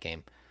 minutes in that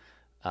game.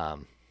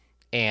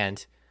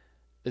 And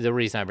the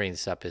reason I bring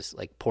this up is,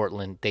 like,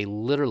 Portland, they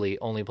literally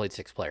only played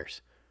 6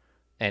 players.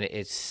 And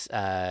it's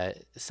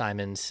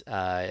Simons,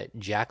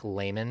 Jack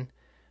Layman,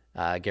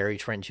 Gary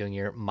Trent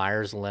Jr.,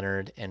 Myers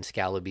Leonard, and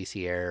Scala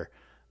BCR,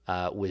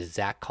 with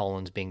Zach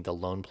Collins being the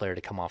lone player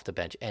to come off the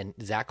bench. And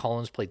Zach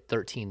Collins played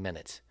 13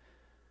 minutes.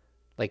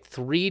 Like,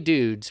 3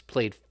 dudes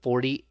played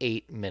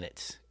 48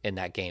 minutes in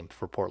that game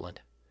for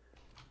Portland.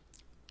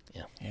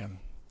 Yeah.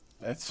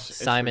 It's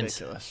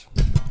ridiculous.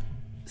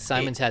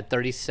 Simons had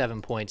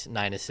 37 points,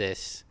 9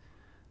 assists.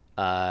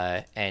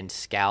 And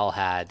Scal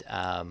had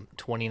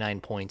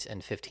 29 points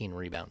and 15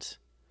 rebounds.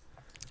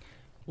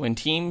 When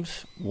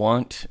teams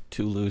want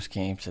to lose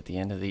games at the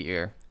end of the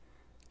year,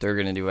 they're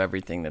going to do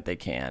everything that they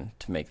can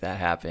to make that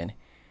happen.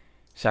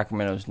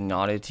 Sacramento's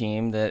not a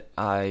team that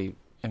I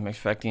am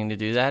expecting to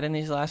do that in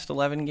these last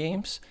 11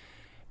 games.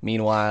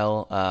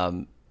 Meanwhile,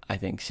 I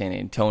think San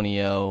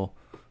Antonio,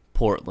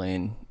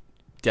 Portland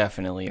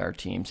definitely are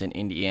teams, and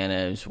Indiana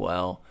as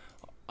well,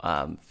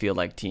 feel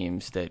like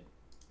teams that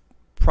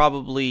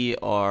probably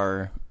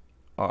are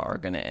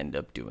going to end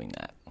up doing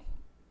that.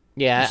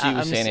 Yeah, I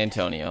with San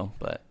Antonio,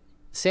 but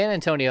San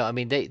Antonio, I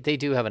mean, they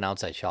do have an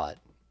outside shot.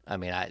 I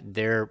mean,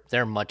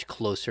 they're much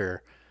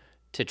closer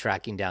to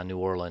tracking down New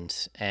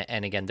Orleans,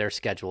 and again, their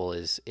schedule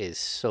is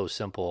so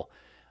simple.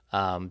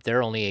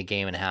 They're only a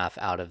game and a half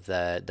out of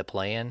the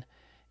play-in,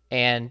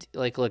 and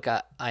like, look,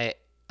 I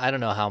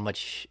don't know how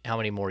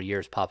many more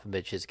years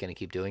Popovich is going to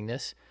keep doing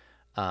this.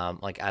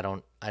 Like, I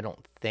don't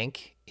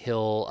think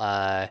he'll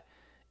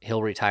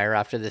retire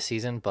after this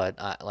season, but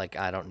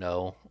I don't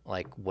know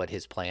like what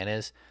his plan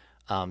is.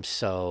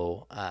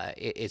 So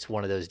it's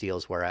one of those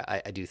deals where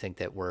I do think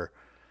that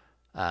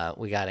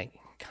we got to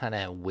kind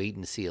of wait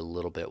and see a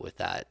little bit with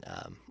that.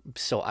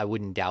 So I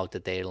wouldn't doubt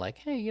that they're like,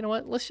 hey, you know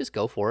what? Let's just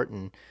go for it.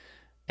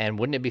 And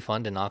wouldn't it be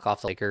fun to knock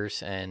off the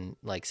Lakers and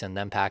like send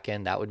them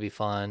packing? That would be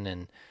fun.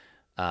 And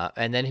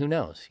then who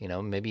knows?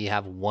 Maybe you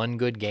have one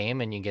good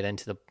game and you get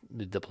into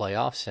the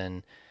playoffs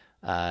and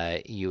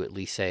you at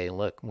least say,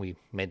 look, we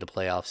made the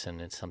playoffs,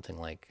 and it's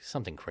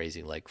something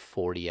crazy, like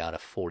 40 out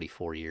of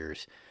 44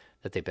 years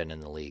that they've been in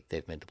the league,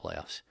 they've made the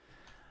playoffs.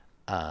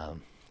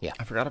 Yeah.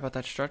 I forgot about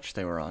that stretch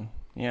they were on.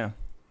 Yeah.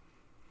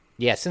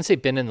 Yeah, since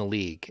they've been in the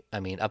league, I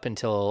mean, up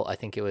until I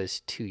think it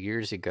was 2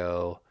 years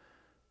ago,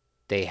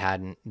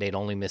 they'd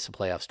only missed the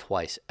playoffs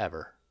twice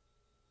ever.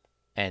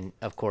 And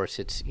of course,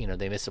 it's,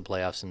 they miss the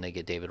playoffs and they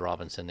get David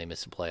Robinson. They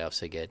miss the playoffs,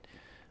 they get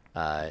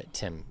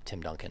Tim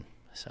Duncan.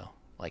 So,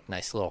 like,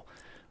 nice little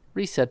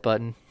reset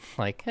button.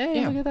 Like,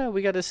 hey, Look at that,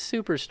 we got a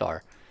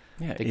superstar.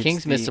 Yeah, the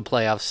Kings missed the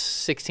playoffs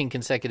 16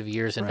 consecutive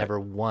years and never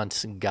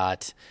once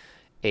got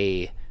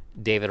a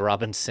David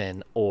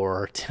Robinson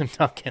or Tim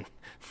Duncan.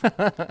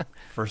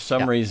 For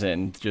some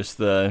reason, just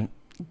the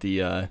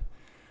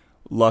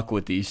luck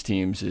with these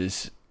teams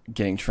is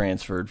getting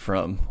transferred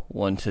from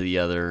one to the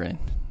other, and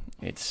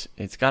it's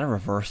got to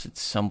reverse at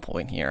some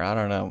point here. I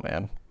don't know,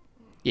 man.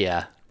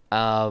 Yeah.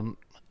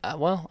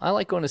 Well, I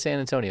like going to San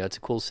Antonio. It's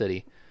a cool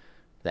city.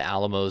 The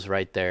Alamo's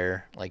right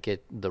there.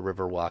 The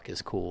Riverwalk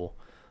is cool.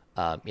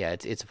 Yeah,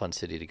 it's a fun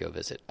city to go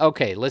visit.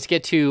 Okay, let's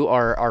get to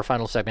our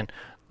final segment,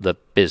 the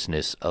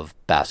business of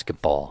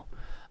basketball.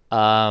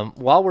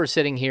 While we're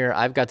sitting here,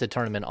 I've got the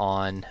tournament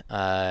on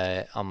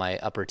my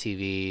upper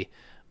TV.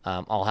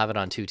 I'll have it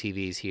on 2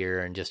 TVs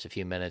here in just a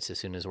few minutes as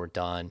soon as we're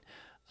done.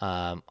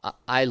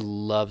 I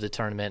love the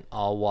tournament.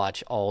 I'll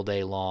watch all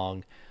day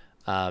long,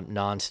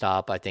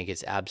 nonstop. I think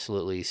it's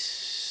absolutely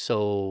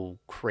so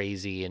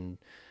crazy and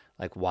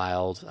like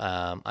wild.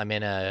 I'm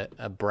in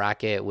a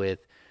bracket with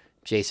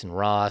Jason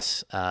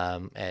Ross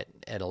at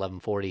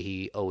 1140.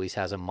 He always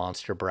has a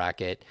monster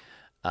bracket,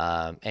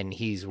 and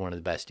he's one of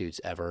the best dudes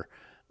ever.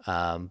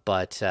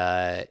 But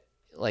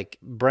like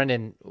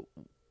Brendan,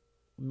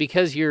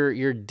 because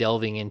you're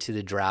delving into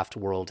the draft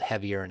world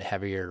heavier and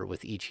heavier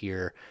with each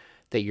year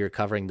that you're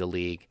covering the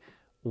league,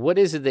 what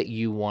is it that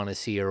you want to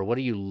see, or what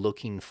are you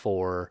looking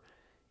for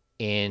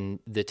in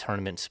the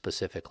tournament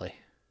specifically?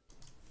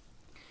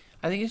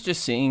 I think it's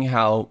just seeing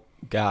how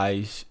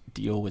guys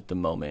deal with the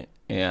moment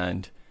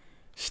and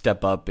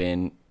step up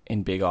in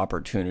big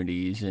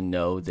opportunities and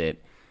know that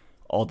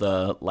all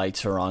the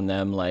lights are on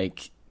them.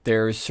 Like,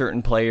 there's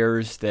certain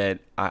players that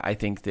I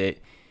think that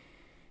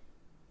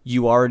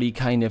you already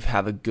kind of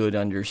have a good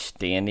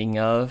understanding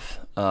of,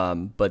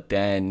 but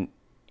then,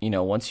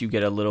 once you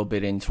get a little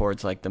bit in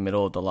towards like the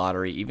middle of the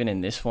lottery, even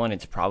in this one,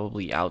 it's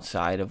probably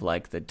outside of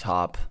like the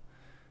top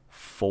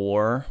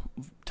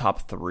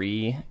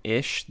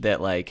 3-ish,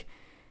 that like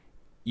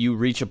you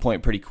reach a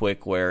point pretty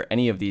quick where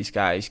any of these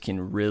guys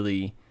can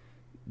really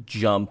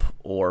jump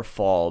or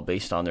fall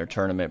based on their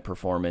tournament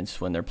performance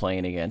when they're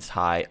playing against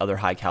other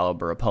high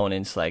caliber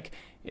opponents. Like,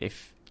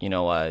 if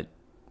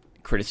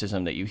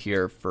criticism that you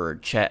hear for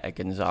Chet at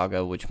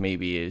Gonzaga, which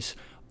maybe is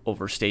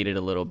overstated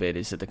a little bit,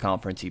 is that the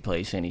conference he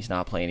plays in, he's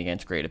not playing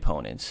against great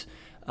opponents.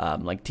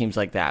 Like teams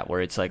like that,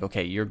 where it's like,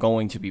 okay, you're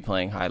going to be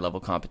playing high level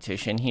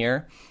competition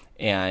here,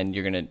 and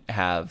you're going to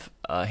have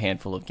a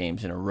handful of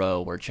games in a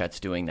row where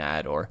Chet's doing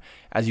that. Or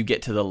as you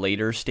get to the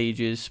later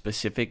stages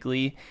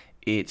specifically,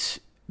 it's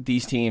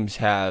these teams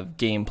have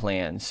game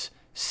plans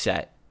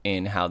set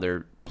in how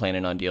they're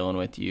planning on dealing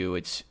with you.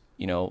 It's,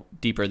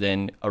 deeper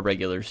than a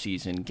regular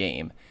season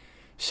game.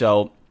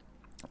 So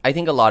I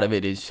think a lot of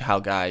it is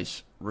how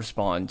guys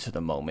respond to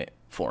the moment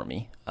for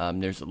me.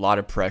 There's a lot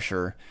of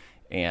pressure,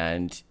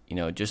 and,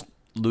 just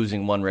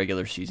losing one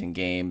regular season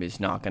game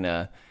is not going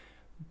to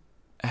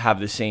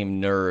have the same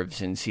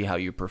nerves and see how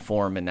you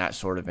perform in that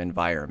sort of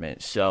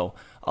environment. So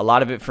a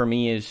lot of it for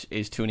me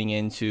is tuning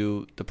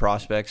into the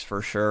prospects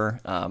for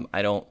sure.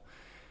 I don't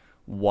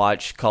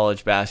watch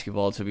college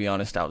basketball, to be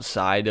honest,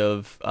 outside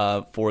of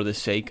for the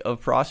sake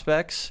of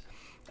prospects,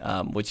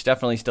 which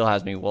definitely still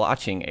has me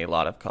watching a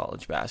lot of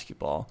college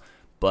basketball.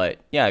 But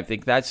yeah, I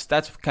think that's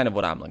kind of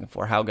what I'm looking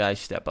for, how guys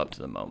step up to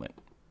the moment.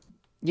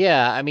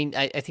 Yeah, I mean,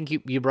 I think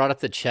you brought up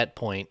the Chet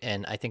point,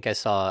 and I think I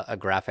saw a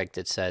graphic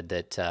that said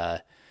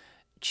that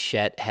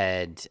Chet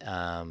had,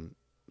 on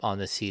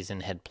the season,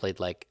 had played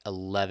like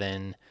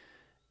 11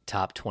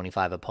 top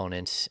 25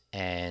 opponents,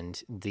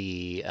 and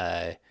the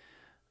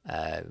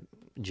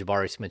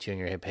Jabari Smith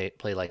Jr. had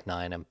played like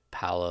 9, and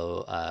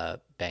Paolo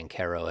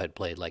Banchero had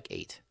played like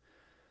 8.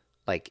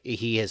 Like,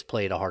 he has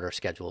played a harder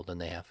schedule than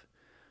they have.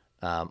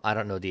 I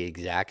don't know the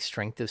exact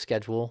strength of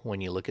schedule when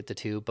you look at the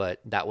two,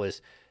 but that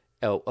was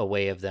a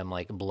way of them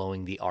like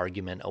blowing the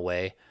argument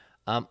away.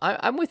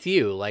 I'm with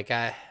you. Like,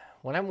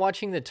 when I'm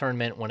watching the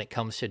tournament, when it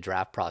comes to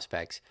draft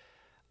prospects,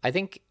 I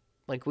think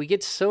like we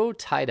get so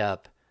tied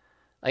up.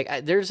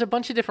 Like, there's a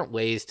bunch of different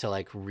ways to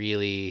like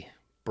really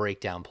break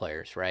down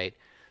players, right?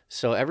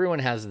 So everyone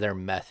has their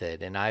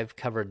method, and I've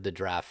covered the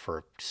draft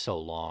for so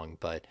long,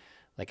 but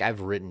like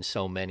I've written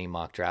so many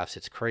mock drafts,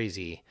 it's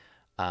crazy.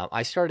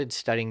 I started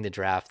studying the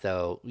draft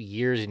though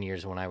years and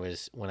years when I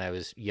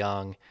was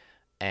young,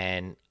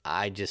 and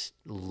I just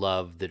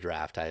love the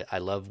draft. I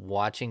love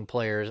watching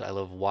players. I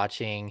love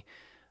watching.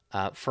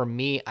 For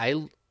me,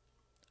 I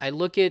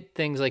look at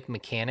things like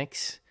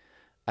mechanics.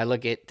 I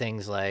look at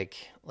things like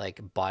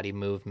body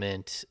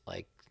movement,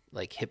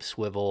 like hip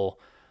swivel,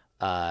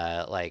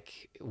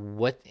 like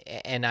what.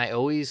 And I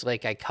always I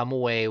come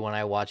away when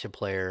I watch a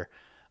player,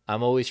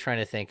 I'm always trying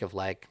to think of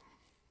like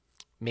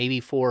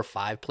maybe 4 or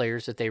 5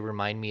 players that they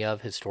remind me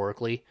of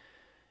historically,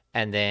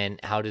 and then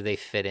how do they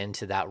fit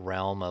into that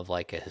realm of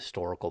like a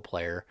historical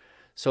player.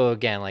 So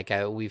again,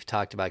 we've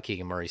talked about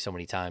Keegan Murray so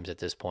many times at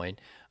this point,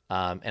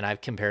 and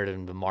I've compared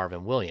him to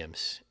Marvin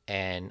Williams,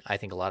 and I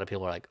think a lot of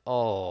people are like,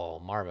 oh,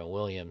 Marvin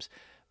Williams.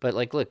 But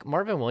like, look,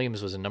 Marvin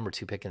Williams was a number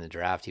 2 pick in the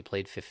draft. He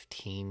played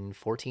 15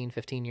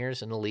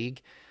 years in the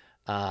league,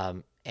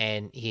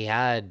 and he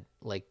had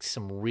like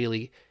some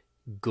really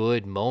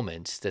good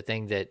moments. The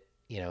thing that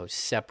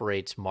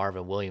separates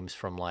Marvin Williams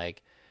from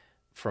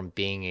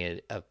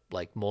being a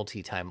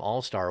multi-time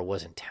all-star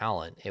wasn't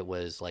talent. It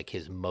was like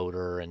his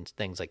motor and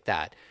things like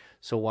that.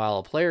 So while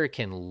a player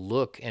can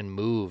look and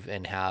move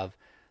and have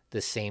the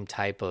same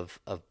type of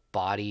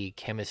body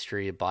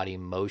chemistry, body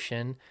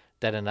motion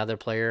that another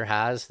player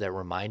has that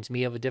reminds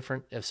me of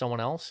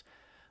someone else,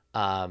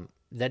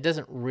 that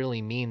doesn't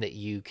really mean that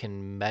you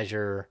can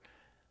measure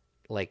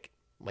like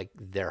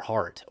their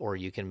heart, or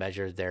you can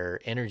measure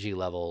their energy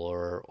level,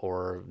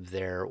 or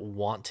their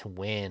want to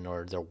win,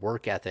 or their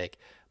work ethic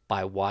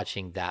by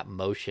watching that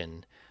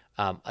motion.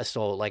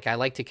 So I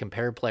like to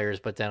compare players,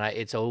 but then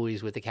it's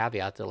always with the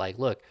caveat that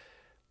look,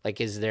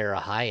 is there a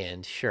high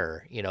end?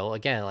 Sure.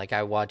 Again,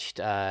 I watched,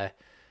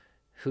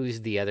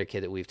 who's the other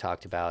kid that we've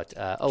talked about?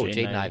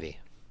 Jaden Ivey.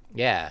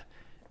 Yeah.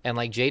 And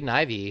Jaden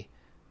Ivey,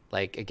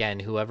 again,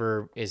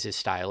 whoever is his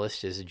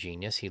stylist is a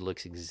genius. He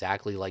looks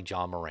exactly like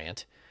John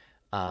Morant.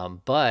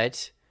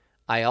 But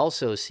I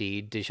also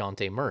see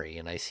DeJounte Murray,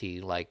 and I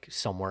see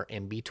somewhere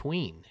in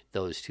between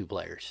those two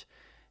players.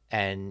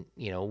 And,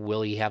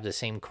 will he have the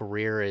same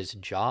career as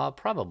Ja?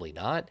 Probably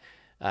not.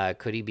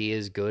 Could he be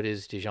as good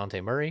as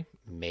DeJounte Murray?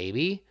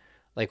 Maybe.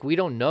 We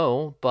don't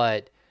know,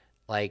 but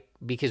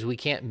because we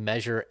can't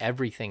measure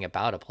everything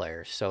about a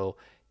player. So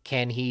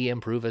can he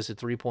improve as a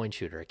 3-point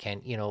shooter?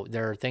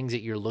 There are things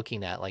that you're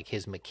looking at, like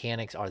his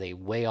mechanics. Are they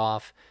way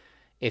off?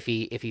 if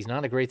he's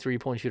not a great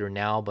 3-point shooter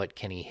now, but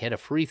can he hit a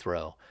free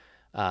throw?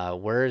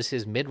 Where is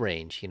his mid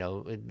range?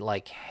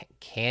 Like,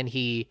 can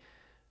he?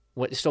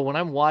 So when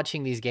I'm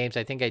watching these games,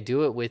 I think I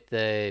do it with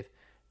the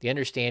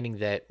understanding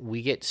that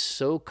we get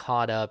so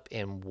caught up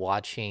in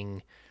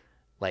watching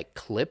like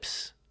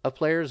clips of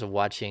players, of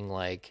watching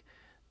like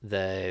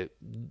the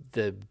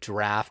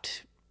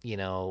draft.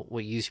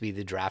 What used to be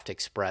the Draft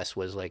Express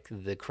was like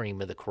the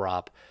cream of the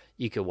crop.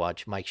 You could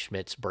watch Mike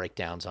Schmidt's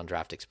breakdowns on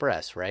Draft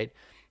Express, right?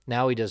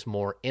 Now he does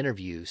more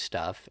interview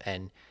stuff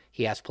and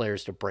he asks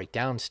players to break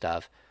down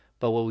stuff.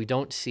 But what we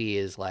don't see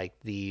is like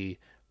the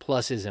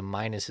pluses and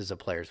minuses of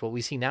players. What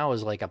we see now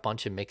is like a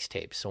bunch of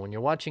mixtapes. So when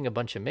you're watching a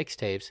bunch of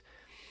mixtapes,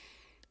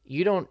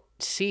 you don't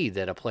see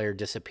that a player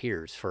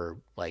disappears for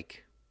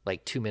like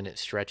 2-minute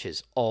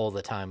stretches all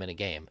the time in a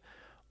game.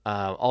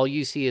 All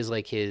you see is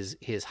like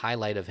his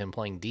highlight of him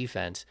playing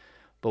defense.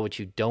 But what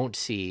you don't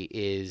see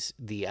is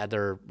the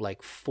other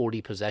like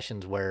 40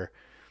 possessions where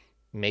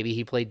maybe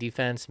he played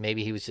defense,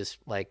 maybe he was just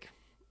like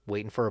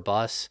waiting for a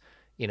bus,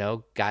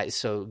 guys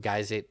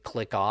that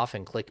click off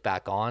and click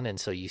back on. And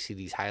so you see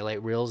these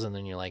highlight reels and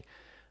then you're like,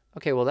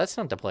 okay, well, that's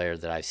not the player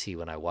that I see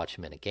when I watch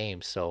him in a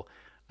game. So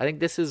I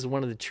think this is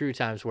one of the true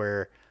times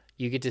where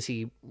you get to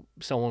see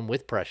someone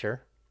with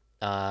pressure,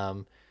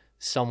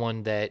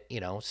 someone that,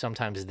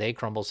 sometimes they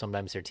crumble,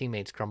 sometimes their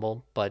teammates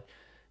crumble, but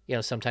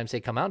sometimes they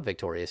come out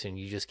victorious and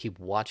you just keep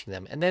watching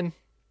them. And then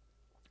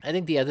I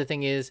think the other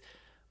thing is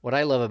what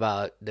I love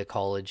about the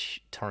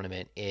college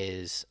tournament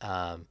is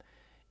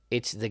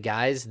it's the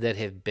guys that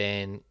have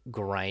been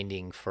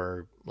grinding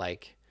for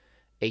like,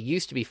 it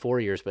used to be 4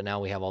 years, but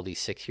now we have all these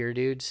 6-year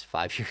dudes,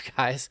 5-year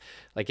guys.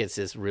 Like it's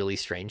this really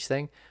strange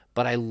thing.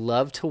 But I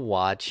love to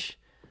watch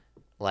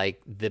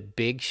like the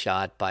big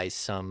shot by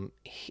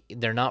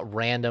they're not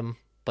random,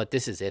 but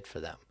this is it for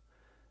them.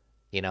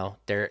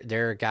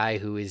 They're a guy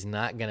who is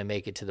not going to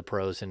make it to the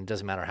pros, and it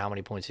doesn't matter how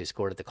many points they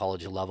scored at the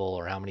college level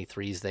or how many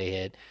threes they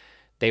hit.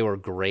 They were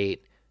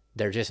great.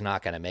 They're just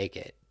not going to make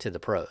it to the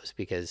pros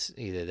because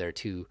either they're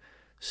too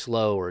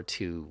slow or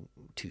too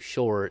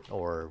short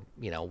or,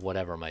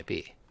 whatever it might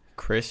be.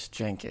 Chris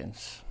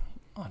Jenkins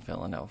on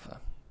Villanova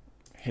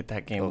hit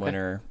that game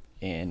winner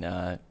in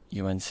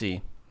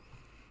UNC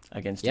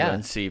against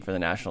UNC for the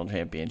national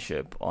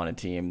championship on a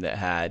team that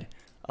had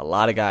a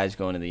lot of guys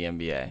going to the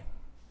NBA.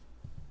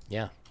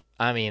 Yeah.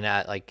 I mean,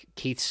 like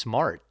Keith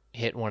Smart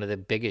hit one of the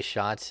biggest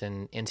shots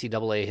in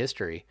NCAA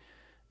history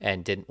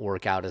and didn't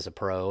work out as a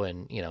pro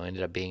and,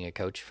 ended up being a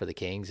coach for the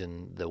Kings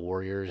and the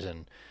Warriors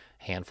and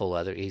a handful of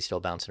other. He's still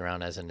bouncing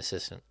around as an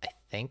assistant, I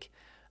think.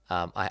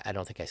 I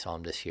don't think I saw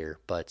him this year,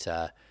 but,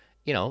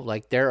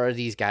 like there are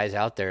these guys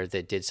out there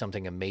that did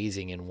something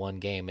amazing in one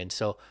game. And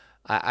so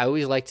I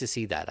always like to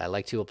see that. I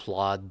like to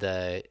applaud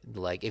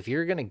if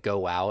you're going to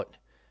go out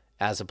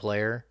as a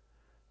player,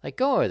 like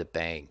go out with a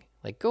bang.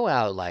 Like go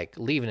out, like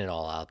leaving it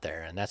all out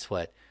there. And that's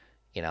what,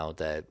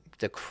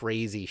 the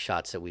crazy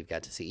shots that we've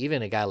got to see.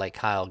 Even a guy like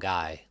Kyle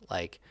Guy,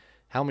 like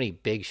how many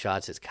big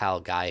shots has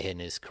Kyle Guy hit in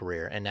his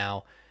career? And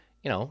now,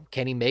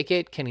 can he make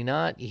it? Can he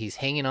not? He's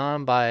hanging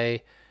on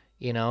by,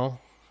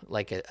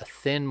 like a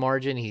thin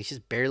margin. He's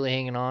just barely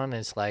hanging on. And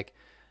it's like,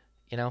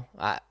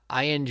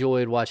 I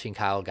enjoyed watching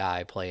Kyle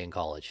Guy play in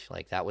college.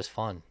 Like that was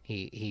fun.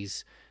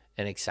 He's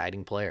an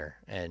exciting player.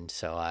 And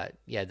so,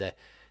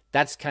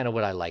 that's kind of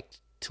what I like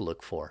to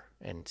look for,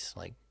 and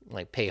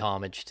like pay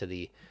homage to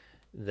the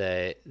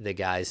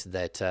guys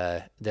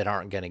that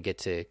aren't going to get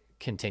to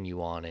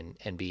continue on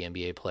and be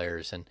NBA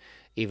players. And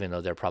even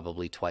though they're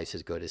probably twice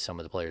as good as some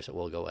of the players that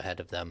will go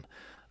ahead of them,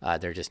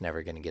 they're just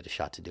never going to get a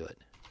shot to do it.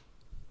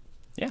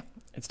 Yeah,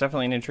 it's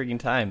definitely an intriguing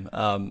time.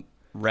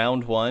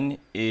 Round one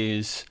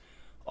is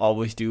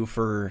always due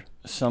for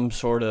some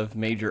sort of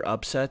major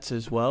upsets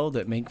as well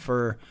that make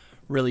for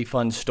really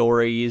fun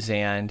stories.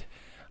 And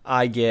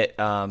I get,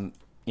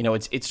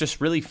 it's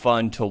just really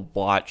fun to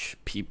watch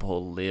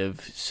people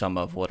live some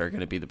of what are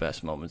going to be the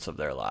best moments of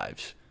their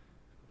lives.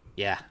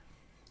 Yeah.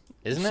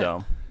 Isn't it?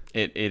 So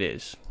it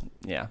is.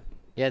 Yeah.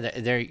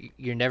 Yeah.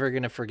 You're never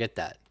going to forget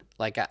that.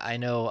 Like I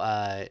know,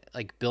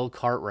 like Bill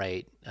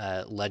Cartwright,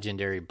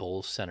 legendary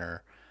Bulls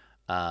center.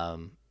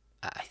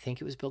 I think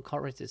it was Bill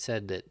Cartwright that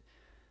said that,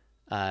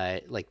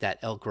 like that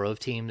Elk Grove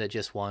team that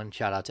just won,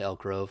 shout out to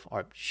Elk Grove,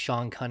 or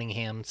Sean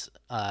Cunningham's,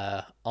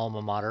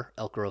 alma mater,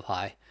 Elk Grove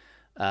High,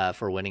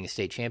 for winning a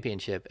state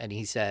championship. And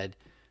he said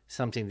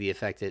something to the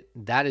effect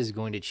that is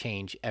going to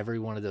change every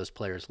one of those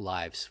players'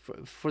 lives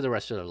for the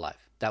rest of their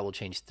life. That will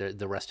change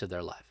the rest of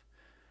their life.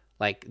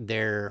 Like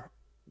their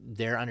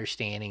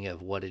understanding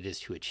of what it is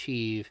to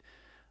achieve,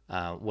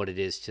 what it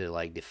is to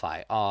like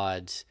defy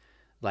odds,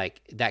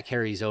 like that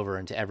carries over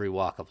into every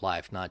walk of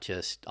life, not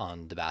just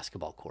on the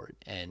basketball court.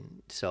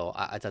 And so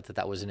I thought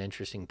that was an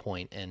interesting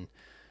point. And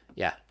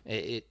yeah,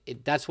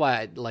 that's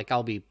why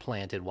I'll be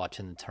planted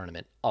watching the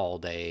tournament all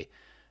day,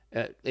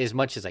 as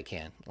much as I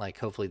can. Like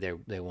hopefully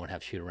they won't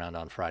have shoot around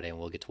on Friday and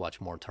we'll get to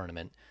watch more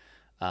tournament.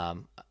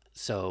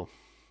 So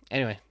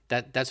anyway,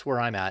 that's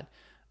where I'm at.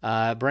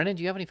 Brennan,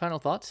 do you have any final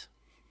thoughts?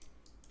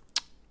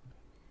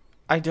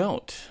 I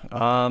don't.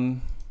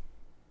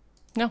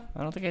 No,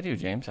 I don't think I do,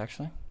 James,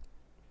 actually.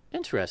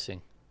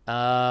 Interesting.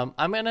 I'm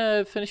going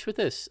to finish with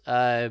this.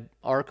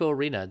 Arco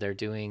Arena, they're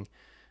doing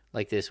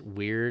like this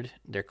weird,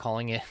 they're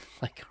calling it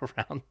like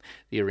around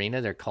the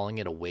arena, they're calling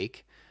it a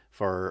wake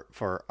for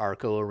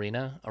Arco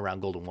Arena.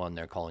 Around Golden One,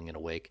 they're calling it a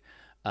wake.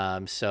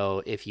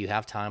 So if you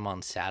have time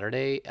on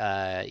Saturday,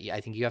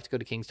 I think you have to go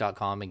to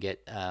kings.com and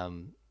get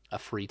a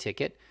free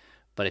ticket.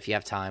 But if you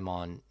have time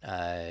on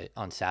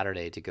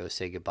Saturday to go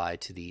say goodbye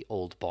to the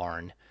old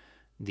barn,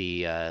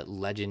 the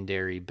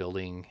legendary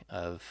building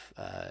of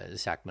the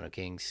Sacramento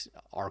Kings,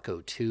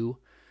 Arco 2,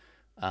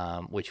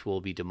 which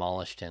will be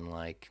demolished in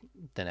like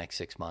the next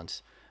 6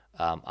 months.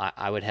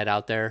 I would head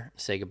out there,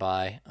 say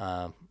goodbye.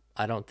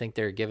 I don't think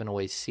they're giving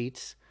away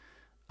seats.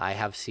 I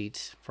have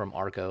seats from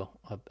Arco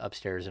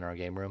upstairs in our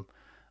game room.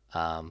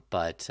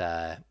 But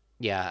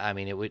yeah, I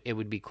mean, it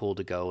would be cool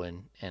to go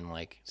and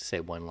like say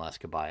one last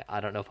goodbye.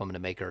 I don't know if I'm going to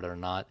make it or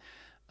not.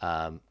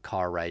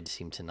 Car rides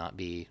seem to not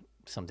be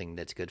something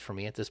that's good for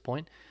me at this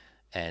point.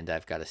 And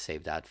I've got to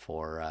save that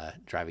for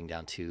driving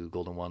down to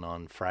Golden One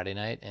on Friday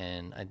night.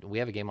 And we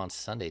have a game on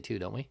Sunday too,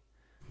 don't we?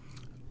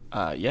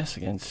 Yes,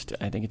 against,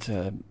 I think it's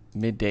a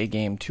midday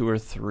game, 2 or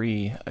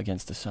 3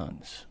 against the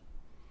Suns.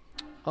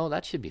 Oh,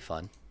 that should be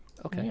fun.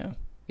 Okay.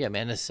 Yeah,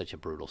 man, this is such a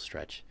brutal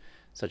stretch.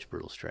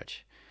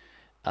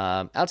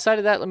 Outside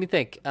of that, let me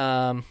think.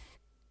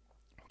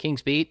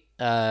 Kings Beat,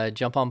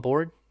 jump on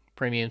board,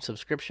 premium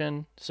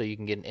subscription, so you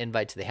can get an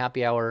invite to the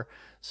happy hour,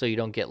 so you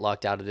don't get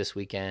locked out of this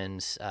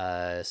weekend's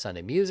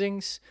Sunday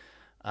musings.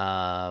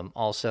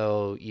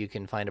 Also, you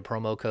can find a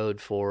promo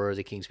code for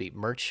the Kings Beat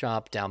merch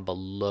shop down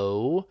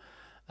below,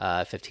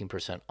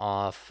 15%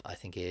 off. I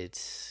think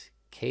it's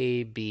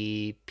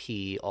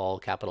KBP, all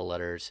capital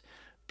letters,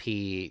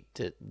 P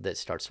that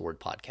starts the word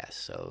podcast.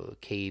 So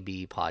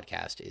KB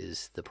podcast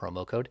is the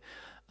promo code,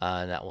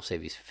 and that will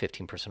save you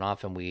 15%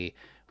 off. And we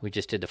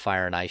just did the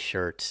Fire and Ice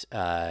shirt.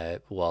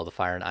 The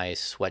Fire and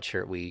Ice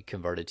sweatshirt we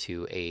converted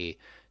to a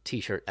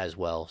t-shirt as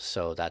well.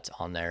 So that's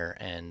on there,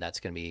 and that's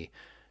going to be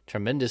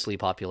tremendously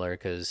popular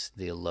because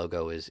the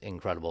logo is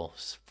incredible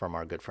from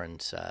our good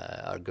friend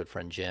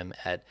Jim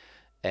at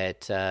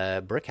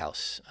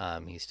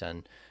Brickhouse. He's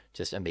done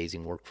just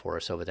amazing work for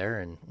us over there,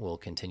 and we'll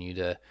continue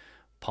to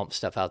pump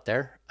stuff out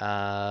there.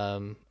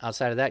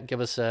 Outside of that,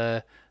 give us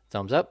a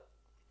thumbs up,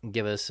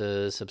 give us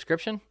a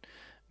subscription.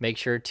 Make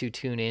sure to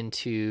tune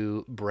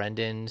into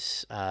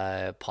Brendan's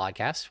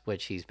podcast,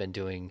 which he's been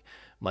doing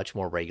much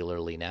more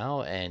regularly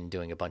now and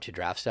doing a bunch of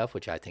draft stuff,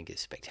 which I think is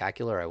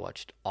spectacular. I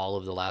watched all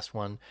of the last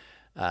one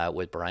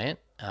with Bryant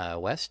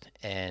West,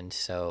 and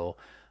so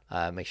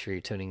make sure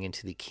you're tuning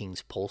into the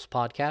King's Pulse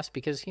podcast,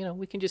 because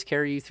we can just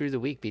carry you through the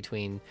week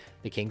between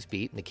the King's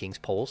Beat and the King's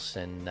Pulse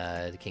and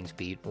the King's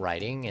Beat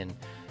writing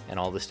and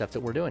all the stuff that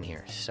we're doing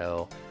here.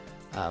 So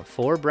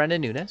for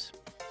Brendan Nunes,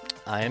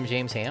 I am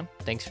James Ham.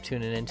 Thanks for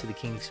tuning in to the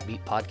King's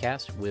Beat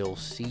podcast. We'll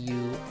see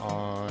you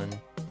on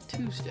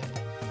Tuesday.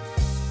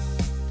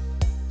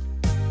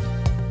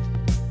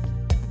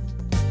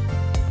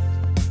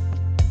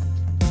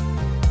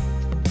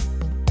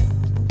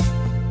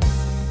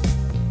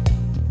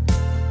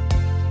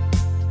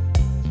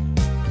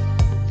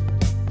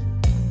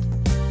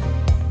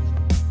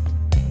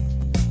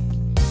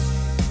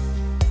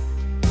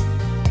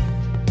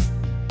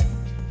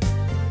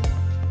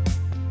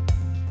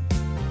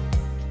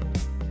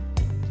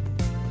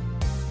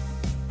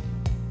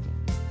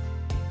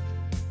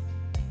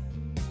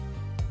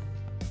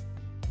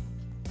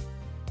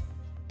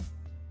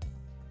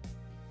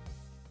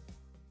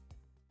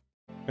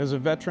 As a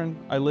veteran,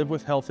 I live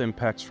with health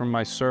impacts from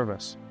my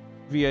service.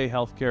 VA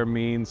healthcare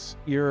means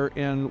you're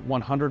in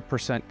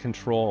 100%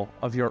 control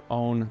of your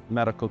own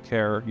medical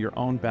care, your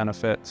own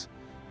benefits,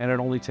 and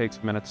it only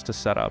takes minutes to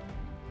set up.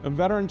 A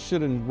veteran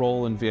should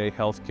enroll in VA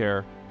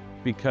healthcare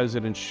because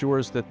it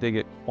ensures that they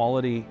get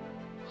quality,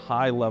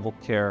 high-level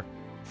care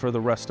for the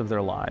rest of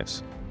their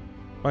lives.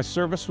 My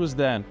service was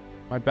then,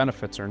 my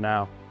benefits are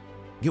now.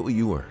 Get what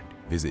you earned.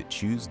 Visit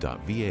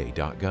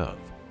choose.va.gov.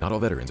 Not all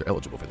veterans are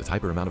eligible for the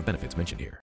type or amount of benefits mentioned here.